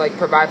people, like,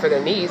 provide for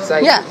their needs.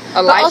 Like, yeah.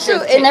 But Elisha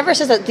also, it never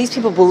says that these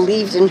people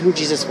believed in who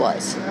Jesus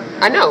was.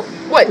 I know.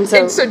 What? And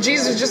And so- so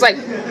Jesus was just like,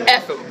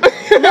 F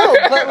him. No,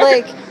 but,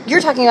 like,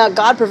 you're talking about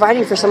God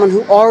providing for someone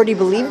who already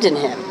believed in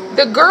him.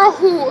 The girl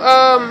who,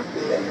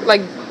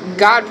 like,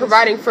 God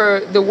providing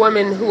for the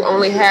woman who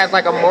only had,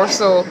 like, a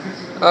morsel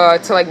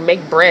to, like,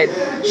 make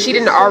bread, she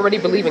didn't already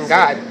believe in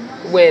God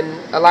when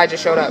Elijah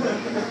showed up.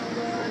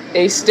 And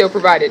he still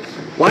provided.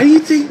 Why do you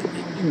think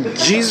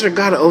Jesus or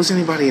God owes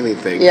anybody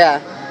anything? Yeah.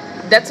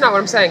 That's not what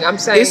I'm saying. I'm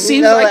saying... It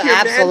seems No, like it you're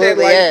mad that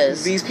absolutely like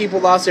is. these people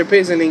lost their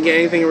pigs and didn't get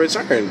anything in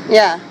return.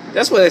 Yeah.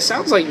 That's what it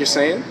sounds like you're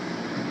saying.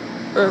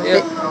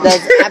 yeah.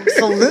 That's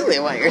absolutely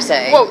what you're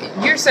saying. Well,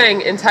 you're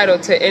saying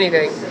entitled to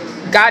anything.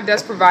 God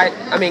does provide...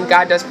 I mean,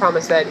 God does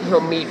promise that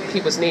he'll meet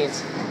people's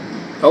needs.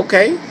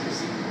 Okay.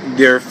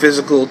 Their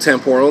physical,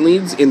 temporal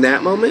needs in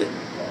that moment?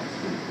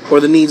 Or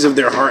the needs of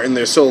their heart and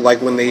their soul,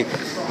 like when they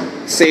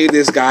saved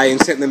this guy and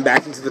sent them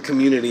back into the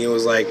community and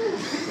was like,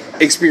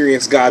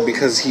 experience God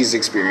because he's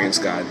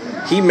experienced God.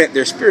 He met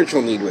their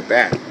spiritual need with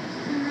that.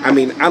 I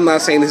mean, I'm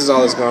not saying this is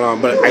all that's going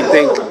on, but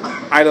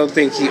I don't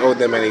think he owed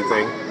them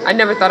anything. I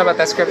never thought about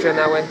that scripture in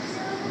that way.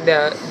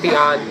 The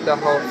beyond the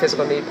whole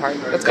physical need part.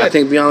 That's good. I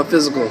think beyond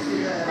physical.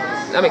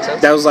 That makes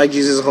sense. That was like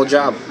Jesus' whole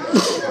job.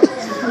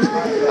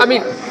 I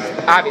mean,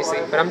 obviously,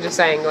 but I'm just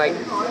saying, like,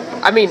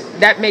 I mean,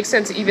 that makes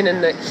sense even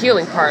in the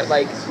healing part.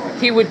 Like,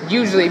 he would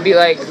usually be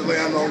like,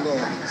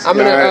 I'm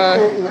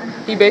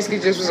gonna, he basically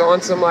just was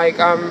on some, like,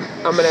 I'm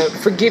gonna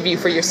forgive you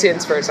for your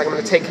sins first. Like, I'm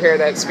gonna take care of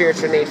that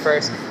spiritual need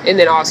first. And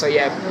then also,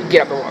 yeah,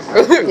 get up and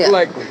walk. Yeah.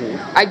 Like,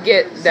 I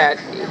get that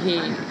he,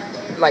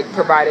 like,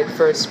 provided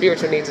for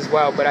spiritual needs as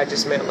well, but I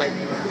just meant, like,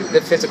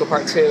 the physical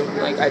part too.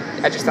 Like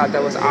I just thought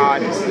that was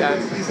odd.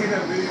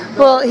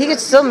 Well, he could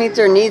still meet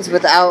their needs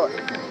without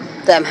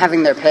them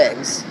having their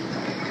pigs.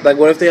 Like,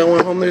 what if they all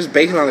went home? There's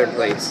bacon on their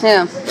plates.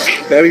 Yeah.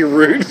 That'd be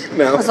rude.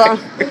 No.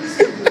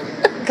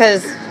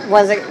 Because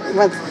once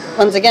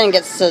again, it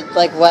gets to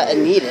like what a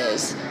need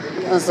is.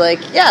 It was like,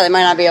 yeah, they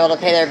might not be able to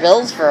pay their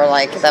bills for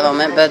like that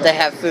moment, but if they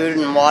have food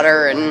and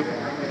water and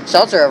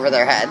shelter over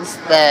their heads,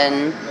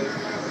 then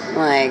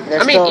like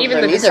I mean,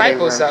 even the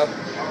disciples though,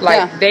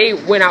 like they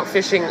went out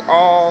fishing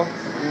all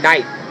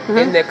night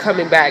and they're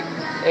coming back.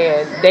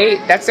 And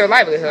that's their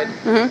livelihood.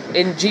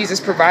 And Jesus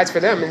provides for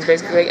them and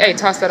basically like, hey,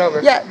 toss that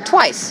over. Yeah,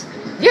 twice.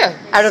 Yeah.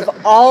 Out of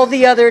all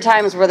the other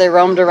times where they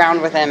roamed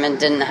around with him and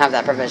didn't have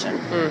that provision.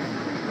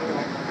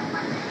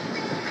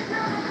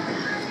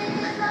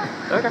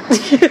 Okay.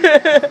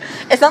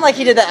 It's not like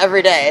he did that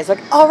every day. It's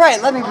like, all right,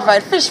 let me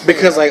provide fish for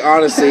Because, like,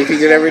 honestly, if he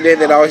did every day,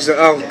 they'd always say,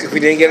 oh, if we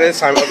didn't get it this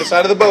time, other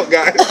side of the boat,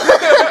 guys.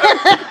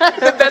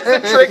 That's the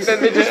trick. Then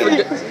they just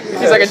forget.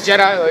 He's like a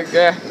Jedi. Like,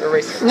 yeah,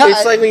 erase it. No,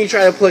 It's like when you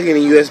try to plug in a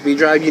USB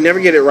drive, you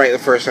never get it right the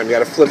first time. You got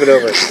to flip it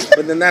over.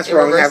 But then that's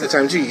wrong half the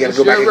time, too. You got to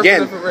go back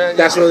again.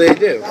 That's what they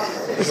do.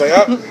 It's like,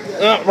 oh,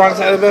 wrong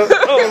side of the boat.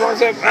 Oh, wrong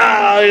side.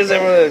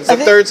 It's the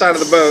third side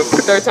of the boat.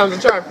 Third time's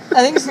a charm.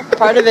 I think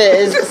part of it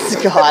is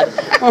God.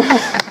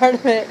 Part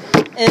of it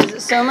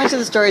is so much of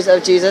the stories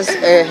of Jesus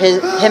or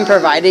him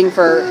providing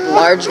for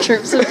large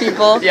groups of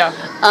people. Yeah.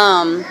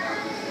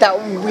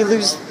 That we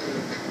lose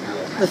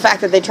the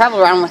fact that they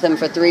traveled around with him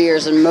for 3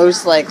 years, and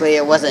most likely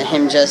it wasn't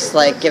him just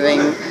like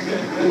giving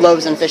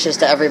loaves and fishes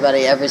to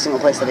everybody every single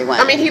place that he went.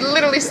 I mean, he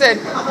literally said,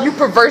 "You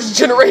perverse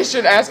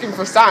generation asking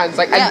for signs."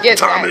 Like, I get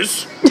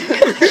Thomas. It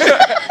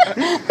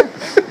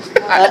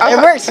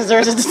works because there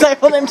was a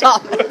disciple named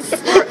Thomas.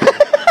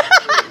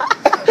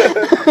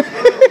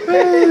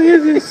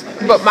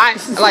 But I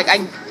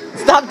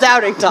Stop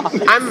doubting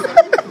Thomas.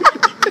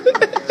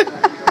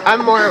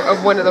 I'm more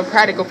of one of the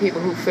practical people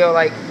who feel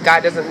like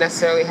God doesn't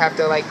necessarily have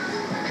to like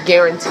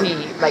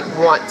guarantee like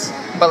wants,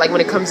 but like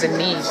when it comes to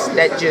needs,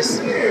 that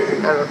just I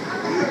don't know.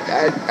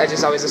 I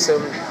just always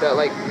assumed that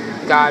like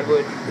God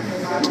would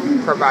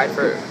provide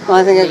for. Well,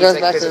 I think it needs, goes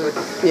like, back physically. to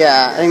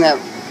I think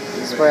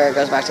that's where it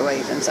goes back to what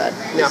Ethan said.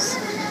 Yeah.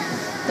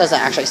 It doesn't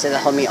actually say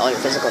that he'll meet all your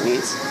physical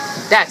needs.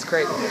 That's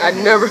crazy. I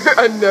never.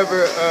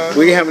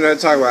 We can have another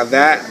talk about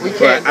that. We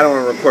can. But I don't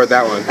want to record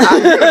that one.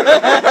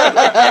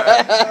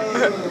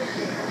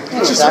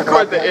 Just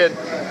record the end,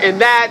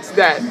 and that's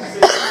that.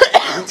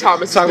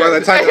 Thomas. Talk about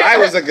the time that I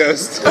was a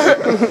ghost.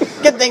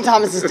 Good thing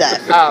Thomas is dead.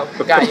 Oh,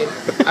 got you.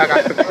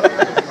 Okay.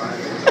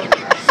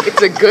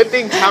 It's a good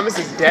thing Thomas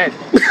is dead.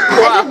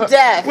 Wow.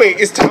 Death. Wait,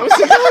 is Thomas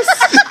a ghost?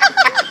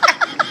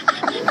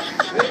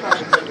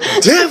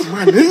 Death,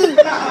 my nigga.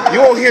 You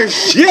won't hear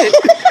shit.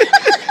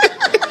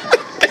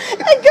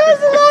 It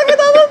goes along with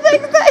all the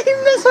things that he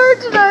misheard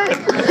tonight.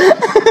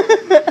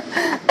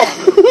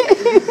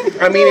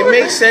 I mean, it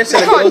makes sense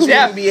that a ghost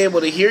wouldn't be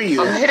able to hear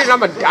you. I'm hitting.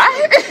 I'ma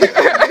die.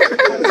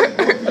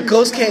 A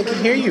ghost can't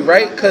hear you,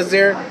 right? Because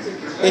they're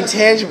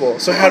intangible.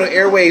 So how do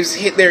airwaves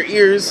hit their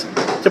ears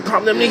to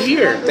prompt them to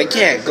hear? They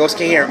can't. Ghosts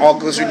can't hear. All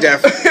ghosts are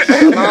deaf.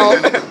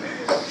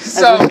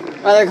 So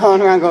while they're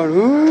going around going,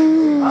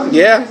 ooh.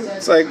 Yeah,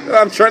 it's like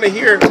I'm trying to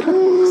hear.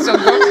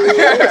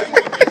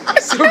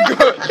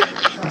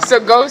 So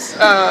ghosts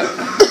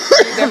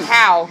either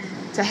how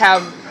to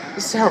have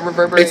sound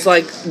reverberate. It's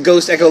like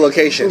ghost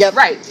echolocation. Yep.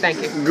 Right.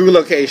 Thank you. Ghoul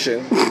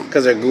location.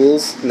 Because they're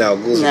ghouls? No,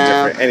 ghouls are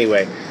different.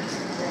 Anyway,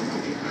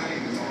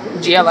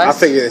 GLS. I'll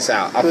figure this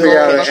out. I'll figure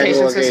out an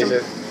Location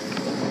echolocation.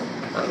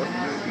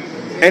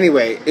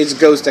 Anyway, it's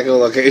ghost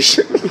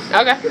echolocation.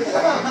 Okay.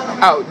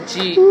 Oh,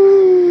 G.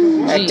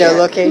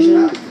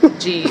 Echolocation.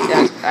 G.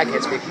 I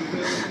can't speak.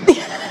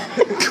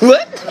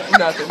 What?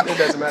 Nothing. It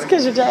doesn't matter.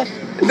 Because you're dead.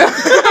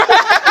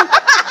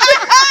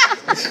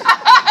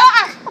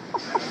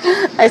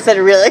 I said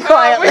it really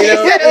quietly. I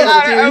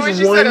wish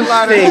you said it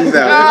louder. Thing,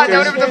 though. That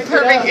would have been the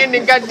perfect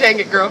ending. God dang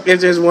it, girl. If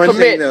there's one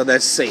Commit. thing though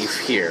that's safe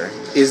here,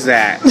 is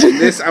that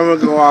this. I'm gonna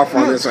go off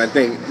on this one. I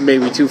think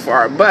maybe too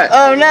far, but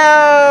Oh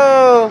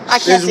no! I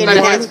can't there's see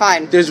anything. It's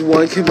fine. There's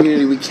one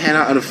community we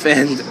cannot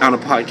offend on a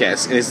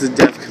podcast, and it's the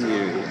deaf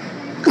community.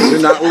 Because they're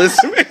not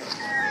listening.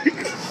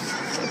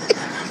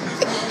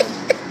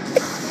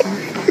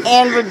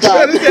 And we're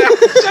done.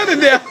 Shut it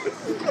down.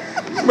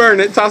 Burn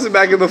it. Toss it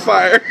back in the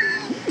fire.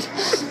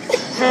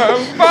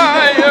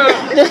 Fire.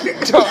 No,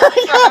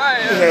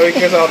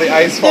 because all the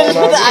ice falling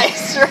Put the off.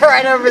 ice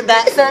right over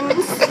that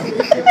sentence.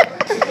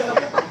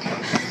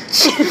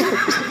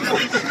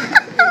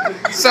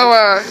 So,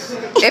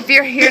 if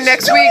you're here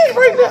next week,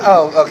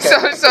 Oh, okay.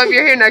 so if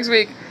you're here next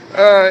week,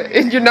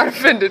 and you're not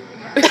offended,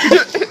 oh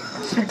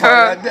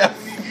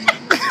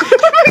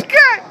my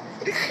God,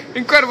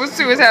 Incredibles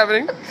 2 is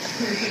happening.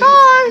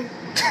 Bye.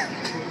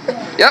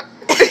 Yep.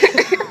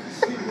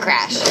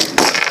 Crash.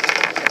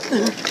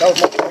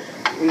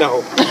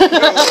 No.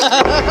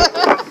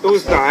 It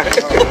was not.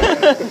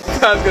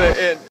 Time's gonna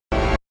end.